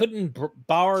neophyte. Couldn't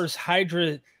Bauer's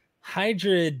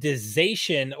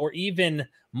hybridization or even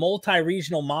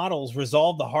multi-regional models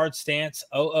resolve the hard stance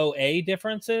OOA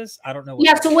differences? I don't know.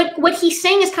 So what he's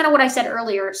saying is kind of what I said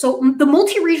earlier. So the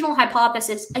multi-regional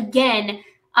hypothesis, again,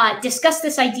 discussed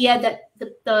this idea that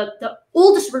the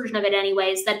oldest version of it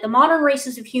anyways, that the modern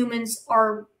races of humans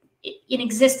are in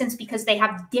existence because they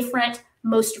have different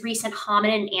most recent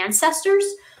hominin ancestors.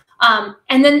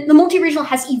 And then the multi-regional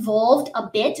has evolved a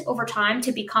bit over time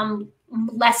to become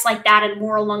less like that and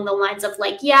more along the lines of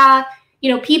like, yeah,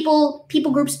 you know, people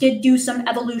groups did do some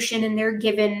evolution in their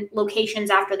given locations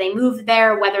after they moved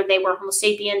there, whether they were Homo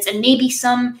sapiens, and maybe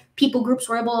some people groups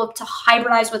were able to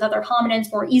hybridize with other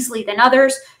hominins more easily than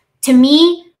others. To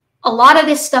me, a lot of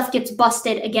this stuff gets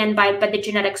busted again by the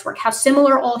genetics work, how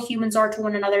similar all humans are to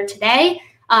one another today,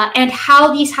 and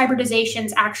how these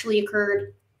hybridizations actually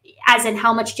occurred, as in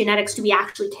how much genetics do we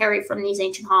actually carry from these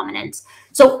ancient hominins.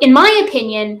 So in my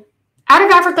opinion, Out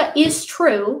of Africa is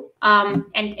true, and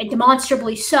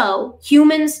demonstrably so.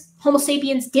 Humans, Homo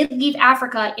sapiens, did leave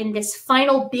Africa in this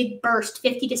final big burst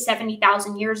 50 to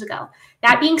 70,000 years ago.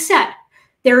 That being said,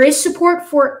 there is support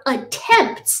for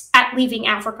attempts at leaving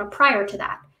Africa prior to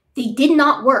that. They did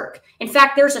not work. In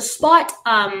fact, there's a spot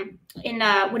in,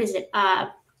 what is it?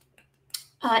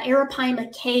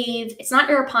 Arapaima Cave. It's not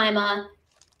Arapaima.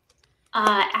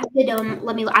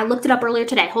 Apidum. I looked it up earlier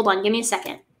today. Hold on, give me a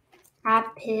second.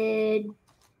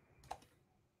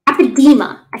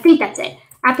 Apidema. I think that's it.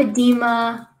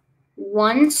 Apidema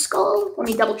one skull. Let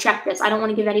me double check this. I don't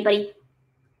want to give anybody.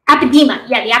 Apodema,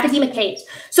 yeah, the Apodema caves.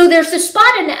 So there's this spot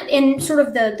in sort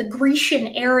of the Grecian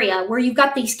area where you've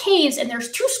got these caves, and there's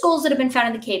two skulls that have been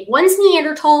found in the cave. One's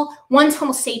Neanderthal, one's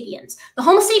Homo sapiens. The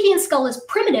Homo sapiens skull is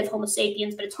primitive Homo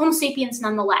sapiens, but it's Homo sapiens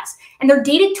nonetheless. And they're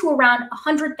dated to around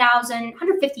 100,000,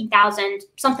 115,000,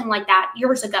 something like that,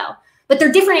 years ago. But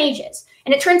they're different ages.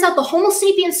 And it turns out the Homo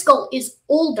sapiens skull is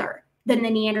older than the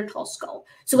Neanderthal skull.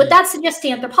 So what that suggests to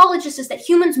anthropologists is that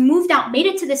humans moved out, made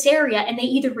it to this area, and they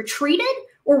either retreated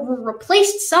or were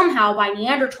replaced somehow by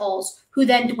Neanderthals, who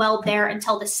then dwelled there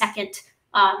until the second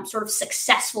sort of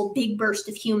successful big burst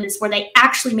of humans, where they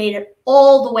actually made it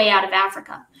all the way out of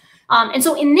Africa. And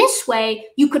so in this way,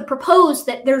 you could propose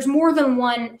that there's more than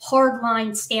one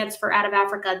hardline stance for out of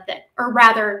Africa that, or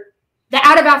rather, the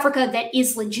out of Africa that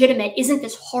is legitimate isn't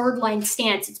this hardline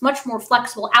stance. It's much more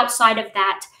flexible outside of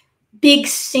that big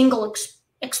single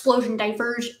explosion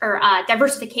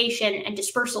diversification and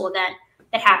dispersal event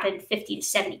that happened 50 to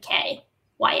 70K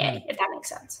YA, if that makes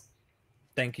sense.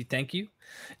 Thank you. Thank you.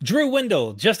 Drew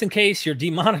Wendell, just in case you're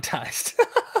demonetized.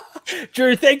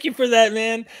 Drew, thank you for that,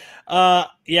 man.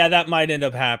 Yeah, that might end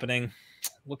up happening.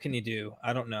 What can you do?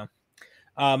 I don't know.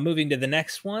 Moving to the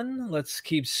next one. Let's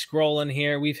keep scrolling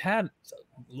here. We've had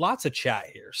lots of chat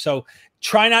here, so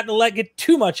try not to get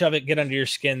too much of it get under your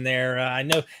skin there. I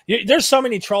know there's so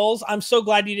many trolls. I'm so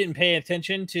glad you didn't pay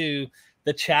attention to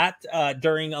the chat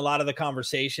during a lot of the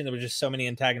conversation. There were just so many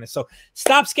antagonists. So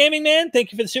stop scamming, man.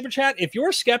 Thank you for the super chat. If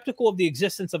you're skeptical of the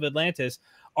existence of Atlantis,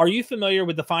 are you familiar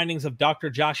with the findings of Dr.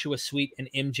 Joshua Sweet and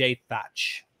MJ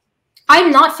Thatch?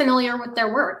 I'm not familiar with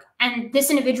their work. And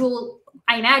this individual,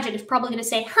 I imagine, is probably going to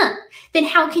say, then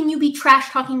how can you be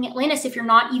trash talking Atlantis if you're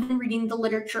not even reading the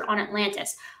literature on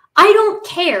Atlantis? I don't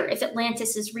care if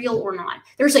Atlantis is real or not.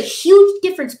 There's a huge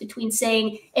difference between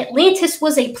saying Atlantis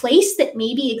was a place that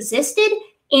maybe existed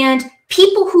and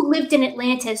people who lived in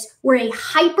Atlantis were a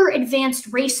hyper-advanced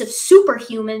race of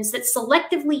superhumans that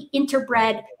selectively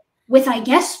interbred with, I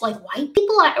guess, like white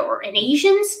people and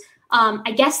Asians.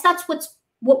 I guess that's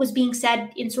what was being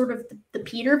said in sort of the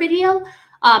Peter video,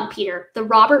 the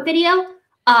Robert video.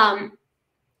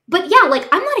 But yeah, like,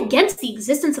 I'm not against the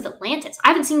existence of Atlantis. I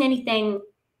haven't seen anything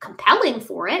compelling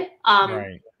for it.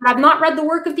 Right. But I've not read the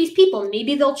work of these people.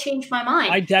 Maybe they'll change my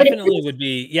mind. I definitely would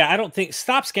be. Yeah, I don't think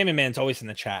Stop Scamming Man's always in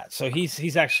the chat. So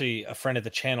he's actually a friend of the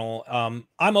channel.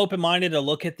 I'm open-minded to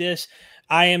look at this.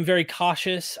 I am very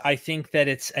cautious. I think that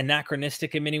it's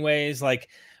anachronistic in many ways. Like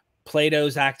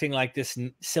Plato's acting like this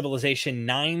civilization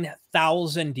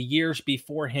 9,000 years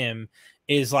before him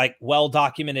is like well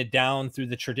documented down through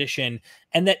the tradition.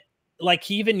 And that, like,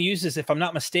 he even uses, if I'm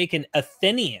not mistaken,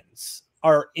 Athenians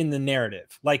are in the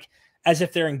narrative, like as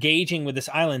if they're engaging with this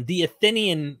island. The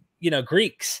Athenian,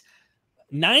 Greeks,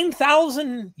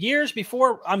 9,000 years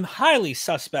before. I'm highly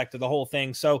suspect of the whole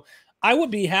thing. So I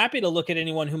would be happy to look at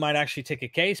anyone who might actually take a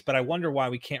case, but I wonder why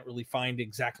we can't really find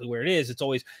exactly where it is. It's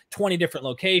always 20 different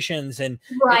locations, and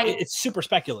it's super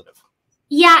speculative.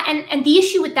 Yeah, and the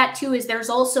issue with that too is there's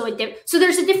also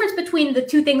there's a difference between the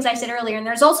two things I said earlier, and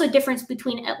there's also a difference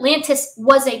between Atlantis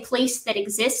was a place that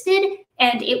existed,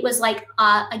 and it was like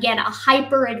again a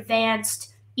hyper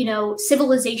advanced,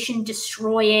 civilization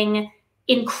destroying,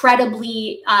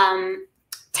 incredibly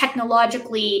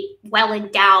technologically well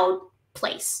endowed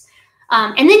place.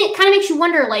 And then it kind of makes you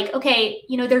wonder, like, okay,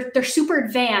 they're super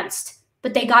advanced,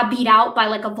 but they got beat out by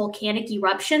like a volcanic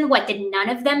eruption. What, did none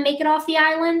of them make it off the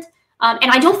island?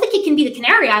 And I don't think it can be the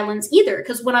Canary Islands either,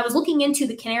 because when I was looking into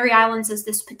the Canary Islands as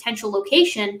this potential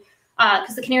location,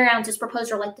 because the Canary Islands is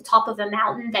proposed are like the top of a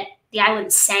mountain that the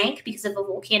island sank because of a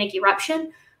volcanic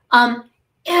eruption.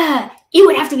 It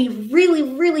would have to be really,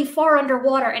 really far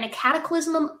underwater, and a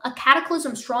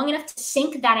cataclysm strong enough to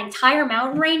sink that entire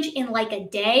mountain range in like a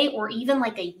day or even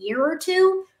like a year or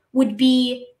two would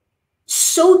be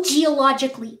so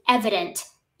geologically evident.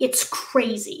 It's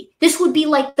crazy. This would be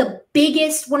like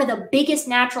one of the biggest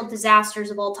natural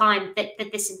disasters of all time, that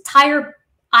this entire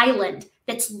island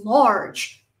that's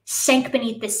large sank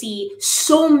beneath the sea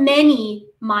so many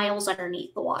miles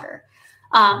underneath the water.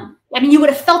 I mean, you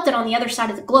would have felt it on the other side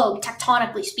of the globe,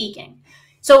 tectonically speaking.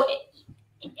 So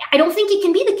I don't think it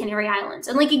can be the Canary Islands.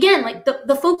 And like, again, like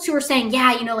the folks who are saying,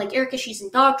 yeah, like Erika, she's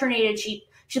indoctrinated.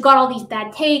 She's got all these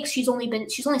bad takes. She's only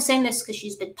saying this because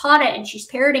she's been taught it and she's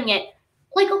parroting it.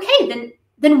 Like, okay,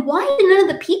 then why do none of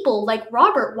the people like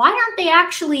Robert, why aren't they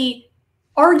actually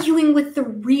arguing with the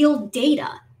real data?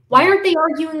 Why aren't they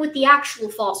arguing with the actual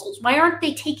fossils? Why aren't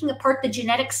they taking apart the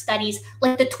genetic studies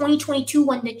like the 2022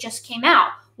 one that just came out?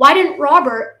 Why didn't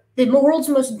Robert, the world's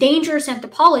most dangerous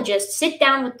anthropologist, sit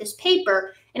down with this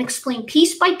paper and explain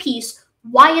piece by piece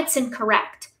why it's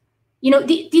incorrect. You know,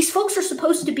 these folks are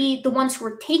supposed to be the ones who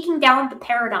are taking down the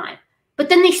paradigm, but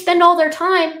then they spend all their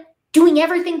time doing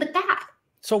everything but that.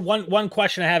 So one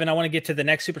question I have, and I want to get to the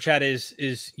next super chat,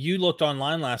 is you looked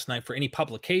online last night for any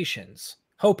publications,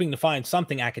 hoping to find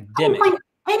something academic. I didn't find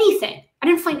anything. I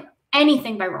didn't find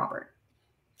anything by Robert.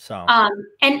 So,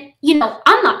 and you know,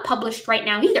 I'm not published right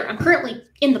now either. I'm currently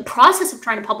in the process of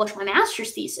trying to publish my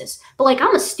master's thesis, but like,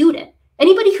 I'm a student.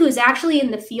 Anybody who is actually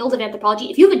in the field of anthropology,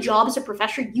 if you have a job as a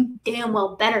professor, you damn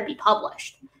well better be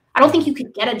published. I don't think you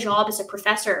could get a job as a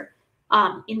professor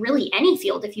in really any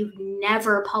field if you've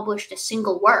never published a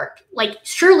single work. Like,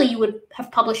 surely you would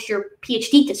have published your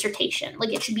PhD dissertation.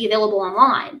 Like, it should be available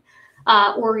online,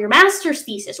 or your master's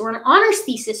thesis, or an honors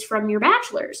thesis from your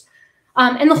bachelor's.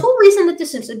 And the whole reason that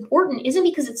this is important isn't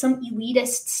because it's some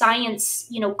elitist science,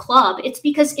 you know, club. It's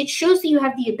because it shows that you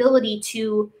have the ability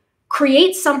to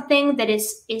create something that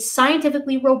is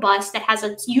scientifically robust, that has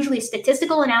usually a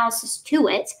statistical analysis to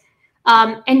it,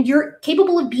 and you're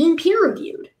capable of being peer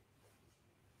reviewed.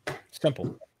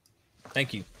 Simple.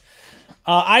 Thank you.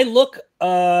 I look,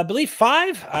 I believe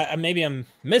 5. Maybe I'm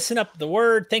messing up the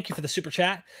word. Thank you for the super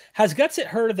chat. Has Gutsit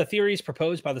heard of the theories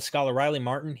proposed by the scholar Riley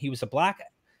Martin? He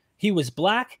was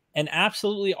black and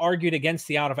absolutely argued against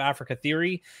the out of Africa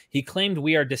theory. He claimed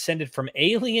we are descended from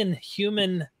alien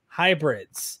human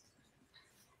hybrids.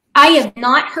 I have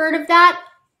not heard of that,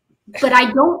 but I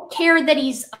don't care that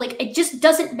he's like, it just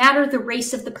doesn't matter the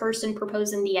race of the person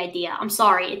proposing the idea. I'm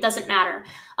sorry, it doesn't matter.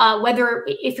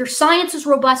 If your science is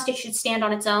robust, it should stand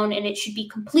on its own, and it should be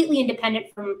completely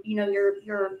independent from, you know,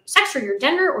 your sex or your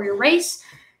gender or your race,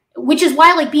 which is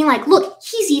why, like, being like, look,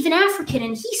 he's even African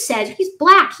and he says he's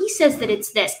black. He says that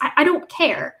it's this. I don't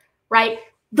care, right?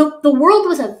 The world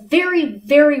was a very,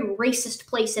 very racist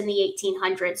place in the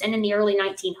 1800s and in the early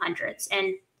 1900s,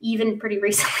 and even pretty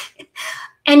recently.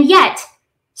 And yet,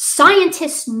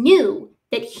 scientists knew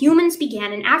that humans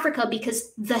began in Africa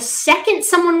because the second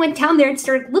someone went down there and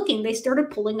started looking, they started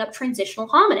pulling up transitional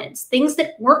hominids, things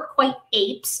that weren't quite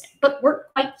apes, but weren't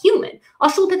quite human.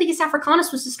 Australopithecus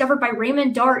africanus was discovered by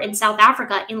Raymond Dart in South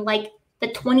Africa in like the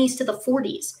 20s to the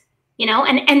 40s, you know,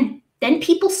 and then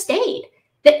people stayed.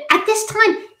 That at this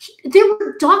time, there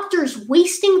were doctors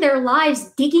wasting their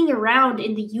lives digging around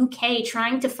in the UK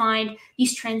trying to find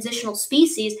these transitional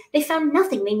species. They found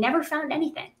nothing. They never found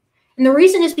anything. And the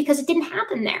reason is because it didn't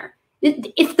happen there.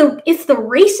 If the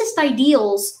racist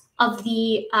ideals of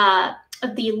the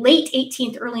late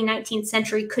 18th, early 19th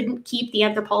century couldn't keep the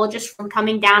anthropologists from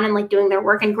coming down and like doing their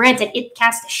work, and granted, it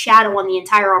cast a shadow on the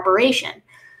entire operation.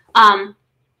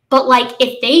 But like,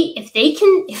 if they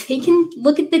can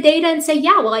look at the data and say,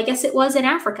 yeah, well, I guess it was in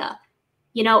Africa,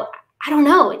 you know, I don't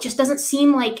know. It just doesn't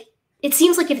seem like, it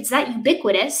seems like if it's that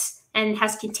ubiquitous and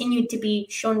has continued to be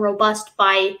shown robust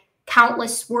by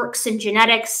countless works in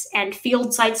genetics and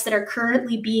field sites that are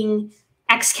currently being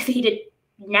excavated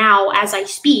now as I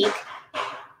speak,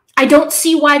 I don't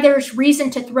see why there's reason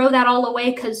to throw that all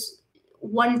away because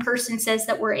one person says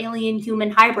that we're alien human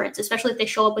hybrids, especially if they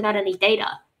show up without any data.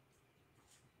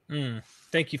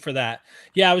 Thank you for that.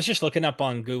 Yeah, I was just looking up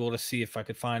on Google to see if I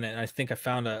could find it, and I think I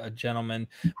found a gentleman,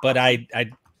 but I'm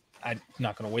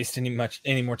not going to waste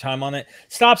any more time on it.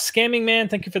 Stop scamming, man.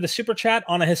 Thank you for the super chat.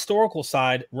 On a historical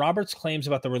side, Robert's claims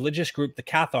about the religious group, the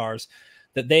Cathars,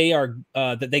 that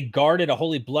they guarded a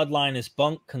holy bloodline is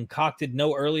bunk, concocted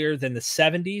no earlier than the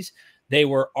 70s. They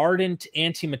were ardent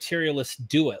anti-materialist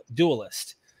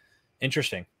dualist.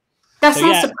 Interesting. That's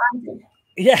not surprising.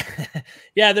 Yeah.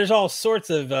 Yeah, there's all sorts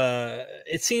of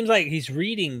it seems like he's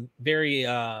reading very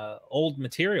old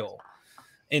material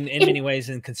in many ways,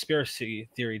 in conspiracy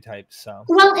theory types. So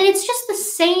well, and it's just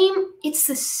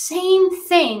the same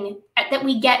thing that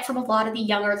we get from a lot of the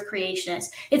young earth creationists.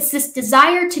 It's this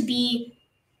desire to be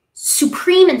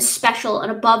supreme and special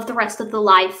and above the rest of the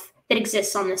life that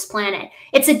exists on this planet.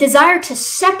 It's a desire to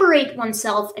separate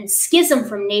oneself and schism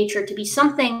from nature, to be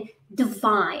something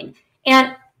divine.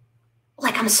 And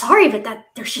like, I'm sorry, but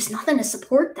there's just nothing to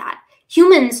support that.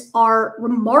 Humans are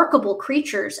remarkable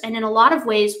creatures, and in a lot of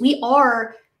ways, we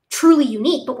are truly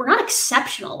unique, but we're not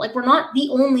exceptional. Like, we're not the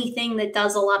only thing that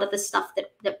does a lot of the stuff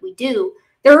that we do.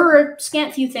 There are a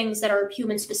scant few things that are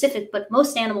human specific, but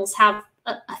most animals have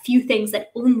a few things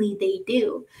that only they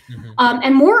do. Mm-hmm.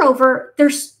 And moreover,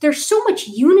 there's so much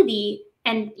unity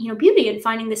and beauty in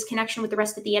finding this connection with the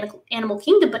rest of the animal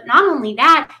kingdom. But not only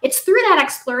that, it's through that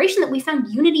exploration that we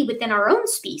found unity within our own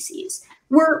species.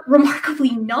 We're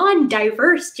remarkably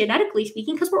non-diverse, genetically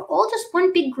speaking, because we're all just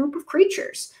one big group of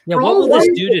creatures. Yeah, what will this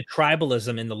do to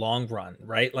tribalism in the long run,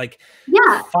 right? Like,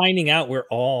 yeah, finding out we're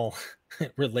all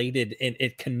related and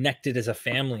it connected as a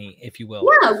family, if you will.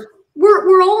 Yeah,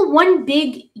 we're all one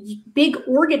big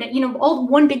organ, you know, all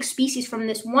one big species from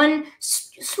this one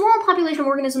small population of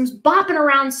organisms bopping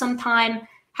around sometime,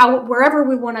 wherever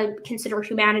we want to consider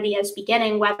humanity as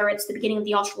beginning, whether it's the beginning of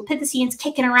the Australopithecines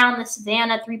kicking around the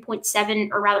savannah 3.7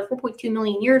 or rather 4.2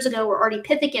 million years ago, or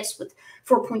Ardipithecus with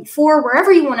 4.4,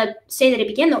 wherever you want to say that it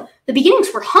began, though, the beginnings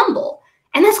were humble.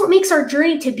 And that's what makes our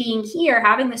journey to being here,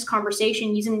 having this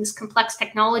conversation, using this complex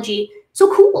technology,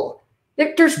 so cool.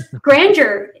 There's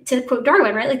grandeur, to quote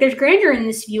Darwin, right? Like there's grandeur in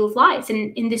this view of life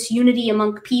and in this unity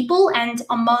among people and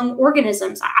among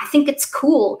organisms. I think it's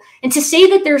cool. And to say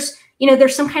that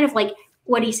there's some kind of like,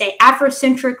 what do you say,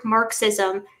 Afrocentric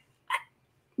Marxism?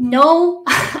 No,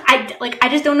 I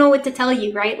just don't know what to tell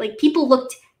you, right? Like people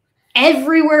looked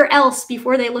everywhere else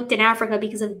before they looked in Africa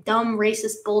because of dumb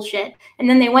racist bullshit. And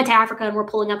then they went to Africa and were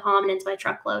pulling up hominins by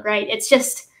truckload, right? It's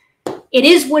just, it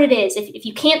is what it is. If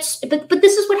you can't, but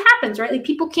this is what happens, right? Like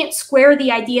people can't square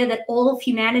the idea that all of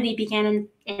humanity began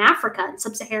in Africa, in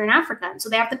sub-Saharan Africa. And so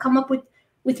they have to come up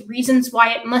with reasons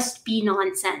why it must be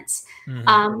nonsense.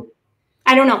 Mm-hmm.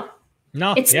 I don't know.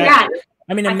 No, it's bad.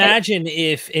 I mean, imagine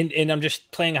if, and I'm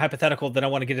just playing a hypothetical that I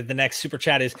want to get at the next super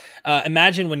chat is,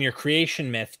 imagine when your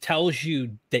creation myth tells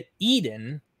you that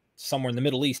Eden, somewhere in the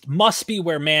Middle East, must be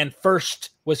where man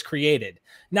first was created.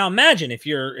 Now imagine if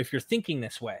you're thinking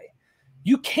this way.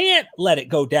 You can't let it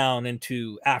go down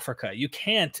into Africa. You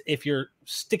can't if you're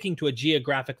sticking to a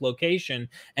geographic location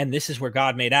and this is where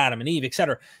God made Adam and Eve,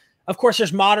 etc. Of course,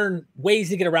 there's modern ways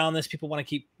to get around this. People want to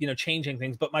keep, changing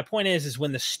things. But my point is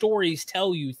when the stories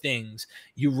tell you things,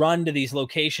 you run to these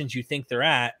locations you think they're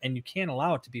at, and you can't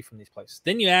allow it to be from these places.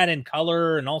 Then you add in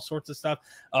color and all sorts of stuff.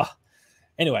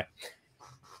 Anyway.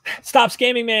 Stop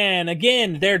Scamming Man.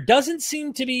 Again, there doesn't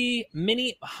seem to be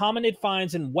many hominid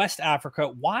finds in West Africa.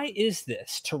 Why is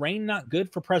this? Terrain not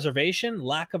good for preservation?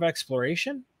 Lack of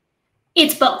exploration?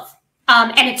 It's both.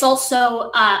 And it's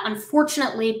also,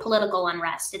 unfortunately, political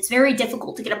unrest. It's very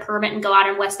difficult to get a permit and go out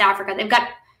in West Africa. They've got,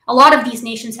 a lot of these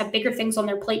nations have bigger things on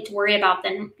their plate to worry about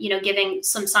than, giving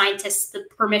some scientists the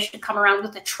permission to come around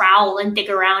with a trowel and dig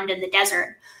around in the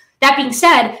desert. That being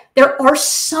said, there are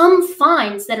some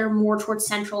finds that are more towards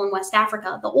Central and West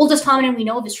Africa. The oldest hominin we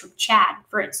know of is from Chad,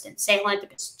 for instance,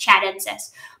 Sahelanthropus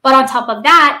chadensis. But on top of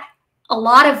that, a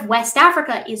lot of West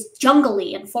Africa is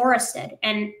jungly and forested.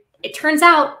 And it turns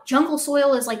out jungle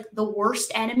soil is like the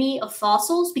worst enemy of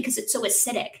fossils because it's so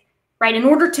acidic, right? In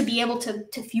order to be able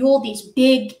to fuel these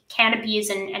big canopies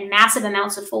and massive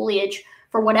amounts of foliage,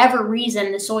 for whatever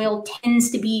reason, the soil tends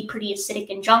to be pretty acidic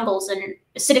in jungles, and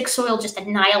acidic soil just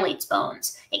annihilates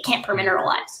bones. It can't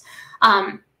permineralize.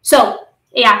 So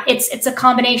yeah, it's a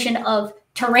combination of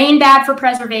terrain bad for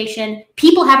preservation.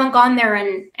 People haven't gone there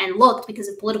and looked because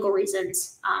of political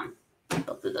reasons.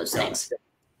 Both of those things.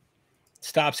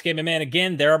 Stop Scamming Man.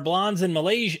 Again, there are blondes in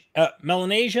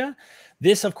Melanesia.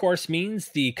 This, of course, means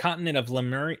the continent of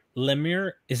Lemuria.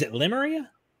 Is it Lemuria?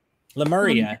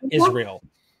 Lemuria is real.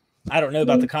 I don't know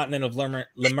about the continent of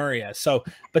Lemuria. So,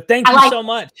 but thank you so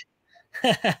much.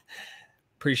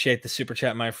 Appreciate the super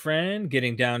chat, my friend.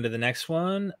 Getting down to the next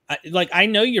one. I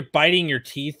know you're biting your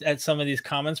teeth at some of these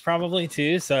comments probably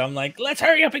too. So I'm like, let's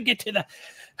hurry up and get to the.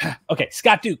 Okay,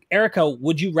 Scott Duke, Erika,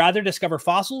 would you rather discover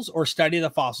fossils or study the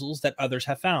fossils that others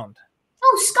have found?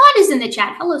 Oh, Scott is in the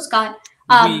chat. Hello, Scott.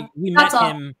 We met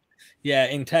him,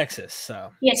 in Texas.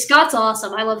 So yeah, Scott's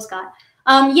awesome. I love Scott.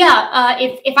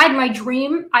 If I had my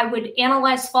dream, I would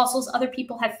analyze fossils other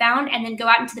people have found and then go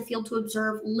out into the field to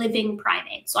observe living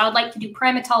primates. So I would like to do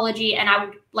primatology, and I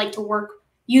would like to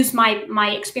use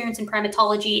my experience in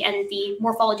primatology and the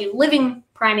morphology of living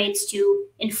primates to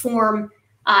inform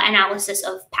analysis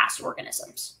of past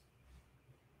organisms.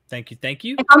 Thank you. Thank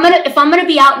you. If I'm gonna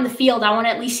be out in the field, I want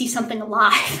to at least see something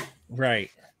alive. Right.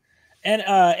 And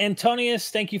Antonius,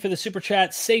 thank you for the super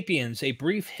chat. Sapiens, A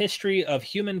Brief History of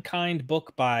Humankind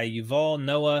book by Yuval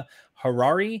Noah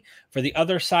Harari. For the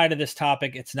other side of this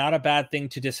topic, it's not a bad thing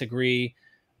to disagree.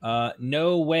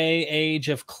 No Way, Age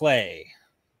of Clay.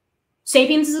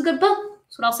 Sapiens is a good book.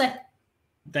 That's what I'll say.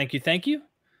 Thank you. Thank you.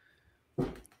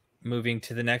 Moving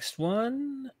to the next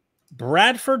one.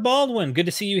 Bradford Baldwin, good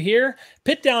to see you here.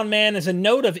 Pit Down Man is a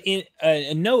note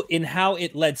in how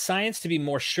it led science to be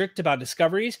more strict about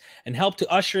discoveries and helped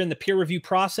to usher in the peer review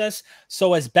process.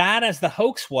 So as bad as the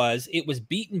hoax was, it was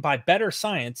beaten by better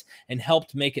science and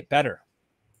helped make it better.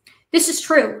 This is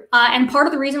true. And part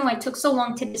of the reason why it took so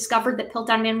long to discover that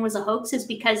Piltdown Man was a hoax is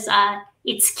because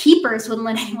its keepers wouldn't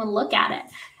let anyone look at it.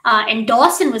 And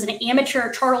Dawson was an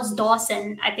amateur, Charles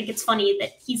Dawson. I think it's funny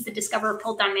that he's the discoverer of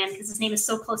Piltdown Man because his name is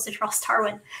so close to Charles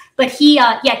Darwin. But he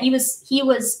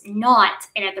was not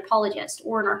an anthropologist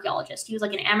or an archaeologist. He was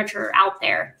like an amateur out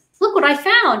there look what I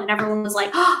found. And everyone was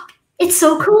like, oh, it's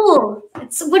so cool.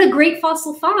 What a great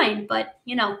fossil find. But,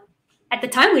 you know, at the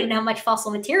time, we didn't have much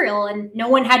fossil material, and no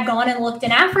one had gone and looked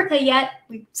in Africa yet.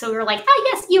 So we were like,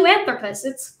 oh, yes, Eoanthropus.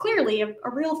 It's clearly a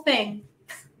real thing.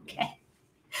 Okay.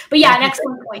 But yeah, an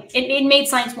excellent point. It made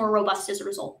science more robust as a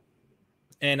result.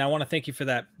 And I want to thank you for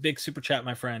that big super chat,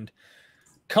 my friend.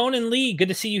 Conan Lee, good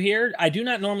to see you here. I do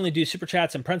not normally do super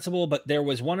chats in principle, but there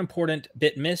was one important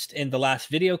bit missed in the last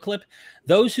video clip.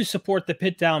 Those who support the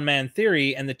pit down man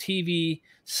theory and the TV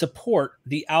support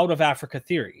the out of Africa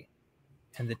theory.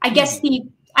 And the TV.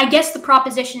 I guess the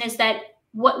proposition is that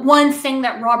one thing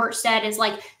that Robert said is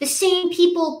like the same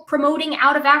people promoting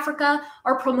out of Africa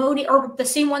are promoting, or the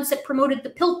same ones that promoted the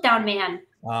Piltdown man.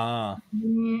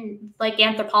 Like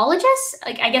anthropologists.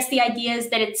 Like, I guess the idea is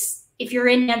that if you're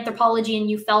in anthropology and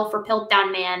you fell for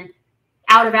Piltdown man,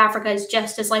 out of Africa is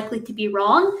just as likely to be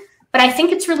wrong. But I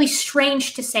think it's really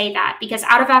strange to say that, because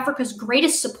out of Africa's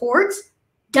greatest support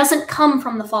doesn't come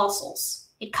from the fossils.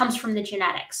 It comes from the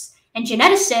genetics. And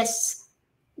geneticists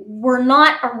were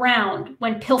not around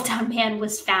when Piltdown man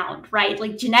was found, right?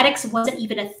 Like, genetics wasn't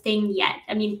even a thing yet.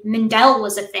 I mean, Mendel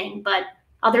was a thing, but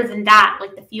other than that,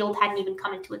 like, the field hadn't even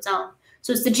come into its own.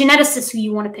 So it's the geneticists who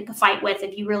you want to pick a fight with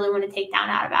if you really want to take down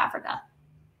out of Africa.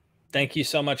 Thank you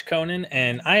so much, Conan.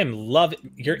 And I am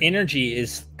loving your energy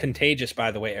is contagious,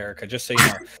 by the way, Erika, just so you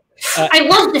know. I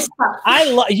love this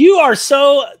stuff. You are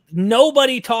so,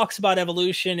 nobody talks about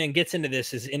evolution and gets into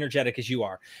this as energetic as you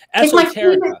are.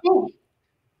 Esoterica.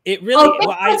 It really,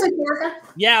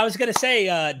 I was going to say,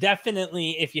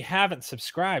 definitely, if you haven't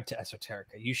subscribed to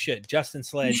Esoterica, you should. Justin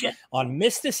Sledge on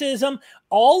mysticism,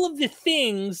 all of the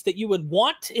things that you would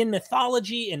want in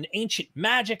mythology and ancient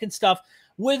magic and stuff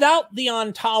without the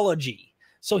ontology.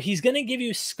 So he's going to give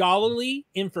you scholarly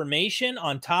information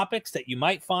on topics that you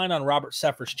might find on Robert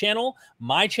Sopehr's channel,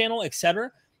 my channel,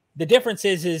 etc. The difference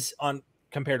is on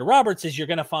compared to Robert's is you're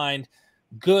going to find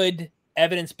good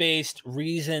evidence-based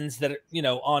reasons that, you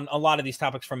know, on a lot of these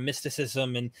topics, from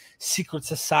mysticism and secret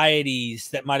societies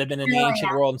that might have been in the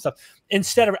ancient world and stuff,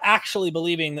 instead of actually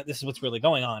believing that this is what's really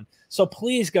going on. So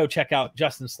please go check out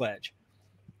Justin Sledge.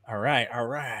 All right.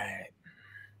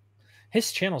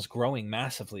 His channel's growing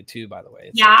massively too, by the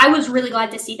way. I was really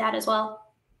glad to see that as well.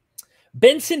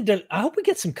 Benson, I hope we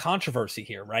get some controversy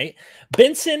here, right?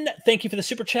 Benson, thank you for the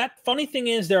super chat. Funny thing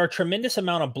is, there are a tremendous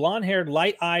amount of blonde-haired,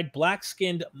 light-eyed,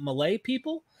 black-skinned Malay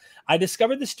people. I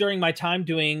discovered this during my time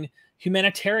doing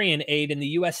humanitarian aid in the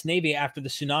U.S. Navy after the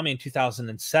tsunami in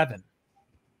 2007.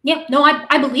 Yeah, no,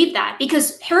 I believe that,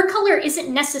 because hair color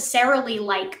isn't necessarily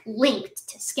like linked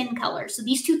to skin color. So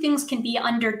these two things can be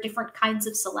under different kinds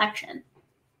of selection.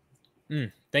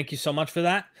 Thank you so much for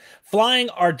that. Flying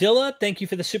Ardilla, thank you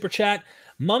for the super chat.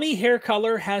 Mummy hair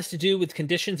color has to do with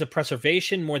conditions of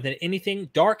preservation more than anything.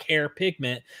 Dark hair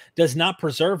pigment does not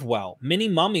preserve well. Many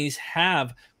mummies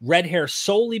have red hair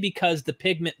solely because the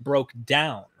pigment broke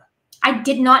down. I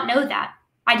did not know that.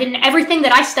 I didn't. Everything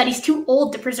that I study is too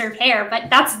old to preserve hair, but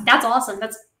that's awesome.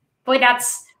 That's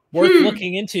worth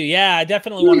looking into. Yeah, I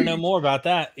definitely want to know more about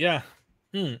that. Yeah.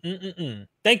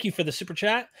 Thank you for the super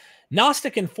chat.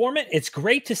 Gnostic Informant, it's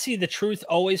great to see the truth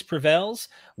always prevails.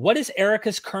 What is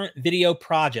Erika's current video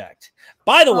project?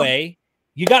 By the way,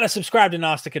 you got to subscribe to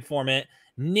Gnostic Informant.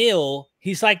 Neil,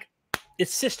 he's like,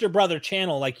 it's sister brother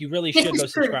channel. Like, you really should go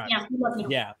subscribe.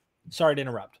 Yeah. Sorry to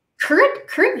interrupt.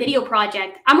 Current video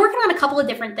project. I'm working on a couple of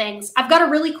different things. I've got a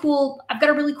really cool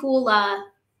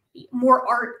more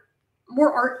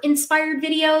art inspired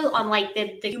video on like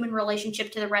the human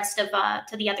relationship to the rest of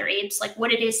to the other apes, like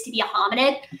what it is to be a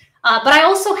hominid. But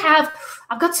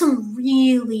I've got some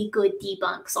really good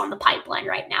debunks on the pipeline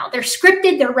right now. They're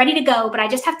scripted, they're ready to go, but I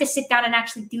just have to sit down and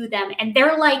actually do them. And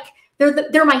they're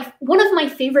one of my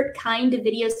favorite kind of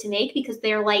videos to make, because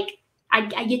they're like,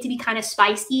 I get to be kind of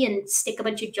spicy and stick a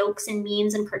bunch of jokes and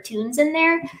memes and cartoons in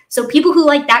there. So people who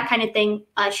like that kind of thing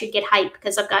should get hyped,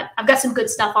 because I've got some good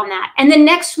stuff on that. And then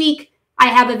next week I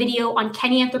have a video on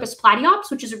Kenyanthropus platyops,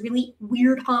 which is a really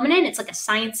weird hominid. It's like a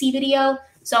sciencey video.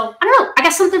 So I don't know. I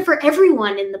got something for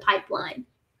everyone in the pipeline.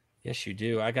 Yes, you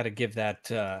do. I got to give that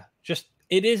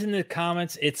it is in the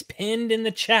comments. It's pinned in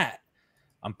the chat.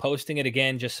 I'm posting it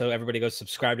again just so everybody goes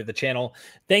subscribe to the channel.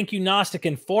 Thank you, Gnostic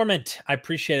Informant. I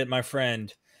appreciate it, my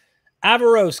friend.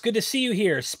 Avaros, good to see you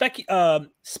here.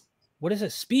 What is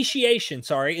it? Speciation,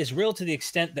 sorry, is real to the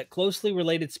extent that closely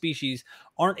related species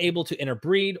aren't able to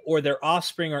interbreed or their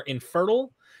offspring are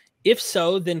infertile. If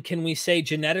so, then can we say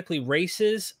genetically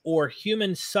races or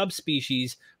human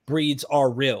subspecies breeds are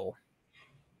real?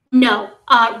 No,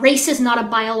 race is not a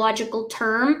biological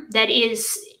term that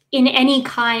is in any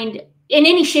kind. in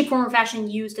any shape, form, or fashion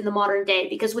used in the modern day,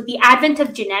 because with the advent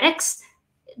of genetics,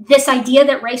 this idea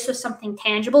that race was something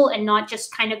tangible and not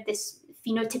just kind of this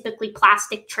phenotypically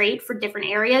plastic trait for different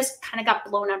areas kind of got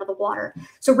blown out of the water.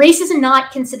 So race is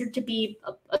not considered to be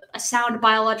a sound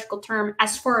biological term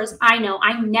as far as I know.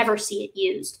 I never see it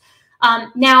used.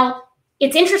 Now,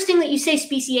 it's interesting that you say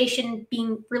speciation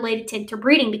being related to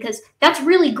interbreeding, because that's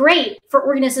really great for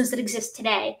organisms that exist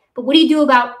today. But what do you do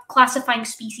about classifying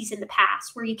species in the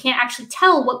past where you can't actually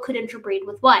tell what could interbreed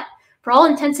with what? For all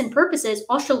intents and purposes,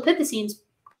 Australopithecines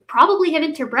probably have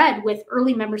interbred with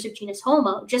early members of genus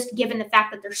Homo, just given the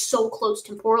fact that they're so close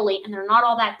temporally and they're not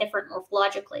all that different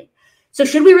morphologically. So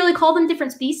should we really call them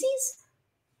different species?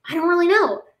 I don't really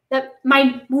know. That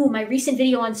my recent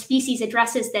video on species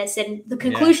addresses this, and the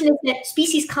conclusion is that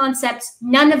species concepts,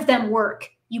 none of them work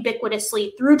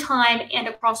ubiquitously through time and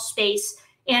across space,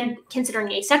 and considering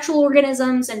asexual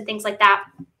organisms and things like that.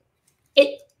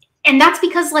 And that's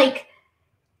because, like,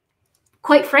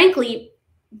 quite frankly,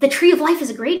 the tree of life is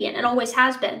a gradient and always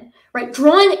has been, right?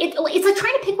 Drawing it, it's like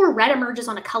trying to pick where red emerges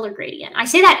on a color gradient. I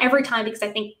say that every time because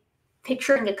I think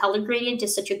picturing a color gradient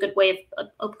is such a good way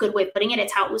of putting it.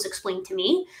 It's how it was explained to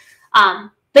me.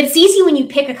 But it's easy when you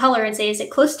pick a color and say, is it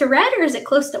close to red or is it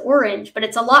close to orange? But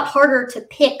it's a lot harder to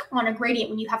pick on a gradient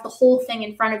when you have the whole thing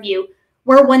in front of you,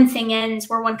 where one thing ends,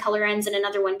 where one color ends, and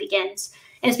another one begins.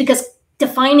 And it's because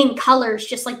defining colors,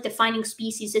 just like defining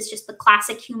species, is just the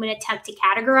classic human attempt to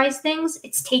categorize things.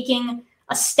 It's taking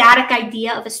a static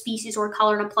idea of a species or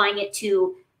color and applying it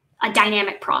to a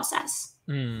dynamic process.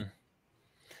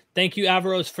 Thank you,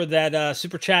 Averos, for that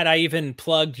super chat. I even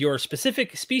plugged your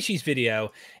specific species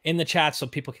video in the chat so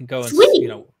people can go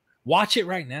and watch it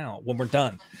right now when we're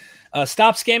done.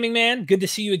 Stop Scamming Man, good to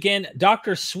see you again.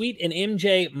 Dr. Sweet and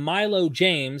MJ Milo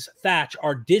James Thatch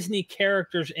are Disney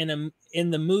characters in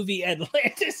the movie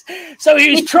Atlantis. So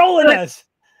he was trolling us.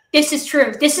 This is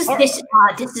true. This is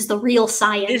the real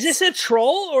science. Is this a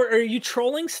troll, or are you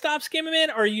trolling Stop Scamming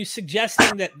Man? Or are you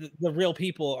suggesting that the real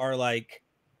people are like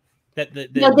that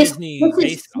Disney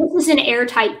this is an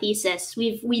airtight thesis.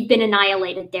 We've been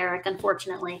annihilated, Derek,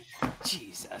 unfortunately.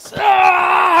 Jesus.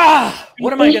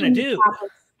 What am I gonna do?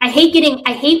 I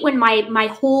hate when my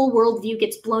whole worldview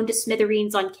gets blown to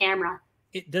smithereens on camera.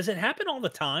 Does it happen all the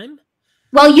time?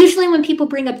 Well, usually when people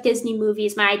bring up Disney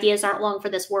movies, my ideas aren't long for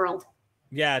this world.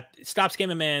 Yeah, Stop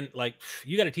Scamming Man, like,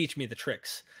 you got to teach me the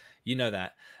tricks. You know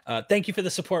that. Thank you for the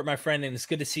support, my friend, and it's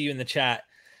good to see you in the chat.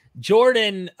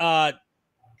 Jordan,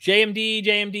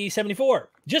 JMD 74.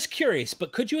 Just curious,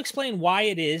 but could you explain why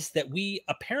it is that we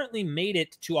apparently made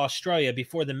it to Australia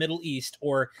before the Middle East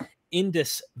or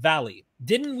Indus Valley?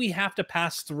 Didn't we have to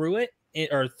pass through it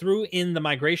or through in the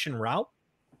migration route?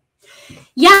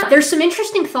 Yeah, there's some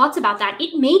interesting thoughts about that.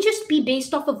 It may just be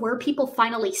based off of where people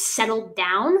finally settled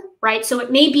down, right? So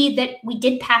it may be that we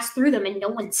did pass through them and no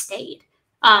one stayed.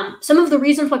 Some of the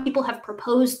reasons why people have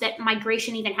proposed that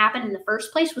migration even happened in the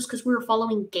first place was because we were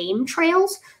following game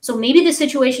trails. So maybe the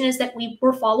situation is that we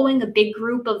were following a big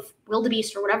group of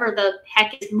wildebeest or whatever the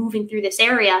heck is moving through this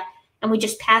area, and we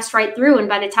just passed right through. And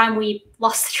by the time we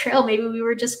lost the trail, maybe we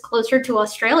were just closer to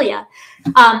Australia.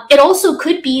 It also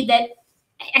could be that,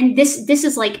 and this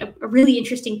is like a really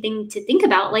interesting thing to think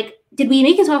about. Like, did we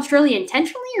make it to Australia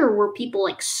intentionally, or were people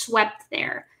like swept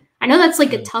there? I know that's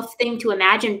like a tough thing to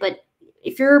imagine, but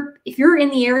if you're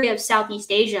in the area of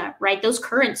Southeast Asia, right, those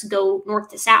currents go north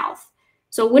to south.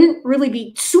 So it wouldn't really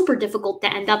be super difficult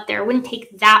to end up there. It wouldn't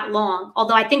take that long.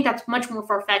 Although I think that's much more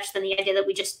far-fetched than the idea that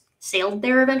we just sailed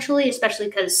there eventually, especially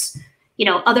because,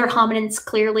 other hominins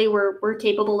clearly were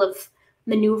capable of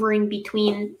maneuvering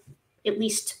between at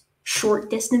least short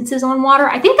distances on water.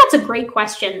 I think that's a great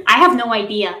question. I have no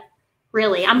idea,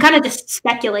 really. I'm kind of just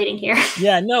speculating here.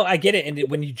 Yeah, no, I get it.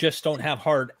 And when you just don't have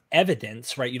hard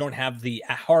evidence, right? You don't have the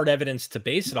hard evidence to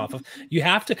base it off of. You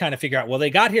have to kind of figure out, well, they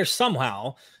got here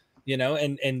somehow,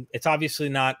 and it's obviously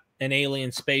not an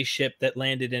alien spaceship that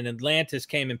landed in Atlantis,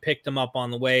 came and picked them up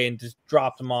on the way and just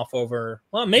dropped them off over.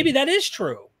 Well, maybe that is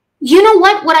true. You know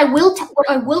what? What I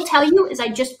will tell you is I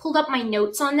just pulled up my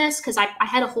notes on this because I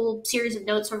had a whole series of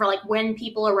notes over like when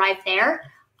people arrived there.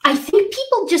 I think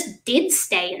people just did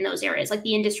stay in those areas, like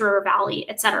the Indus River Valley,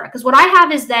 etc. Because what I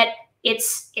have is that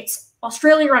it's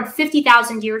Australia around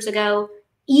 50,000 years ago.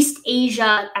 East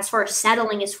Asia, as far as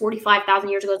settling, is 45,000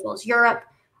 years ago, as well as Europe.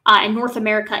 And North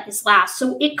America is last.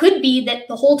 So it could be that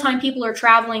the whole time people are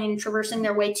traveling and traversing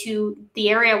their way to the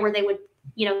area where they would,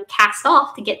 cast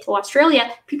off to get to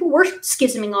Australia, people were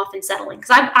schisming off and settling.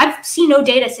 Because I've seen no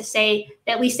data to say,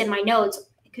 at least in my notes,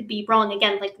 it could be wrong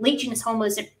again, like late genus Homo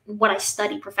is what I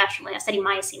study professionally. I study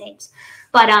Miocene apes,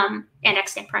 but and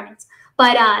extant primates.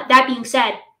 But that being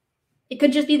said, It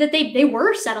could just be that they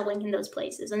were settling in those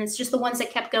places, and it's just the ones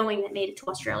that kept going that made it to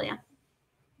Australia.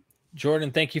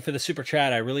 Jordan, thank you for the super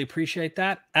chat. I really appreciate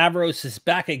that. Avros is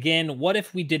back again. What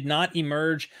if we did not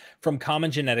emerge from common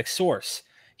genetic source?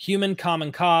 Human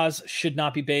common cause should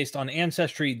not be based on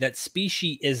ancestry, that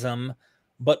speciesism,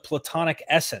 but Platonic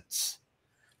essence.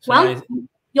 So well,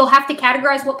 you'll have to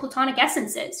categorize what Platonic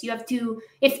essence is. You have to,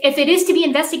 if it is to be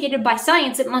investigated by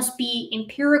science, it must be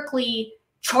empirically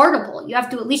chartable. You have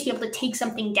to at least be able to take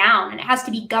something down, and it has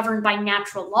to be governed by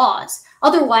natural laws.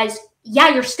 Otherwise, yeah,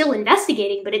 you're still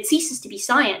investigating, but it ceases to be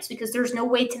science because there's no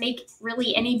way to make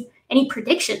really any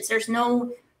predictions. There's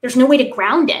no way to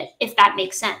ground it, if that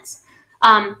makes sense.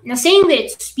 Now, saying that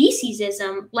it's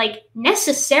speciesism, like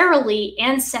necessarily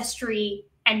ancestry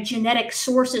and genetic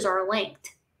sources are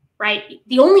linked, right?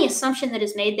 The only assumption that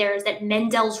is made there is that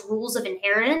Mendel's rules of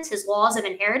inheritance, his laws of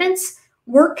inheritance,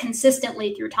 work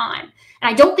consistently through time.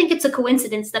 And I don't think it's a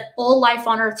coincidence that all life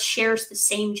on Earth shares the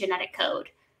same genetic code.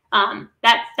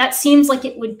 That seems like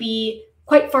it would be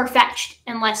quite far-fetched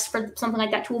unless for something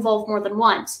like that to evolve more than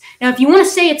once. Now, if you want to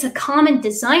say it's a common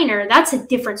designer, that's a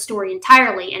different story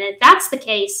entirely. And if that's the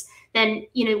case, then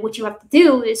what you have to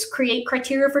do is create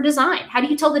criteria for design. How do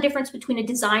you tell the difference between a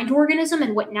designed organism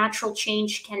and what natural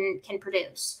change can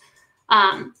produce?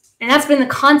 And that's been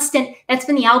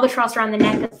the albatross around the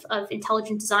neck of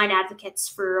intelligent design advocates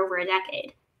for over a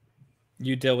decade.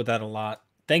 You deal with that a lot.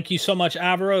 Thank you so much,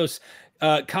 Avros.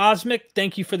 Cosmic,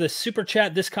 thank you for the super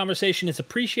chat. This conversation is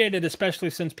appreciated, especially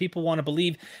since people want to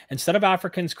believe instead of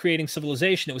Africans creating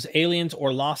civilization, it was aliens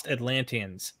or lost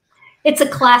Atlanteans. It's a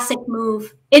classic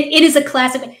move. It is a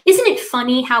classic. Isn't it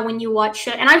funny how when you watch,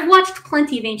 and I've watched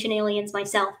plenty of Ancient Aliens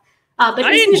myself, but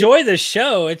I enjoy the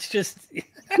show. It's just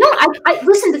no. I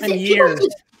listen to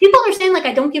people are saying like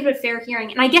I don't give it a fair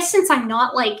hearing, and I guess since I'm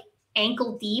not like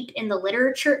ankle deep in the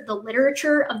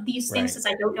literature of these things, since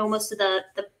I don't know most of the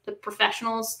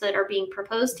professionals that are being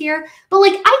proposed here, but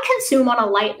like I consume on a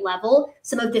light level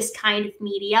some of this kind of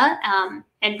media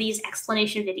and these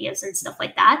explanation videos and stuff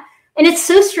like that. And it's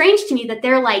so strange to me that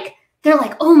they're like,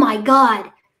 oh my God,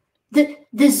 the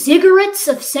ziggurats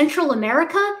of Central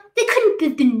America, they couldn't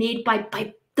have been made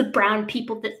by the brown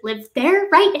people that lived there,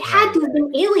 right? It had to have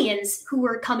been aliens who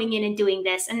were coming in and doing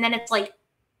this. And then it's like,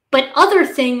 but other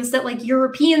things that like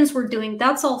Europeans were doing,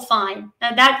 that's all fine.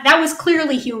 That was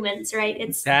clearly humans, right? I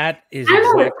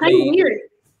don't know, it's kind of weird.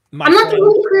 I'm not the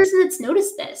only person that's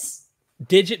noticed this.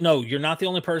 No, you're not the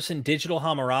only person. Digital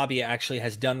Hammurabi actually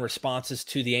has done responses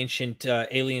to the ancient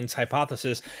aliens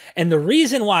hypothesis. And the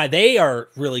reason why they are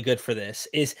really good for this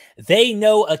is they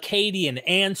know Akkadian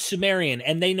and Sumerian,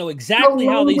 and they know exactly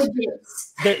how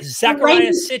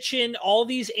Zechariah Sitchin, all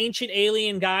these ancient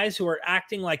alien guys who are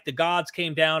acting like the gods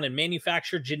came down and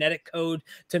manufactured genetic code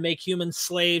to make human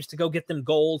slaves to go get them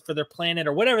gold for their planet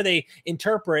or whatever they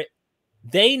interpret.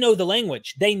 They know the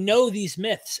language. They know these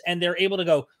myths, and they're able to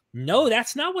go, no,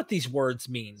 that's not what these words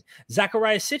mean.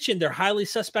 Zechariah Sitchin, they're highly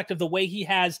suspect of the way he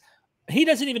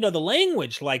doesn't even know the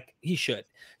language like he should.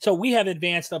 So we have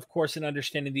advanced, of course, in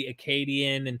understanding the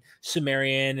Akkadian and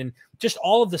Sumerian and just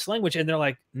all of this language. And they're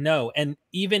like, no. And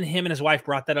even him and his wife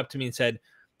brought that up to me and said,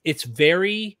 it's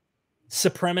very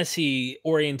supremacy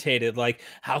orientated. Like,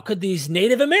 how could these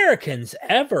Native Americans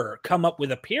ever come up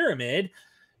with a pyramid?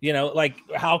 Like,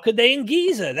 how could they in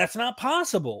Giza? That's not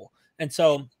possible. And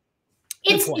so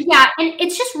and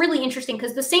it's just really interesting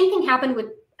because the same thing happened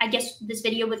with, I guess, this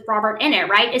video with Robert in it,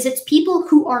 right? Is it's people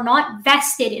who are not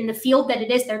vested in the field that it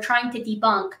is they're trying to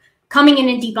debunk, coming in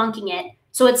and debunking it.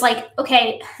 So it's like,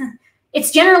 okay,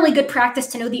 it's generally good practice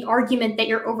to know the argument that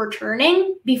you're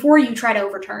overturning before you try to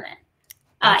overturn it.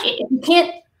 If you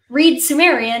can't read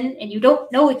Sumerian and you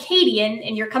don't know Akkadian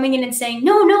and you're coming in and saying,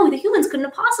 no, the humans couldn't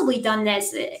have possibly done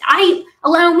this.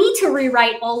 Allow me to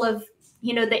rewrite all of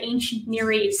the ancient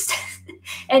Near East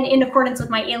and in accordance with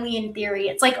my alien theory.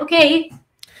 It's like, okay,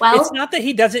 well. It's not that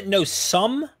he doesn't know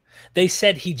some. They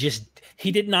said he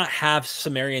did not have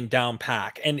Sumerian down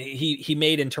pack. And he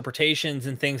made interpretations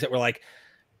and things that were like,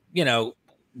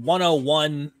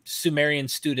 101 Sumerian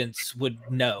students would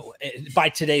know by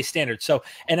today's standards. So,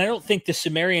 and I don't think the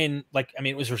Sumerian,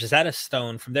 it was Rosetta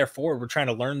Stone. From there forward, we're trying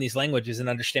to learn these languages and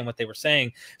understand what they were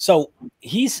saying. So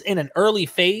he's in an early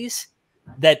phase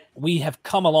that we have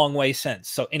come a long way since.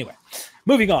 So anyway,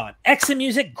 moving on. Exit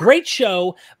Music, great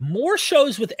show. More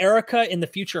shows with Erika in the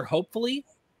future, hopefully.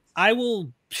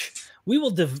 If you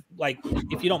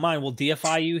don't mind, we'll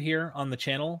deify you here on the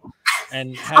channel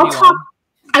and have you on.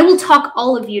 I will talk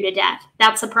all of you to death.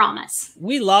 That's a promise.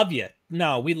 We love you.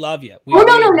 No, we love you.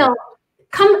 No.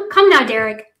 Come now,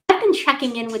 Derek. been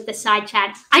checking in with the side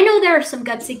chat. I know there are some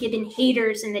Gutsy Gibbon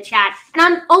haters in the chat,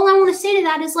 and all I want to say to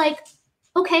that is like,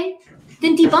 okay,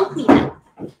 then debunk me then.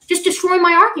 Just destroy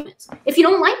my arguments. If you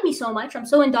don't like me so much, I'm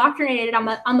so indoctrinated, I'm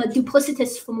a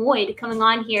duplicitous femoid coming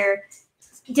on here,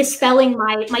 dispelling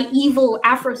my evil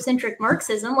Afrocentric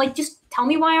Marxism, like just tell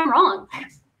me why I'm wrong.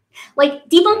 Like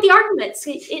debunk the arguments.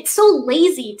 It's so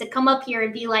lazy to come up here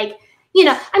and be like, you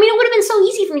know, I mean, it would have been so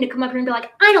easy for me to come up here and be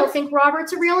like, I don't think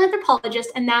Robert's a real anthropologist,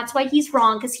 and that's why he's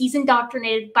wrong, because he's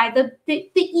indoctrinated by the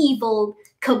evil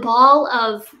cabal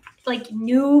of like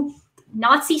new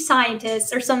Nazi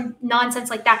scientists or some nonsense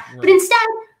like that. Right. But instead,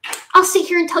 I'll sit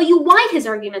here and tell you why his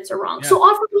arguments are wrong. Yeah. So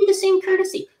offer me the same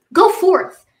courtesy. Go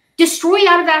forth. Destroy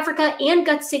Out of Africa and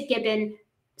Gutsy Gibbon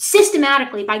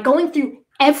systematically by going through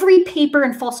every paper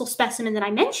and fossil specimen that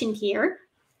I mentioned here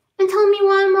and telling me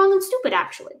why I'm wrong and stupid,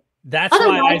 actually. That's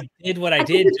why I did what I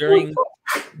did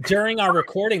during our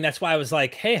recording. That's why I was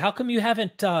like, hey, how come you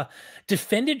haven't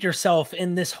defended yourself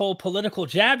in this whole political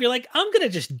jab? You're like, I'm going to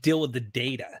just deal with the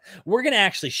data. We're going to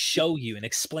actually show you and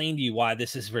explain to you wwhy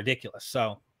this is ridiculous.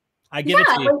 So I give it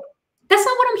to you. That's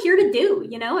not what I'm here to do.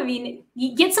 You know, I mean,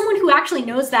 you get someone who actually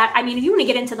knows that. I mean, if you want to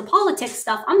get into the politics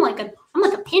stuff, I'm like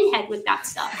a pinhead with that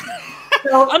stuff.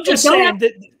 So I'm just saying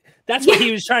that's what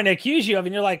he was trying to accuse you of.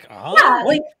 And you're like, oh, yeah,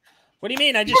 like, what do you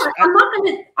mean?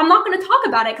 I'm not gonna talk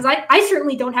about it because I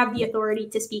certainly don't have the authority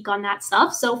to speak on that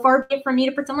stuff. So far be it from me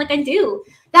to pretend like I do.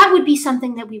 That would be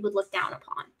something that we would look down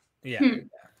upon. Yeah.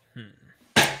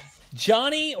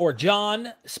 Johnny or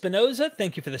John Spinoza,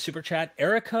 thank you for the super chat.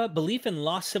 Erika, belief in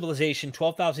lost civilization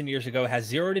 12,000 years ago has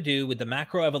zero to do with the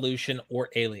macroevolution or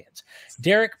aliens.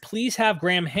 Derek, please have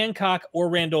Graham Hancock or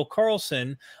Randall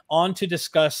Carlson on to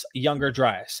discuss Younger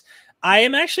Dryas. I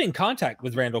am actually in contact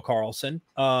with Randall Carlson.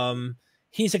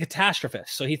 He's a catastrophist,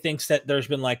 so he thinks that there's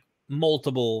been like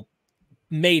multiple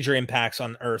major impacts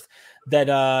on Earth. That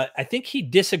I think he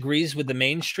disagrees with the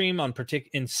mainstream on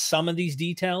in some of these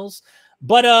details.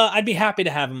 But I'd be happy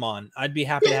to have him on. I'd be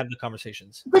happy to have the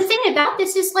conversations. The thing about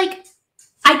this is like,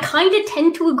 I kind of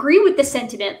tend to agree with the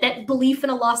sentiment that belief in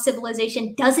a lost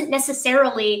civilization doesn't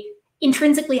necessarily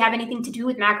intrinsically have anything to do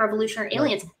with macroevolution or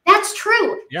aliens. That's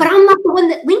true, but I'm not the one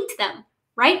that linked them,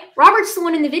 right? Robert's the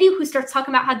one in the video who starts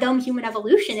talking about how dumb human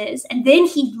evolution is, and then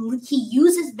he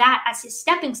uses that as his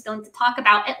stepping stone to talk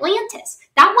about Atlantis.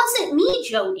 That wasn't me,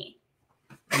 Joni.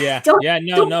 Yeah,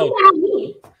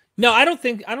 No, I don't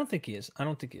think he is.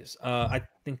 I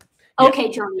think. Yeah. Okay,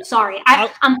 Joni. Sorry,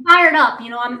 I'm fired up. You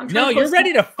know, I'm no, you're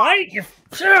ready to fight.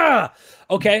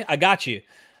 Okay, I got you.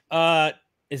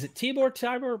 Is it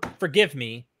Tibor? Forgive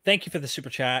me. Thank you for the super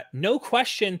chat. No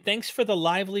question. Thanks for the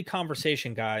lively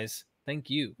conversation, guys. Thank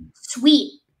you.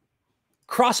 Sweet.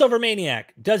 Crossover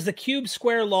Maniac. Does the cube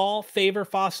square law favor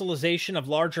fossilization of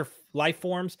larger life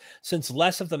forms since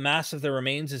less of the mass of their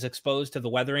remains is exposed to the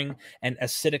weathering and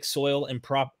acidic soil in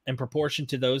proportion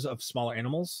to those of smaller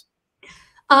animals?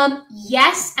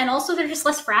 Yes, and also they're just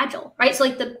less fragile, right? So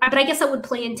like but I guess that would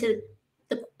play into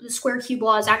the square cube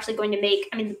law is actually going to make,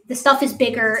 I mean, the stuff is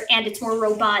bigger and it's more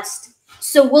robust.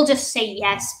 So we'll just say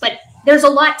yes, but there's a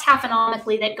lot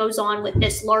taphonomically that goes on with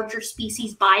this larger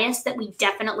species bias that we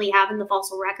definitely have in the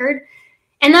fossil record.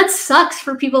 And that sucks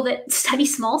for people that study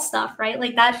small stuff, right?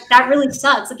 Like that really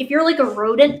sucks. Like if you're like a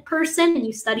rodent person and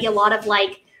you study a lot of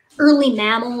like early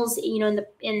mammals, you know,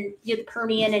 in the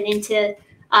Permian and into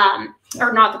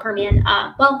or not the Permian,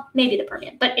 well, maybe the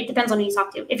Permian, but it depends on who you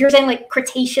talk to. If you're saying like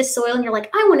Cretaceous soil and you're like,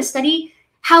 I want to study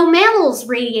how mammals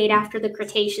radiate after the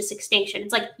Cretaceous extinction,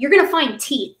 it's like, you're going to find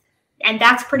teeth and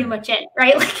that's pretty much it,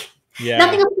 right? Like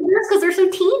nothing else exists because they're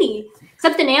so teeny,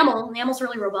 except the enamel. The enamel's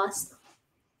really robust.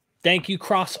 Thank you,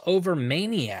 Crossover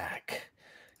Maniac.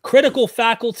 Critical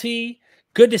Faculty,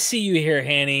 good to see you here,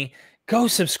 Hanny. Go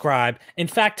subscribe. In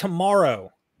fact,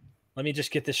 tomorrow, let me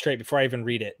just get this straight before I even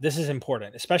read it. This is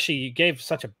important, especially you gave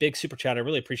such a big super chat. I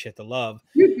really appreciate the love.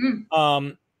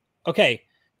 Okay,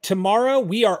 tomorrow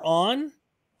we are on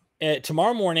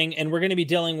tomorrow morning, and we're going to be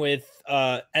dealing with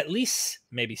at least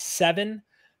maybe 7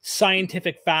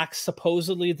 scientific facts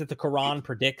supposedly that the Quran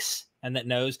predicts and that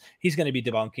knows. He's going to be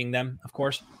debunking them, of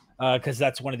course, because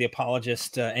that's one of the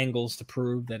apologist angles to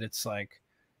prove that it's like,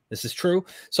 this is true.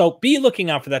 So be looking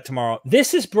out for that tomorrow.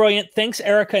 This is brilliant. Thanks,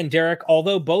 Erika and Derek.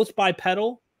 Although both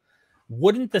bipedal,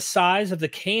 wouldn't the size of the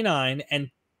canine and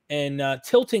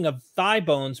tilting of thigh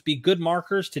bones be good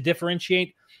markers to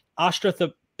differentiate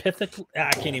Australopithecus?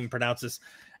 I can't even pronounce this.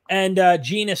 And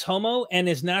genus Homo, and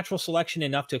is natural selection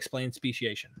enough to explain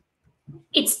speciation?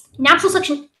 it's natural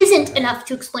selection isn't enough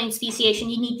to explain speciation.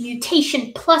 You need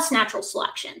mutation plus natural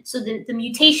selection. So the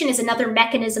mutation is another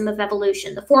mechanism of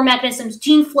evolution. The four mechanisms: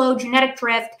 gene flow, genetic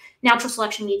drift, natural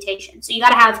selection, mutation. So you got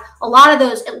to have a lot of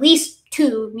those, at least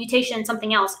two, mutation and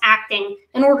something else, acting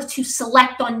in order to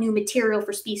select on new material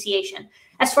for speciation.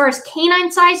 As far as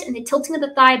canine size and the tilting of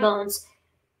the thigh bones,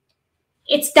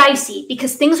 it's dicey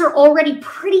because things are already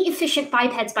pretty efficient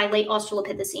bipeds by late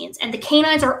Australopithecines, and the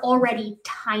canines are already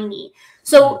tiny.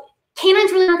 So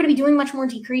canines really aren't going to be doing much more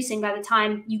decreasing by the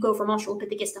time you go from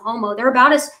Australopithecus to Homo. They're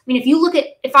about as, I mean, if you look at,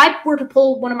 if I were to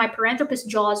pull one of my Paranthropus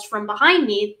jaws from behind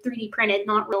me, 3D printed,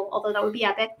 not real, although that would be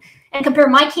epic, and compare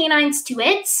my canines to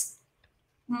its,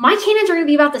 my canines are going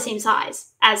to be about the same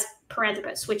size as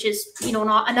Paranthropus, which is, you know,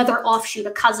 another offshoot,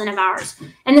 a cousin of ours.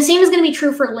 And the same is going to be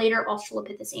true for later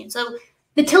Australopithecines. So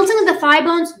the tilting of the thigh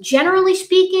bones, generally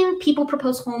speaking, people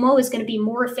propose Homo is going to be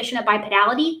more efficient at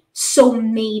bipedality. So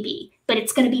maybe, but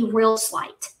it's going to be real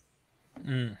slight.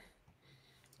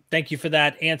 Thank you for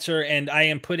that answer. And I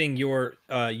am putting your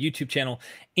YouTube channel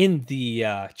in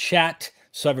the chat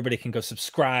so everybody can go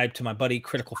subscribe to my buddy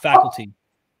Critical Faculty.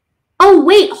 Oh,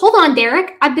 wait, hold on,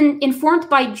 Derek. I've been informed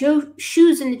by Joe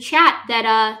Shoes in the chat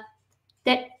that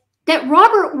that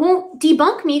Robert won't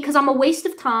debunk me because I'm a waste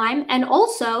of time, and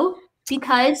also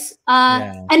because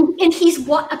and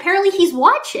apparently he's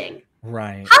watching.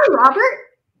 Right. Hi, Robert.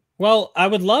 Well, I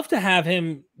would love to have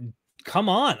him come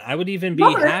on. I would even be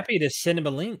happy to send him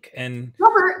a link. And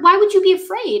Robert, why would you be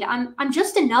afraid? I'm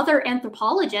just another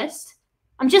anthropologist.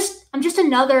 I'm just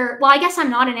another, well, I guess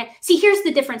I'm not see, here's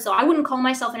the difference though. I wouldn't call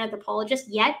myself an anthropologist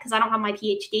yet because I don't have my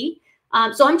PhD.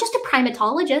 So I'm just a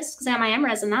primatologist because I have my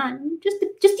MRes and that.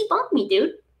 Just debunk me,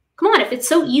 dude. Come on, if it's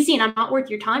so easy and I'm not worth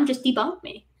your time, just debunk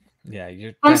me. Yeah,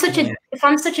 if I'm such a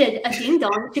ding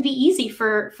dong, it should be easy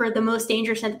for the most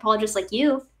dangerous anthropologist like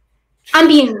you. I'm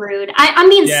being rude. I'm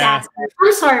being sassy.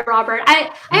 I'm sorry, Robert.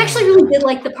 I actually really did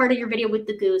like the part of your video with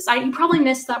the goose. You probably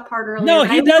missed that part earlier. No,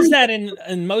 he does that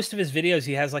in most of his videos.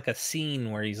 He has like a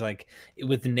scene where he's like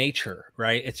with nature,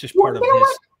 right? It's just part of his.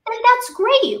 And that's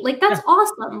great. Like, that's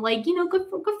awesome. Like, you know, good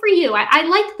for you. I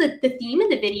like the theme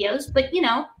of the videos, but you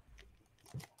know,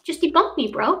 just debunk me,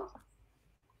 bro.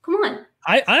 Come on.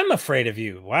 I'm afraid of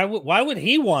you. Why would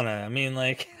he wanna? I mean,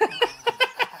 like,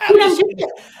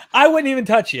 I wouldn't even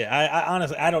touch you. I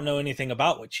honestly, I don't know anything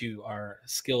about what you are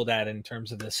skilled at in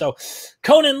terms of this. So,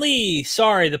 Conan Lee,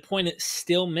 sorry, the point is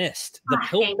still missed. The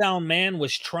Piltdown man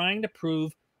was trying to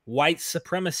prove white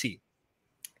supremacy.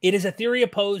 It is a theory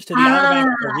opposed to the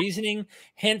out-of-Africa reasoning.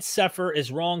 Hence, Sopehr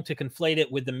is wrong to conflate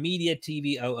it with the media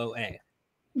TVOOA.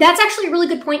 That's actually a really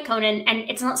good point, Conan, and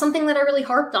it's not something that I really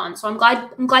harped on. So I'm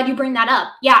glad you bring that up.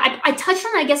 Yeah, I touched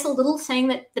on, I guess, a little, saying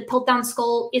that the Piltdown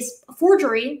skull is a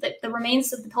forgery. That the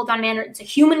remains of the Piltdown man, it's a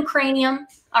human cranium,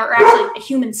 or actually a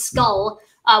human skull,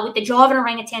 with the jaw of an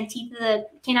orangutan, teeth of the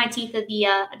canine teeth of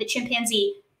the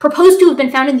chimpanzee, proposed to have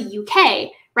been found in the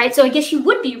UK. Right, so I guess you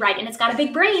would be right, and it's got a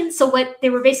big brain. So what they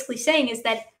were basically saying is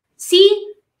that, see,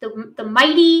 the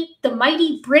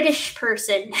mighty British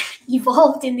person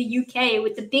evolved in the UK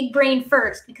with the big brain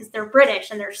first because they're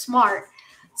British and they're smart.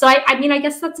 So I mean, I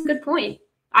guess that's a good point.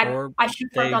 I should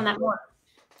work on that more.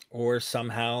 Or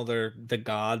somehow the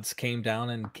gods came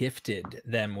down and gifted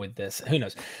them with this. Who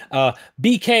knows?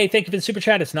 BK, thank you for the super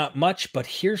chat. It's not much, but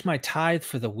here's my tithe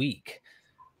for the week.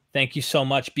 Thank you so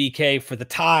much, BK, for the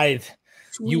tithe.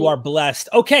 You are blessed.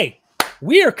 Okay,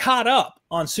 we are caught up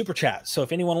on Super Chat. So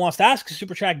if anyone wants to ask a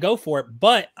Super Chat, go for it.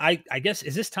 But I guess,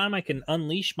 is this time I can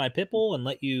unleash my pitbull and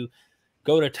let you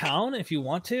go to town if you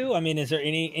want to? I mean, is there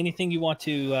anything you want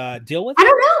to deal with? I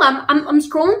don't know. I'm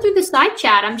scrolling through the side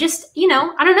chat. I'm just, you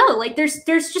know, I don't know. Like there's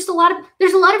just a lot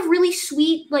of really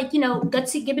sweet, like, you know,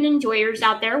 gutsy Gibbon enjoyers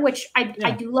out there, which I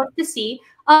do love to see.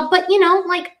 But you know,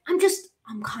 like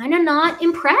I'm kind of not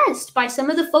impressed by some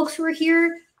of the folks who are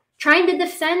here trying to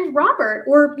defend Robert,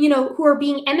 or, you know, who are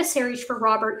being emissaries for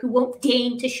Robert, who won't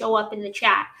deign to show up in the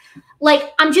chat.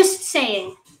 Like, I'm just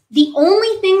saying, the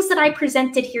only things that I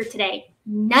presented here today,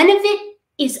 none of it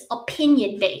is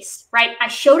opinion-based, right? I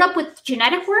showed up with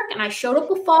genetic work, and I showed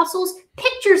up with fossils,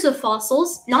 pictures of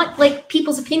fossils, not like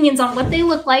people's opinions on what they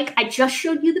look like. I just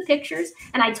showed you the pictures,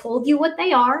 and I told you what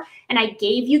they are, and I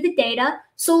gave you the data.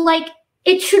 So, like,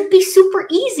 it should be super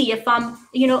easy if I'm,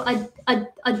 you know,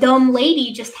 a dumb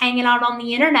lady just hanging out on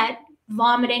the internet,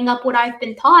 vomiting up what I've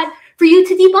been taught, for you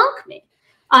to debunk me.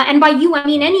 And by you, I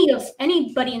mean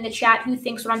anybody in the chat who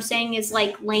thinks what I'm saying is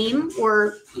like lame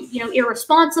or, you know,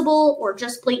 irresponsible or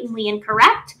just blatantly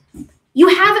incorrect. You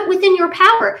have it within your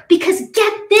power, because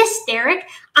get this, Derek,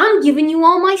 I'm giving you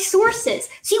all my sources.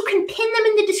 So you can pin them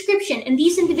in the description, and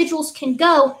these individuals can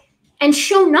go and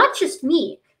show not just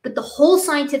me, but the whole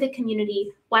scientific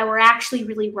community why we're actually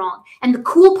really wrong. And the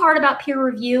cool part about peer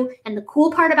review and the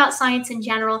cool part about science in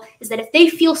general is that if they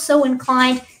feel so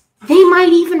inclined, they might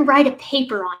even write a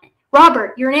paper on it.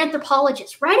 Robert, you're an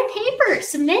anthropologist. Write a paper,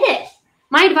 submit it.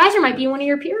 My advisor might be one of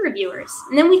your peer reviewers.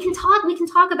 And then we can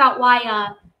talk about why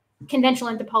conventional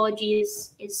anthropology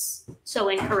is so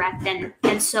incorrect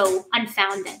and so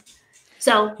unfounded.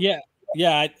 So yeah.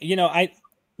 You know,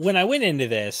 when I went into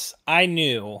this, I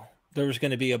knew there was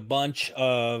going to be a bunch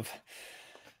of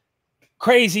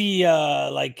crazy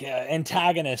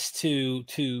antagonists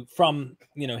from,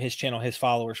 you know, his channel, his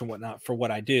followers and whatnot for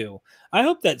what I do. I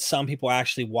hope that some people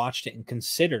actually watched it and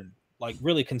considered, like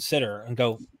really consider and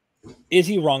go, is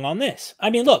he wrong on this?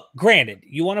 I mean, look, granted,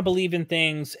 you want to believe in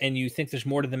things and you think there's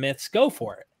more to the myths, go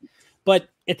for it. But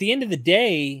at the end of the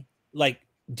day, like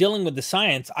dealing with the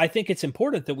science, I think it's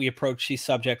important that we approach these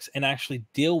subjects and actually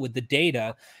deal with the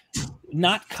data,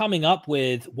 not coming up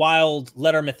with wild,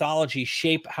 let our mythology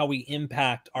shape how we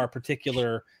impact our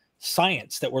particular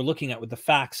science that we're looking at with the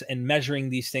facts and measuring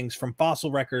these things from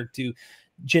fossil record to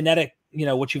genetic, you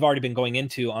know, what you've already been going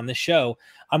into on this show.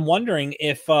 I'm wondering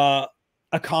if a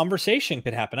conversation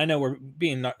could happen. I know we're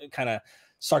being kind of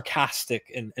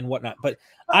sarcastic and whatnot, but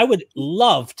I would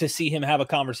love to see him have a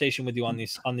conversation with you on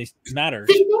these matters.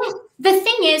 The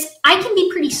thing is, I can be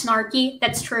pretty snarky.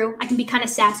 That's true. I can be kind of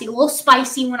sassy, a little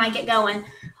spicy when I get going.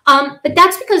 But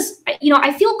that's because, you know,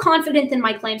 I feel confident in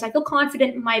my claims. I feel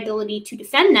confident in my ability to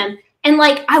defend them. And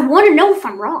like, I want to know if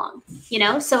I'm wrong, you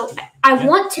know? So I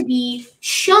want to be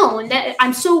shown that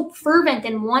I'm so fervent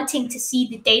in wanting to see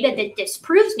the data that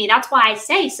disproves me. That's why I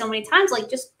say so many times, like,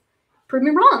 just prove me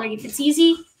wrong. Like, if it's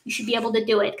easy, you should be able to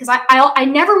do it. Because I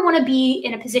never want to be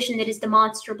in a position that is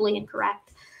demonstrably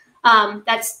incorrect.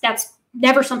 That's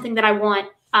never something that I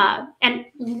want. And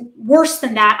worse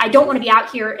than that, I don't want to be out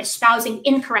here espousing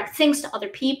incorrect things to other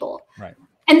people. Right.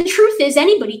 And the truth is,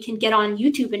 anybody can get on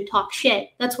YouTube and talk shit.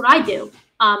 That's what I do.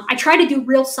 I try to do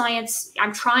real science.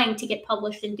 I'm trying to get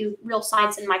published and do real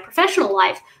science in my professional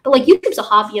life. But like, YouTube's a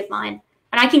hobby of mine.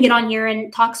 And I can get on here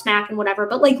and talk smack and whatever.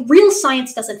 But like, real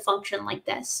science doesn't function like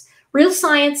this. Real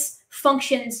science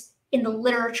functions in the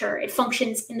literature. It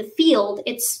functions in the field.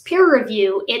 It's peer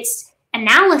review. It's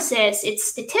analysis. It's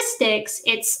statistics.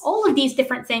 It's all of these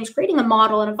different things, creating a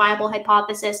model and a viable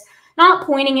hypothesis, not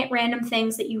pointing at random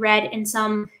things that you read in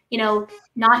some, you know,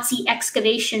 Nazi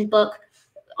excavation book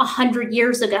 100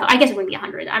 years ago. I guess it wouldn't be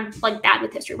 100. I'm like bad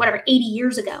with history, whatever, 80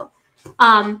 years ago.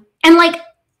 And like,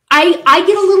 I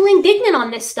get a little indignant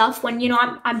on this stuff when, you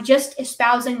know, I'm just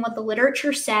espousing what the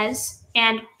literature says,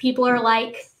 and people are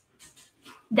like,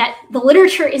 that the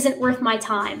literature isn't worth my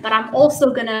time, but I'm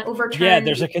also going to overturn. Yeah,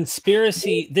 there's a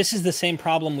conspiracy. This is the same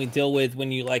problem we deal with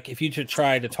when you, like, if you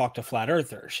try to talk to flat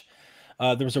earthers.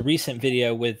 There was a recent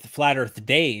video with Flat Earth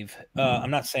Dave.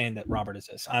 I'm not saying that Robert is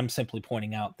this. I'm simply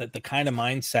pointing out that the kind of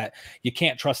mindset, you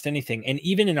can't trust anything. And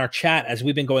even in our chat, as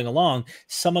we've been going along,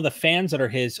 some of the fans that are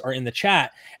his are in the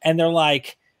chat, and they're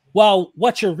like, well,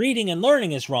 what you're reading and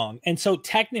learning is wrong. And so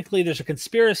technically there's a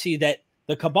conspiracy that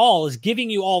the cabal is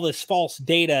giving you all this false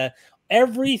data.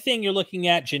 Everything you're looking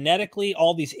at genetically,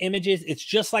 all these images, it's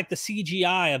just like the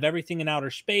CGI of everything in outer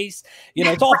space. You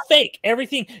know, it's all fake.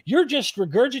 Everything. You're just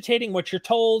regurgitating what you're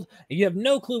told. You have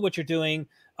no clue what you're doing.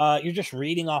 You're just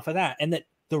reading off of that. And that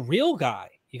the real guy,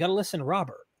 you got to listen to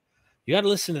Robert. You got to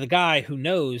listen to the guy who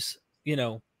knows, you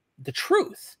know, the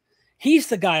truth. He's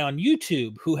the guy on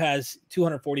YouTube who has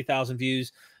 240,000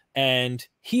 views, and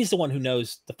he's the one who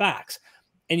knows the facts.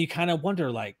 And you kind of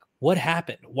wonder, like, what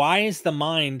happened? Why is the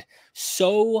mind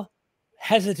so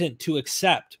hesitant to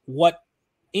accept what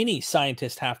any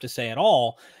scientists have to say at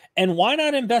all? And why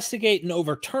not investigate and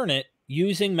overturn it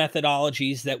using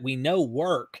methodologies that we know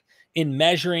work in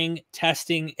measuring,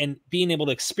 testing, and being able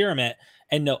to experiment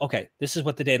and know, okay, this is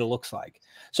what the data looks like.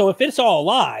 So if it's all a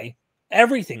lie,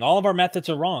 everything, all of our methods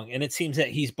are wrong. And it seems that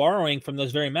he's borrowing from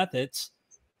those very methods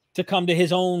to come to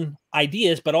his own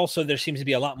ideas, but also there seems to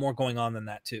be a lot more going on than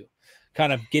that too.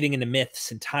 Kind of getting into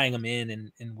myths and tying them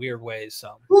in weird ways.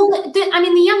 So, well, I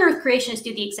mean, the young Earth creationists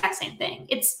do the exact same thing.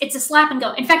 It's a slap and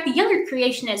go. In fact, the younger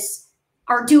creationists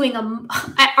are doing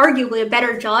arguably a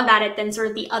better job at it than sort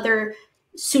of the other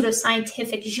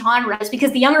pseudoscientific genres,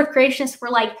 because the young Earth creationists were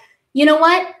like, you know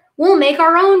what? We'll make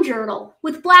our own journal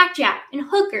with blackjack and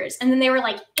hookers. And then they were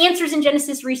like, Answers in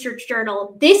Genesis Research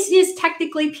Journal. This is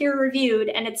technically peer reviewed.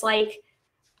 And it's like,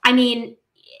 I mean,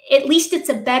 at least it's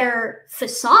a better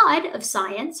facade of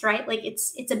science, right? Like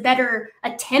it's a better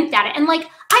attempt at it. And like,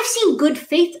 I've seen good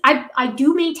faith. I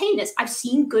do maintain this. I've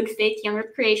seen good faith young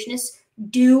Earth creationists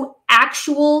do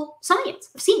actual science.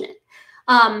 I've seen it.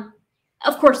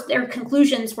 of course, their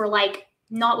conclusions were like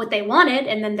not what they wanted.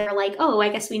 And then they're like, oh, I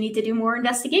guess we need to do more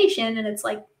investigation. And it's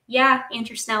like, yeah,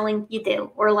 Andrew Snelling, you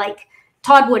do. Or like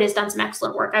Todd Wood has done some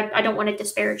excellent work. I don't want to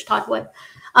disparage Todd Wood.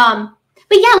 But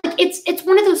yeah, like it's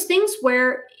one of those things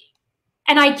where,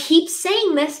 and I keep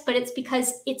saying this, but it's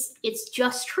because it's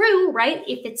just true, right?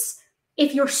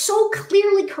 If you're so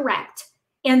clearly correct,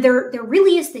 and there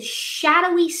really is this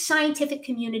shadowy scientific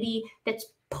community that's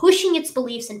pushing its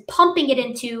beliefs and pumping it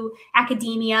into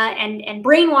academia and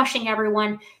brainwashing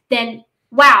everyone, then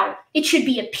wow, it should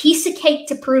be a piece of cake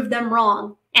to prove them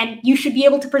wrong. And you should be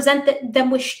able to present them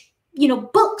with,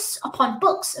 books upon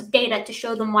books of data to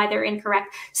show them why they're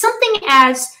incorrect. Something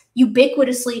as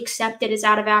ubiquitously accepted as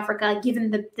out of Africa, given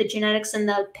the genetics and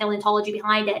the paleontology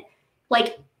behind it,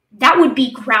 like that would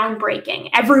be groundbreaking.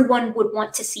 Everyone would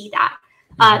want to see that.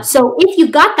 So if you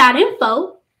got that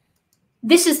info,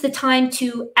 this is the time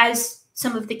to, as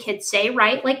some of the kids say,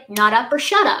 right? Like, nut up or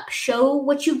shut up. Show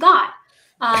what you got.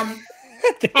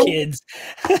 The kids.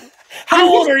 How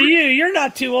old are you? You're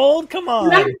not too old. Come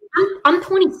on. I'm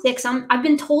 26. I've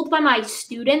been told by my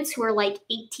students who are like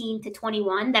 18 to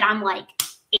 21 that I'm like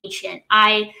ancient.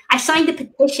 I signed a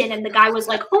petition and the guy was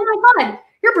like, oh my God,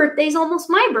 your birthday's almost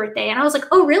my birthday. And I was like,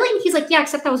 oh, really? And he's like, yeah,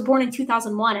 except I was born in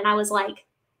 2001. And I was like,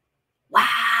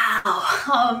 wow,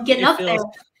 I'm getting up there.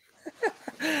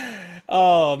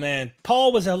 Oh man,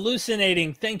 Paul was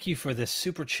hallucinating. Thank you for this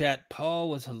super chat. Paul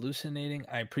was hallucinating.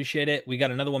 I appreciate it. We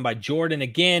got another one by Jordan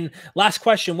again. Last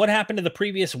question. What happened to the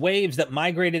previous waves that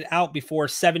migrated out before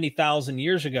 70,000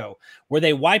 years ago? Were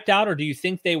they wiped out, or do you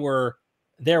think there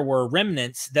were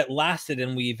remnants that lasted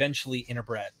and we eventually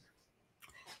interbred?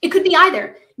 It could be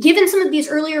either. Given some of these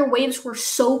earlier waves were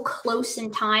so close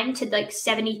in time to like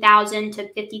 70,000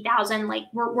 to 50,000, like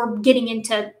we're getting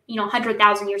into,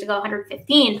 100,000 years ago,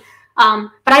 115.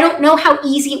 But I don't know how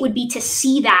easy it would be to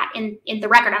see that in the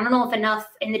record. I don't know if enough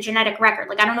in the genetic record,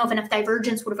 like I don't know if enough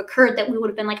divergence would have occurred that we would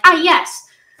have been like, yes.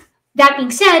 That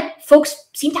being said, folks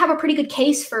seem to have a pretty good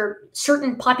case for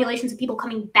certain populations of people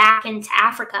coming back into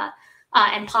Africa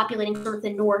and populating sort of the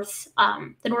north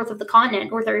of the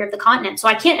continent, north area of the continent. So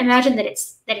I can't imagine that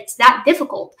it's that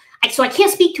difficult. So I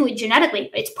can't speak to it genetically.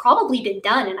 It's probably been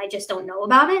done, and I just don't know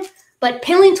about it. But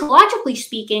paleontologically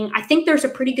speaking, I think there's a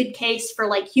pretty good case for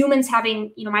like humans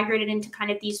having migrated into kind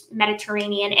of these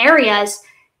Mediterranean areas,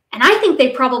 and I think they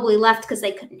probably left because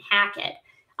they couldn't hack it.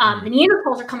 The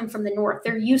Neanderthals are coming from the north.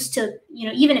 They're used to,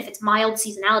 even if it's mild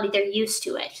seasonality, they're used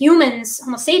to it. Humans,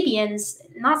 Homo sapiens,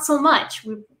 not so much.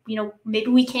 Maybe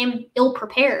we came ill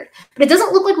prepared, but it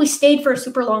doesn't look like we stayed for a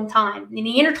super long time. The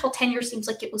Neanderthal tenure seems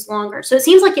like it was longer. So it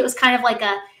seems like it was kind of like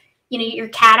your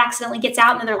cat accidentally gets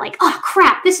out and then they're like, oh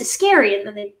crap, this is scary. And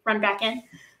then they run back in.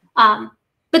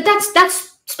 But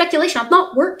that's speculation. I've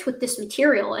not worked with this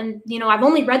material, and, I've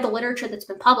only read the literature that's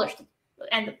been published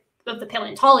and of the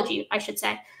paleontology, I should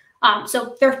say.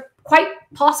 So there's quite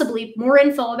possibly more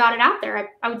info about it out there.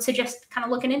 I would suggest kind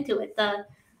of looking into it.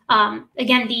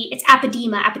 Again, it's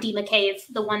Apodema Cave,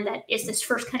 the one that is this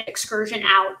first kind of excursion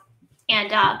out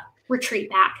and retreat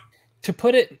back. To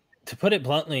put it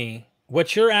bluntly,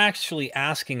 what you're actually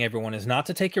asking everyone is not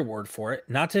to take your word for it,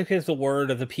 not to take the word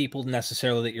of the people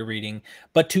necessarily that you're reading,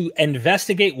 but to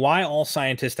investigate why all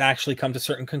scientists actually come to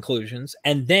certain conclusions.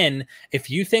 And then if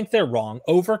you think they're wrong,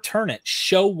 overturn it,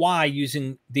 show why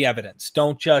using the evidence.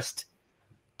 Don't just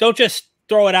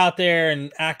throw it out there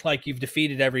and act like you've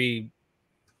defeated every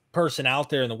person out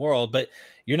there in the world, but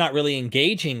you're not really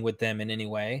engaging with them in any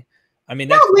way. I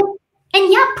mean,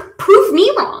 prove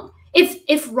me wrong.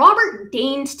 If Robert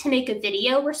deigned to make a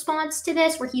video response to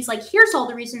this where he's like, here's all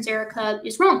the reasons Erika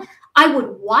is wrong, I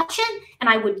would watch it and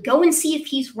I would go and see if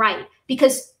he's right,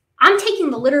 because I'm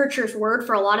taking the literature's word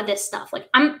for a lot of this stuff. Like,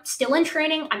 I'm still in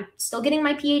training. I'm still getting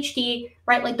my PhD,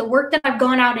 right? Like, the work that I've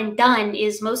gone out and done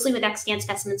is mostly with extant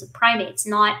specimens of primates,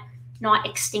 not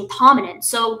extinct hominins.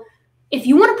 So if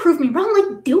you want to prove me wrong,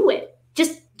 like, do it.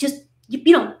 Just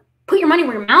put your money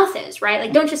where your mouth is, right?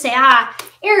 Like, don't just say,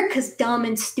 Erika's dumb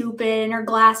and stupid and her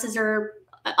glasses are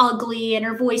ugly and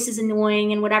her voice is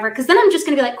annoying and whatever. Because then I'm just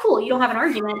going to be like, cool, you don't have an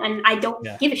argument and I don't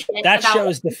give a shit. That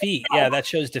shows defeat. Yeah, that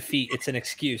shows defeat. It's an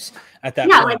excuse at that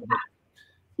point.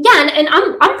 And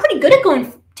I'm pretty good at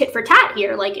going tit for tat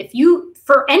here. Like,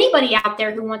 for anybody out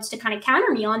there who wants to kind of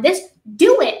counter me on this,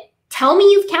 do it. Tell me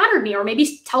you've countered me, or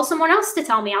maybe tell someone else to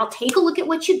tell me. I'll take a look at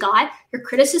what you got, your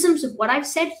criticisms of what I've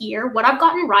said here, what I've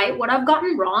gotten right, what I've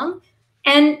gotten wrong,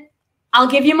 and I'll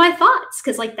give you my thoughts,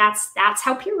 because like that's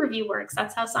how peer review works.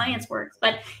 That's how science works.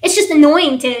 But it's just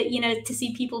annoying to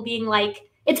see people being like,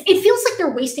 it feels like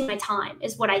they're wasting my time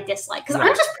is what I dislike, because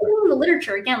I'm just putting in the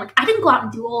literature again. Like, I didn't go out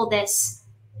and do all this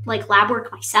like lab work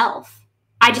myself.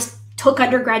 I just took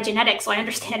undergrad genetics, so I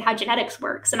understand how genetics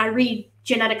works, and I read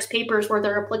genetics papers where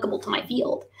they're applicable to my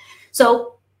field.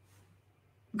 So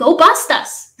go bust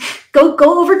us. go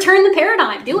overturn the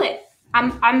paradigm. Do it.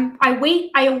 I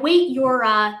await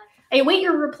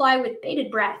your reply with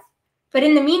bated breath. But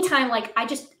in the meantime, like I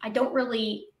don't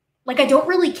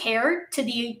really care to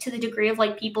the degree of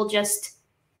like people just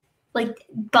like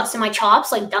busting my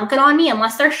chops, like dunking on me,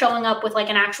 unless they're showing up with like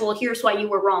an actual here's why you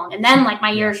were wrong. And then like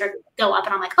my ears are go up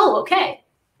and I'm like, oh, okay.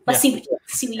 Let's see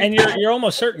what and you're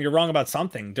almost certain you're wrong about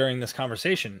something during this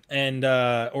conversation. And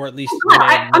or at least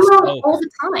I'm wrong all the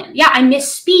time. Yeah, I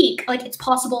misspeak. Like it's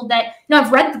possible that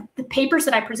I've read the papers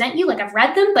that I present you, like I've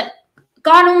read them, but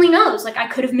God only knows. Like I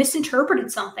could have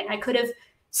misinterpreted something. I could have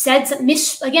said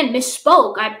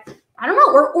misspoke. I don't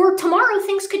know. Or tomorrow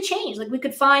things could change. Like we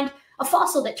could find a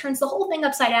fossil that turns the whole thing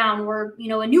upside down, or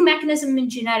a new mechanism in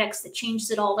genetics that changes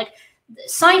it all. Like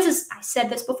science is, I said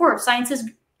this before,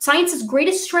 science's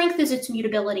greatest strength is its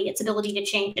mutability, its ability to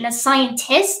change. And as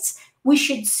scientists, we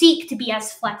should seek to be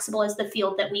as flexible as the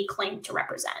field that we claim to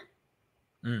represent.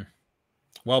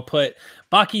 Well put.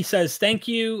 Baki says, thank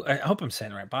you. I hope I'm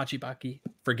saying it right. Baki,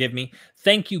 forgive me.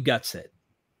 Thank you, Gutsit.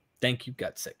 Thank you,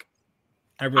 Gutsick.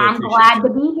 I'm glad to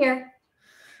be here.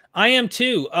 I am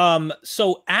too.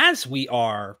 So as we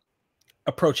are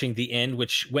approaching the end,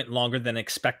 which went longer than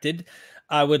expected,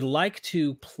 I would like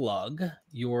to plug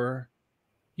your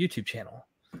YouTube channel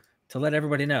to let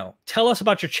everybody know. Tell us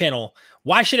about your channel.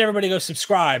 Why should everybody go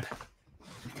subscribe?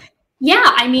 Yeah,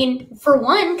 I mean, for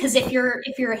one, because if you're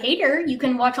a hater, you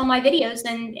can watch all my videos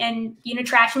and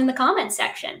trash them in the comments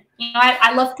section.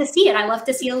 I love to see it. I love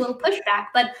to see a little pushback.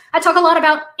 But I talk a lot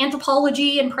about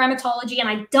anthropology and primatology, and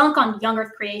I dunk on young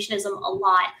Earth creationism a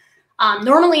lot.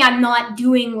 Normally, I'm not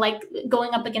doing like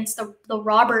going up against the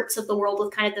Roberts of the world with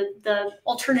kind of the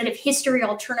alternative history,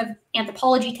 alternative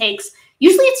anthropology takes.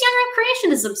 Usually, it's young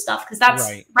Earth creationism stuff because that's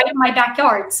right in my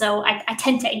backyard. So I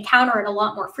tend to encounter it a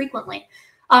lot more frequently.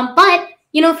 But,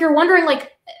 if you're wondering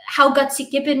like how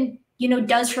Gutsy Gibbon,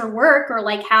 does her work or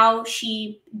like how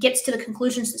she gets to the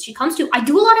conclusions that she comes to, I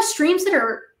do a lot of streams that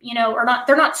are,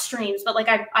 they're not streams, but like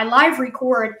I live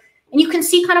record, and you can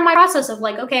see kind of my process of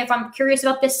like, okay, if I'm curious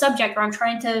about this subject or I'm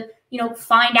trying to,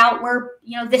 find out where,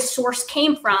 this source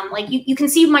came from, like you can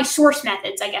see my source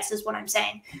methods, I guess is what I'm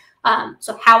saying.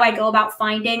 So how I go about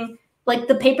finding like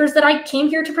the papers that I came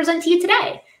here to present to you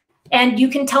today. And you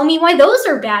can tell me why those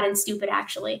are bad and stupid,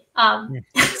 actually.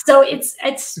 So it's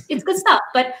good stuff.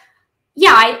 But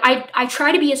yeah, I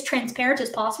try to be as transparent as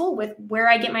possible with where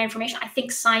I get my information. I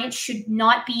think science should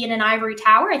not be in an ivory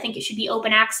tower. I think it should be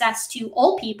open access to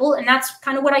all people. And that's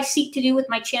kind of what I seek to do with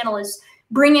my channel, is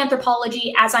bring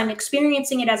anthropology as I'm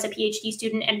experiencing it as a PhD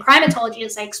student, and primatology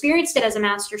as I experienced it as a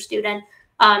master's student,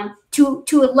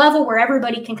 to a level where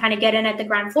everybody can kind of get in at the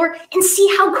ground floor and see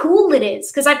how cool it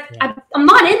is. Because I'm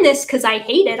not in this because I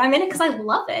hate it. I'm in it because I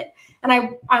love it. And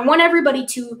I want everybody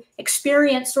to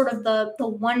experience sort of the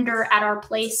wonder at our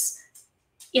place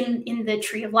in the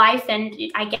tree of life, and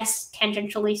I guess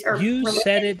tangentially. You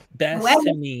said it best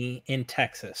to me in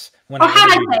Texas.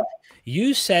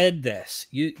 You said this.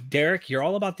 Derek, you're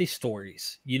all about these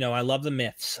stories. I love the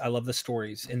myths. I love the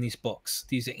stories in these books,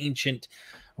 these ancient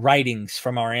writings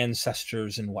from our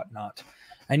ancestors and whatnot.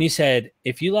 And you said,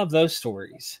 if you love those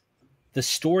stories, the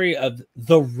story of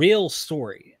the real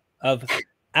story of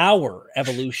our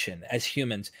evolution as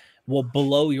humans will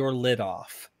blow your lid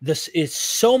off. This is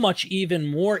so much even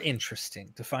more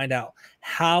interesting to find out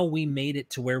how we made it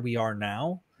to where we are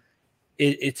now.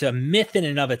 It's a myth in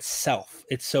and of itself.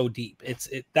 It's so deep.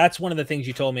 That's one of the things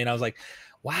you told me. And I was like,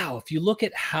 wow, if you look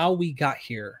at how we got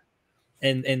here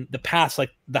and the past,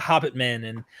 like the Hobbit men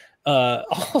and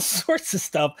all sorts of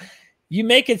stuff, you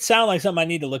make it sound like something I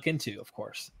need to look into, of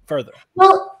course, further.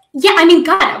 Well, yeah, I mean,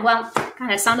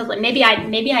 it sounded like maybe I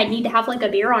need to have like a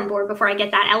beer on board before I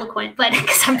get that eloquent, but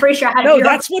because I'm pretty sure I had a beer. No,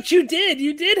 that's what you did.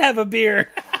 You did have a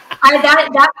beer.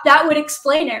 that would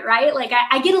explain it, right? Like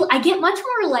I get much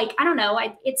more like, I don't know,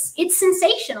 it's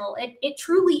sensational. It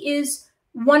truly is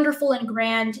wonderful and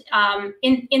grand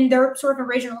in their sort of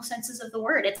original senses of the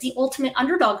word. It's the ultimate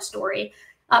underdog story,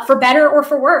 for better or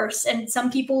for worse. And some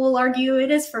people will argue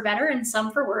it is for better and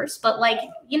some for worse, but like,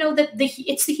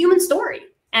 it's the human story.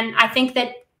 And I think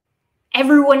that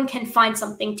everyone can find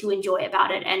something to enjoy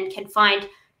about it and can find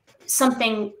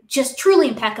something just truly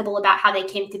impeccable about how they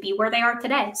came to be where they are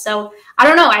today. So I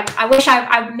don't know. I wish dang,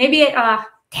 I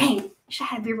wish I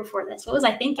had a beer before this. What was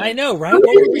I thinking? I know, right? What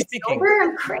were you thinking?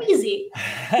 I'm crazy.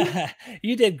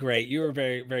 You did great. You were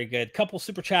very, very good. Couple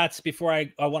super chats before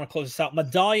I want to close this out.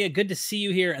 Medalia, good to see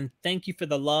you here. And thank you for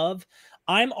the love.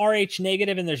 I'm Rh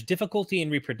negative and there's difficulty in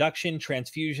reproduction,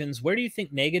 transfusions. Where do you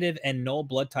think negative and null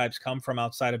blood types come from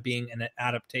outside of being an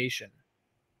adaptation?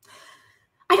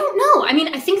 I don't know. I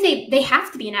mean, I think they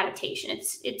have to be an adaptation.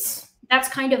 That's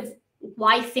kind of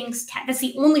why that's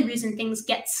the only reason things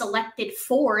get selected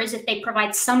for, is if they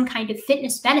provide some kind of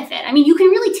fitness benefit. I mean, you can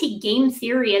really take game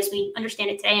theory as we understand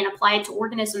it today and apply it to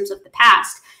organisms of the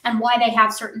past and why they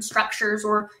have certain structures,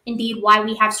 or indeed why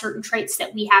we have certain traits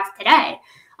that we have today.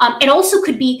 It also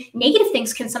could be negative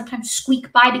things can sometimes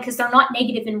squeak by because they're not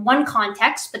negative in one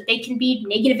context, but they can be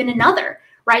negative in another,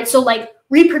 right? So like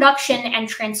reproduction and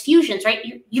transfusions, right?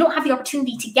 You don't have the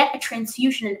opportunity to get a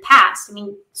transfusion in the past. I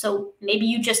mean, so maybe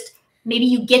you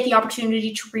get the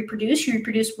opportunity to reproduce. You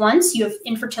reproduce once, you have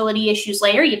infertility issues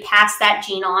later, you pass that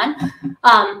gene on,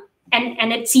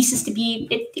 and it ceases to be,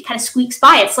 it kind of squeaks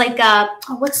by. It's like,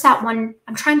 what's that one?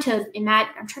 I'm trying to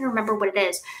remember what it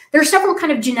is. There are several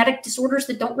kind of genetic disorders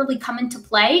that don't really come into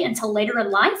play until later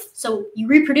in life. So you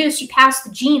reproduce, you pass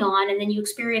the gene on, and then you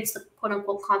experience the quote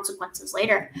unquote consequences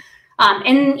later.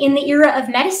 And in the era of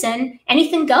medicine,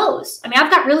 anything goes. I mean, I've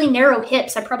got really narrow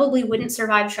hips. I probably wouldn't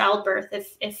survive childbirth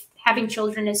if having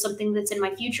children is something that's in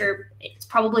my future. It's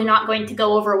probably not going to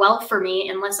go over well for me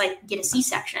unless I get a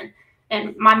C-section.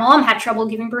 And my mom had trouble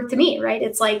giving birth to me, right?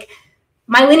 It's like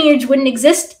my lineage wouldn't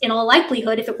exist in all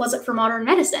likelihood if it wasn't for modern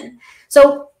medicine.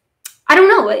 So I don't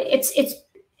know.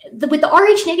 With the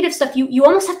Rh negative stuff, you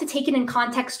almost have to take it in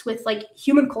context with like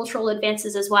human cultural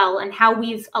advances as well, and how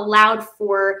we've allowed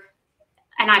for,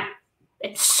 and I'm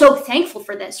so thankful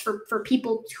for this, for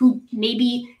people who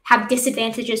maybe have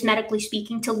disadvantages medically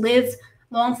speaking to live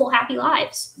long, full, happy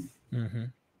lives. Mm-hmm.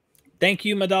 Thank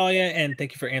you, Medalia, and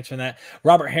thank you for answering that.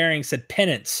 Robert Herring said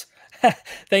penance.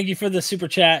 Thank you for the super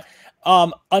chat.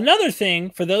 Another thing,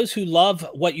 for those who love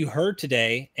what you heard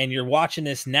today and you're watching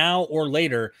this now or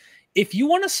later, if you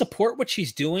want to support what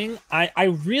she's doing, I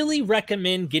really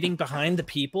recommend getting behind the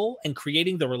people and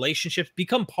creating the relationships.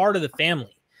 Become part of the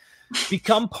family.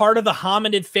 Become part of the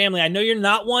hominid family. I know you're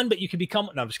not one, but you can become.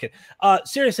 No, I'm just kidding.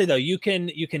 Seriously though, you can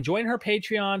join her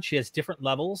Patreon. She has different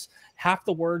levels. Half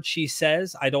the words she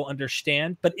says I don't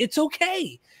understand, but it's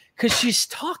okay because she's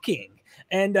talking.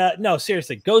 And no,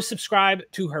 seriously, go subscribe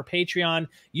to her Patreon.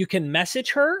 You can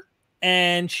message her,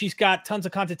 and she's got tons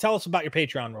of content. Tell us about your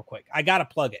Patreon real quick. I gotta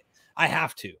plug it. I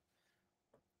have to.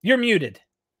 You're muted.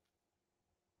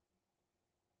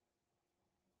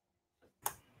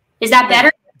 Is that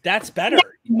better? That's better.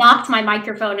 Knocked my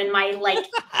microphone, and my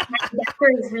adapter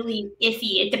is really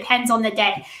iffy. It depends on the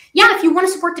day. Yeah, if you want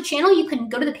to support the channel, you can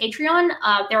go to the Patreon.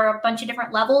 There are a bunch of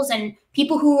different levels, and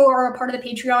people who are a part of the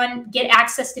Patreon get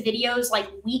access to videos like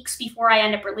weeks before I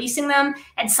end up releasing them.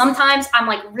 And sometimes I'm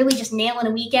like really just nailing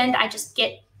a weekend. I just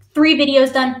get 3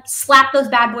 videos done, slap those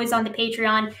bad boys onto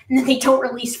Patreon, and then they don't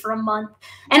release for a month.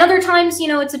 And other times, you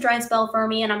know, it's a dry spell for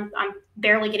me, and I'm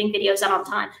barely getting videos out on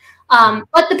time.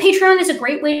 But the Patreon is a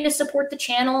great way to support the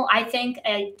channel. I think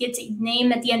it gets a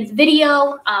name at the end of the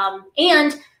video.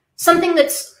 And something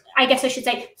that's, I guess I should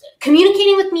say,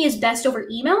 communicating with me is best over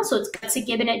email. So it's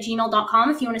gutsagibbon@gmail.com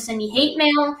if you want to send me hate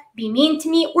mail, be mean to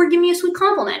me, or give me a sweet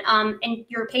compliment. And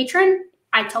you're a patron.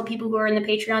 I tell people who are in the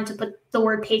Patreon to put the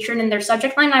word patron in their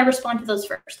subject line. I respond to those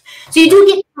first. So you do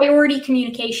get priority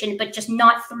communication, but just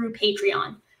not through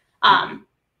Patreon.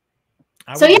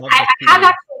 So yeah, I have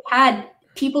actually had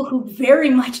people who very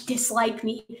much dislike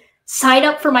me sign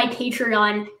up for my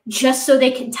Patreon just so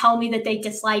they can tell me that they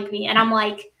dislike me. And I'm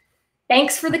like,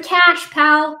 thanks for the cash,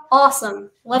 pal.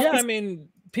 Awesome. Love I mean,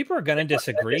 people are going to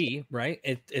disagree, right?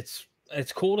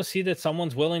 It's cool to see that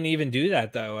someone's willing to even do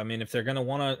that, though. I mean, if they're going to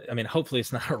want to, I mean, hopefully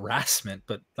it's not harassment,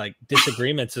 but like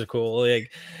disagreements is cool.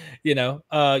 Like, you know,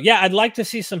 yeah, I'd like to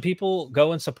see some people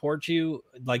go and support you.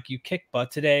 Like, you kicked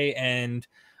butt today, and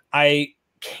I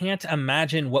can't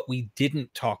imagine what we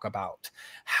didn't talk about.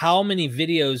 How many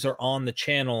videos are on the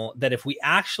channel that if we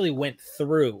actually went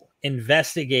through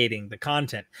investigating the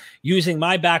content, using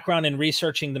my background in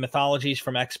researching the mythologies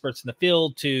from experts in the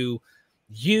field, to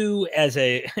you as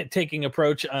a taking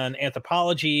approach on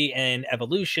anthropology and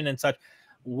evolution and such,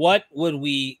 what would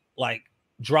we like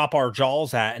drop our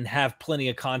jaws at and have plenty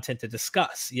of content to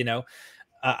discuss, you know?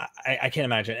 I can't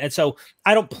imagine. And so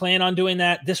I don't plan on doing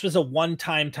that. This was a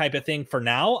one-time type of thing for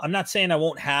now. I'm not saying I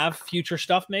won't have future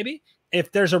stuff. Maybe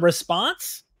if there's a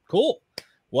response, cool,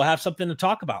 we'll have something to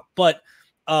talk about. But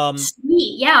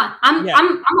sweet. Yeah,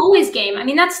 I'm always game. I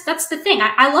mean, that's the thing.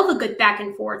 I love a good back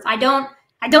and forth. I don't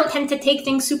tend to take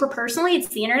things super personally. It's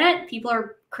the internet. People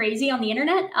are crazy on the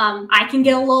internet. I can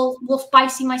get a little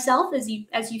spicy myself, as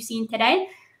you've seen today.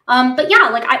 But yeah,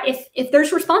 like if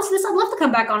there's response to this, I'd love to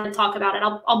come back on and talk about it.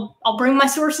 I'll bring my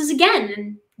sources again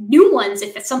and new ones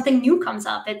if it's something new comes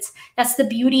up. That's the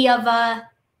beauty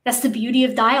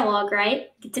of dialogue, right?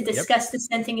 Get to discuss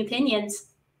dissenting opinions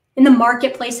in the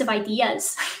marketplace of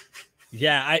ideas.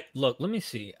 Yeah, look, let me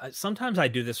see. Sometimes I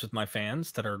do this with my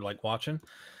fans that are like watching.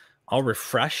 I'll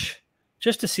refresh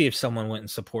just to see if someone went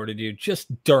and supported you just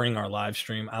during our live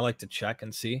stream. I like to check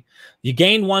and see. You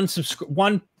gained one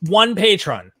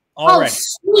patron already. Oh,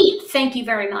 sweet. Thank you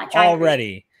very much.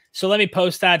 Already. So let me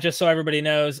post that just so everybody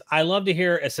knows. I love to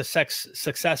hear a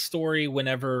success story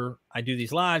whenever I do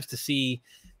these lives to see,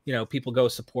 you know, people go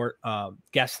support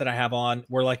guests that I have on.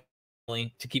 We're like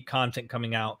to keep content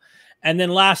coming out. And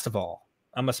then last of all,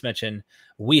 I must mention,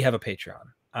 we have a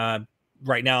Patreon.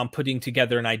 Right now I'm putting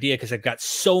together an idea because I've got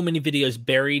so many videos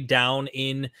buried down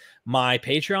in my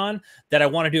Patreon that I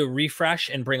want to do a refresh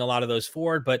and bring a lot of those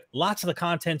forward. But lots of the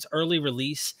content's early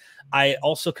release. I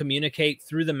also communicate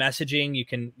through the messaging.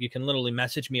 You can literally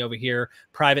message me over here,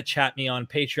 private chat me on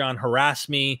Patreon, harass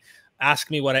me, ask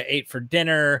me what I ate for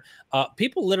dinner.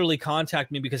 People literally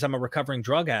contact me because I'm a recovering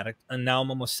drug addict and now I'm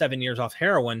almost 7 years off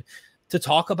heroin to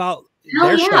talk about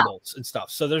their struggles and stuff.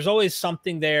 So there's always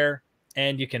something there,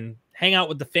 and you can hang out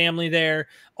with the family there.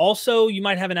 Also, you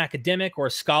might have an academic or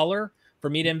a scholar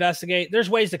for me to investigate. There's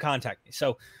ways to contact me.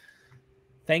 So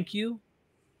thank you,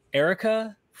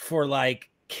 Erika, for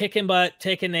like kicking butt,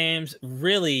 taking names.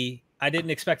 Really, I didn't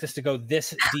expect us to go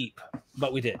this deep,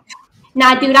 but we did.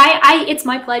 Nah, dude, it's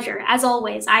my pleasure as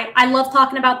always. I love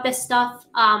talking about this stuff.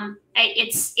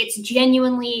 It's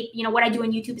genuinely, you know, what I do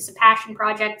on YouTube is a passion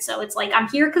project. So it's like, I'm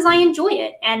here because I enjoy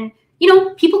it. And, you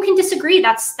know, people can disagree.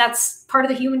 That's part of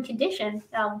the human condition.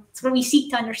 It's what we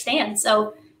seek to understand.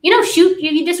 So, you know, shoot,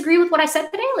 if you disagree with what I said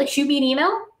today, like shoot me an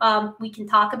email. We can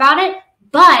talk about it.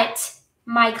 But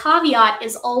my caveat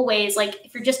is always like,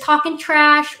 if you're just talking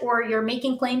trash or you're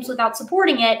making claims without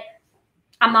supporting it,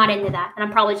 I'm not into that. And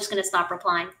I'm probably just going to stop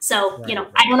replying. So, you know,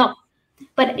 I don't know.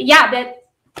 But yeah,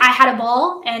 I had a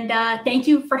ball, and thank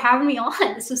you for having me on.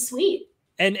 This was sweet.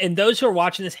 And those who are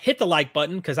watching this, hit the like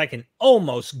button because I can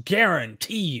almost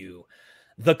guarantee you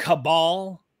the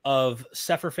cabal of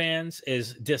Sopehr fans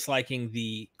is disliking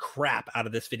the crap out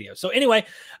of this video. So anyway,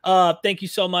 thank you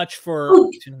so much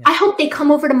for tuning in. I hope they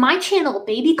come over to my channel,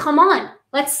 baby. Come on.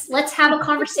 Let's have a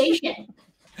conversation.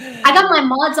 I got my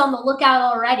mods on the lookout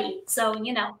already. So,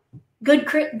 you know, good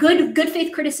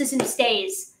faith criticism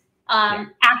stays.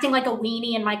 Acting like a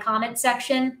weenie in my comment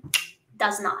section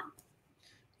does not.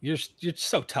 You're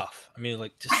so tough. I mean,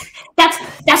 like, just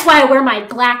that's why I wear my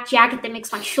black jacket that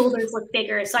makes my shoulders look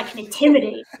bigger, so I can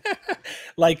intimidate.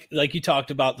 like you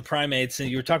talked about the primates, and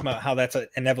you were talking about how that's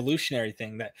an evolutionary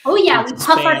thing. That we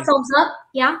puff ourselves up,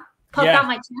 puff out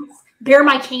my chest, bare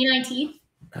my canine teeth,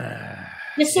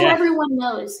 just so everyone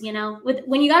knows. You know,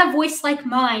 when you got a voice like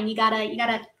mine, you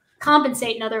gotta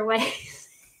compensate in other ways.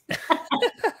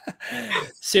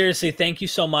 Seriously, thank you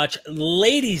so much.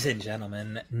 Ladies and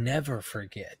gentlemen, never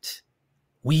forget,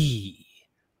 we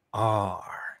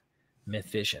are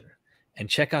MythVision. And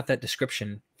check out that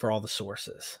description for all the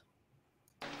sources.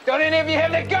 Don't any of you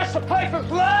have the guts to play for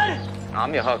blood?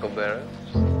 I'm your huckleberry.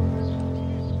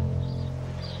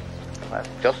 That's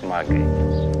just my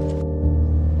game.